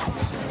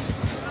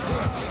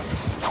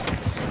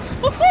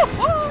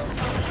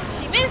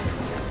 She missed!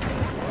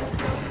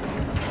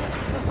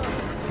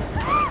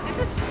 This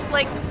is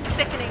like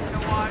sickening to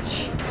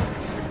watch.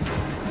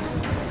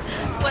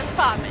 What's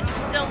poppin'?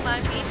 Don't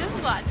mind me,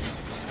 just watch.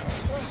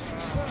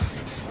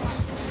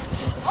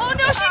 Oh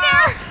no, she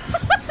there!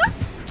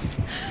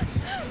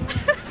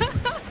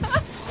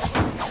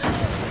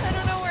 I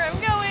don't know where I'm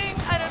going.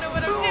 I don't know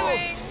what I'm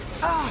doing.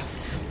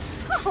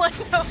 All I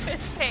know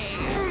is pain.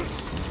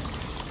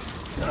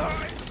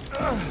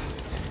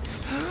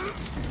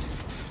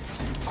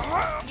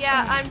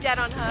 Yeah, I'm dead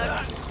on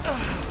hug.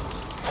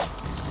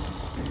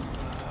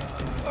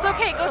 It's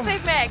okay, go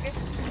save Meg.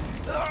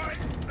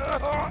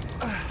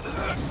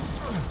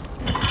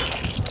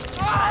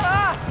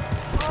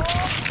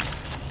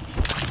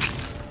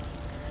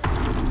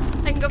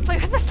 I can go play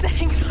with the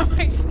settings on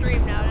my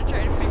stream now to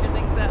try to figure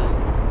things out.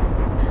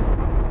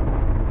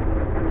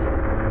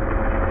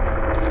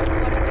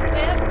 Watch me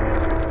whip,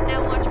 now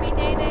watch me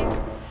nay nay.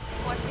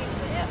 Watch me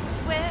whip,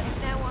 whip,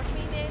 now watch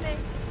me nay nay.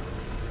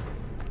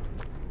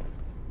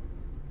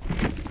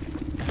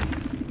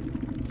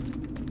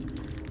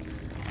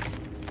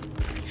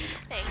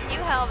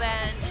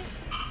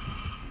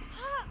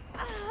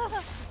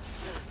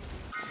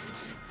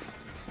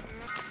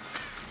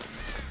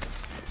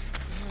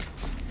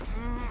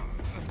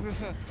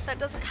 That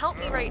doesn't help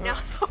me right now,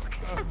 though,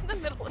 because I'm in the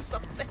middle of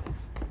something.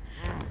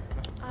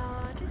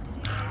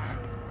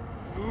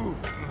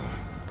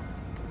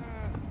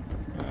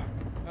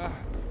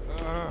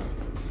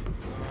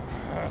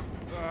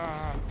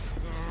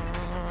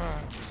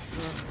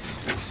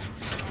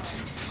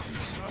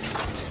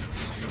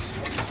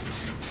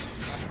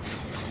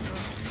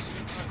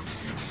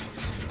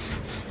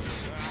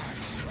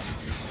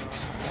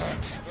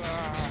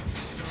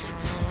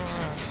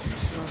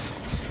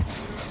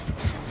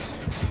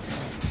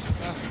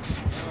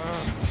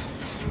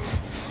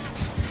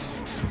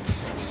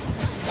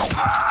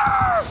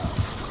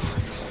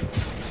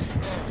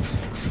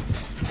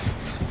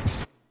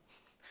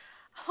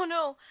 Oh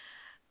no,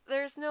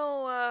 there's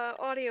no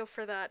audio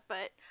for that,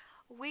 but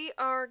we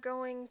are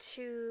going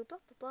to blah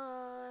blah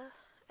blah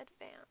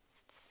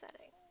advanced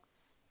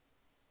settings.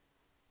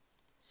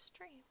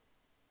 Stream.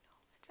 No,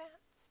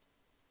 advanced.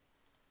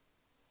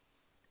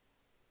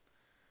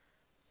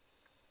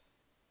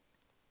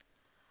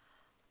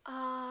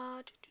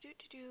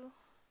 Do.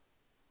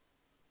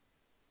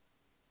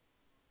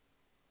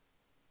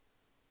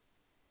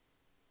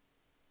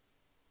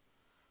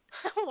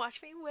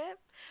 Watch me whip,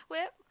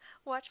 whip.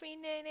 Watch me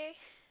nay nay.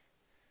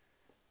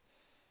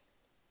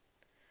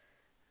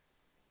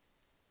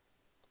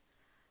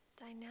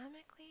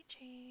 Dynamically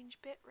change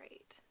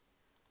bitrate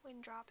when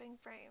dropping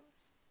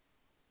frames.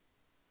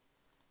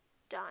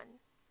 Done.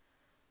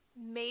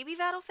 Maybe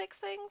that'll fix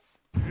things?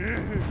 We'll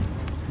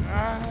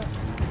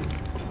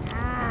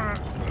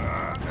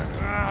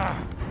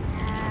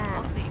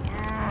see.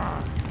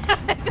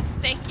 The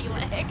stanky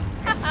leg.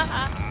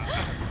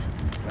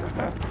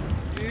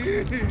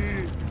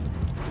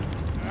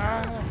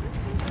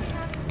 Seems to be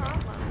having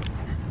problems.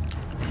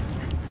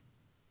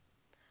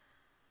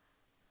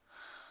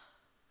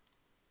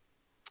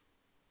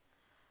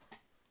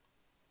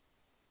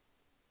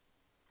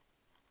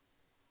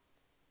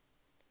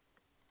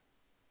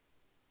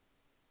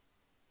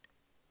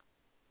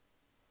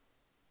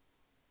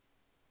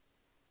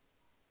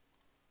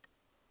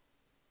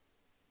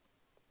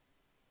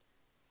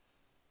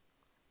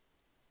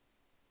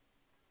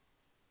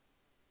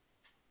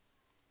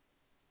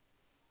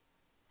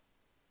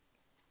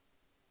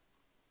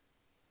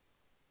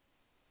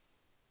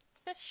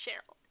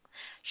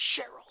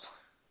 Cheryl.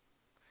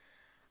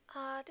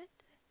 The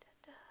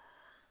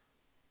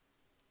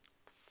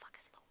fuck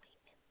is low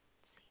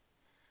latency?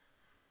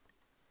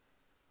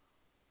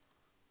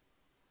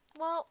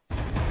 Well,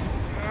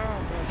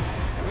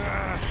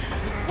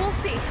 we'll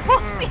see.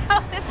 We'll see how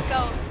this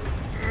goes.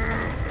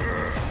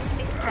 It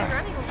seems to be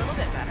running a little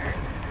bit better.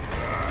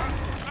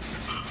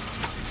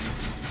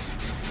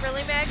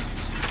 Really, Meg?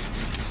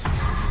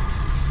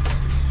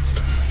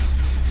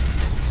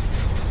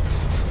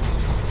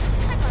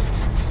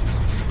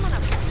 Come on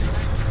up.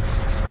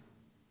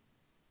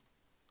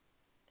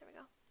 There we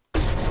go.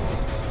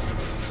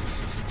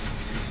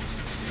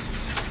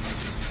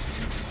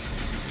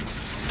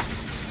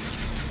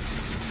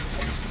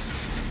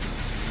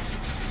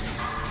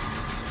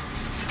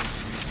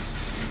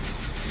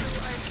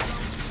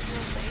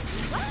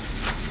 What?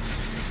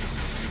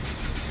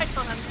 I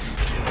don't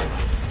understand.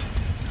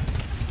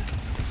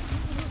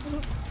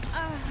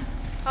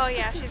 Oh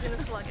yeah, she's gonna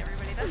slug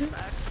everybody. That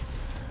sucks.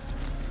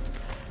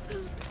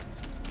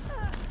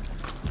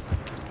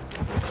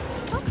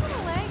 It's still kind of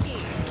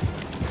laggy.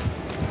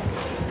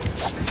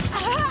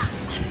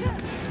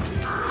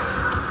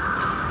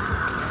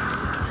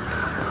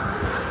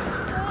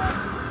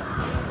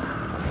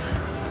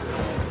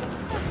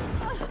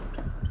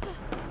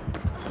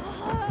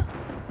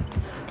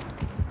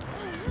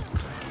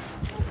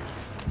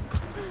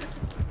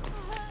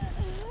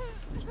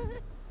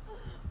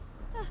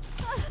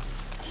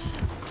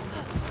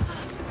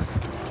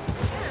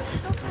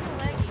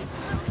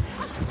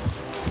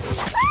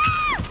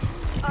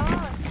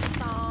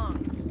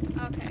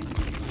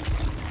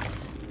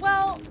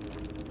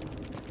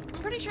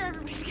 Sure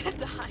everybody's gonna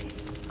die,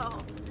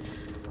 so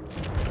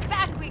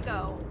back we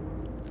go.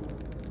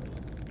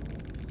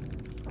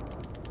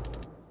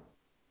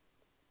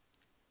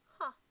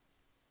 Huh.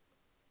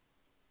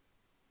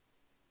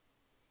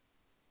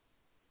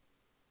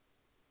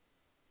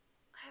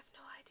 I have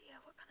no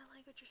idea what kind of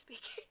language you're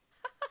speaking.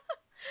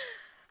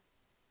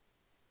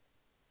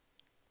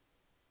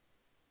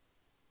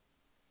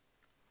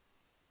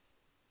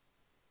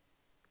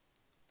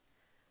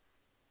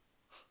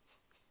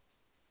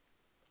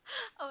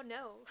 Oh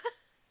no.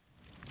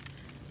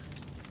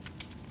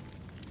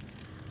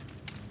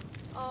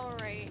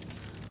 Alright.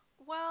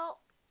 Well,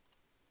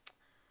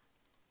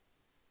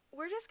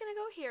 we're just gonna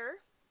go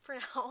here for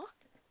now.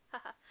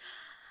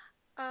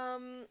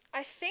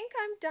 I think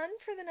I'm done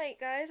for the night,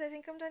 guys. I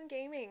think I'm done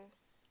gaming.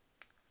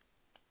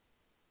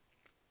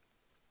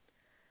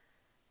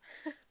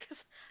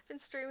 Because I've been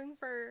streaming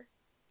for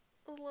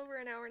a little over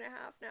an hour and a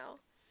half now.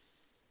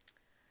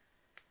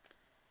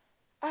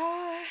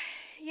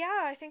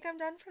 Yeah, I think I'm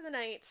done for the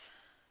night.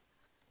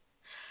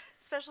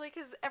 Especially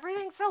because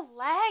everything's so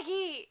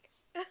laggy.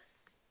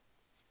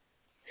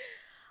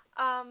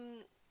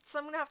 So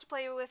I'm gonna have to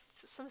play with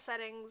some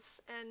settings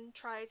and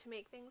try to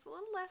make things a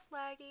little less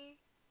laggy.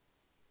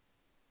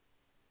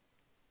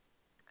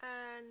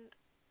 And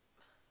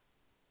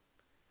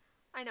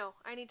I know,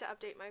 I need to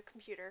update my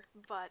computer,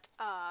 but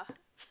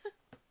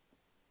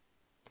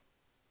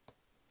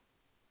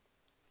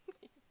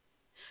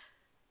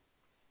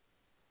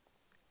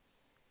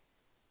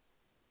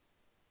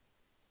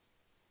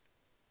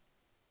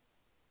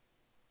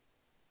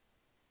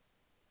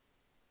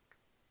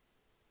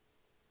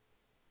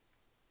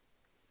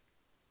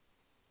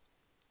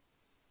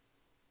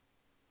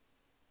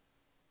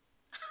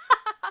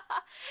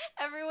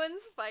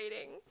everyone's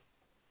fighting.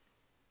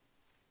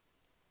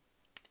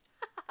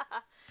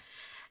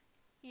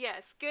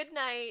 Yes, good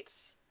night.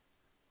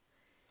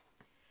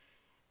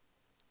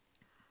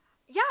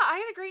 Yeah, I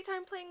had a great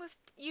time playing with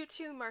you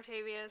too,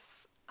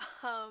 Martavius.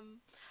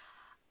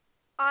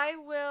 I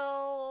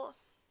will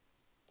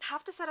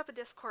have to set up a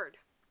Discord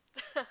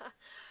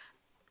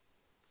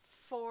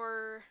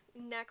for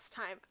next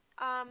time.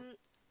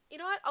 You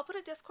know what? I'll put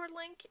a Discord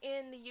link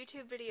in the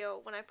YouTube video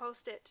when I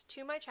post it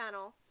to my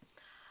channel,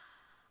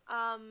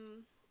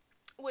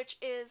 which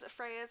is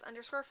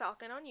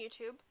Freya's_Falcon on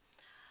YouTube.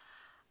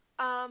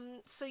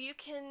 So you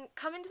can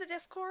come into the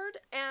Discord,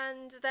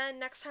 and then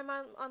next time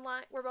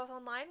we're both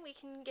online, we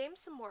can game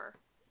some more.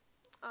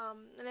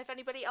 And if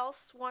anybody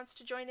else wants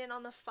to join in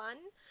on the fun,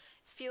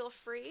 feel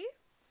free.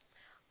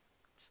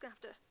 I'm just gonna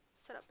have to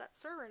set up that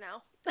server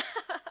now.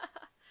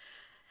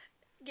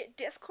 Get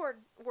Discord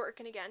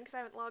working again, because I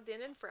haven't logged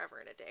in forever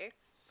and a day.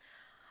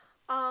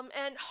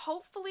 And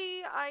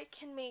hopefully I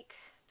can make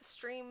the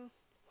stream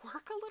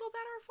work a little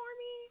better for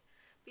me,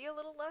 be a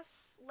little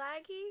less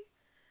laggy.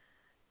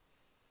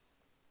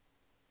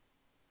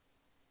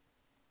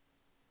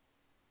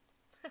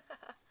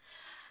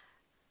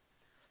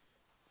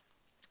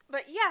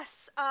 But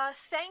yes,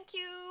 thank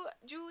you,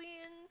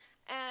 Julian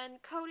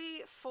and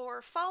Cody,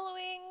 for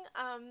following.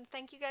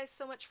 Thank you guys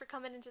so much for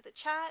coming into the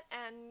chat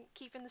and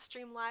keeping the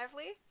stream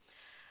lively.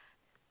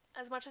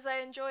 As much as I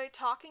enjoy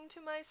talking to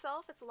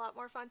myself, it's a lot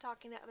more fun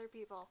talking to other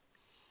people.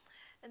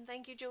 And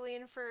thank you,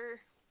 Julian,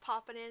 for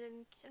popping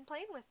in and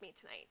playing with me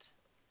tonight.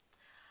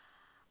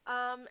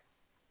 I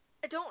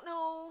don't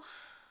know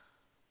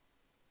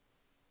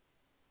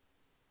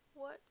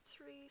what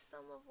 3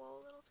 sum of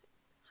woe little two,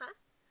 huh?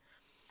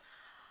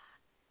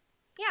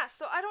 Yeah,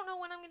 so I don't know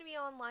when I'm going to be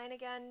online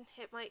again.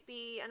 It might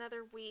be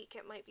another week,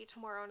 it might be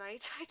tomorrow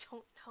night, I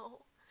don't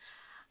know.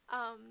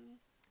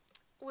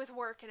 With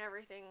work and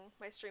everything,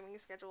 my streaming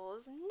schedule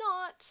is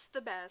not the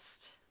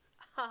best.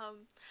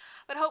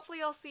 But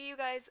hopefully I'll see you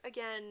guys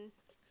again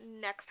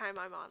next time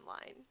I'm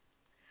online.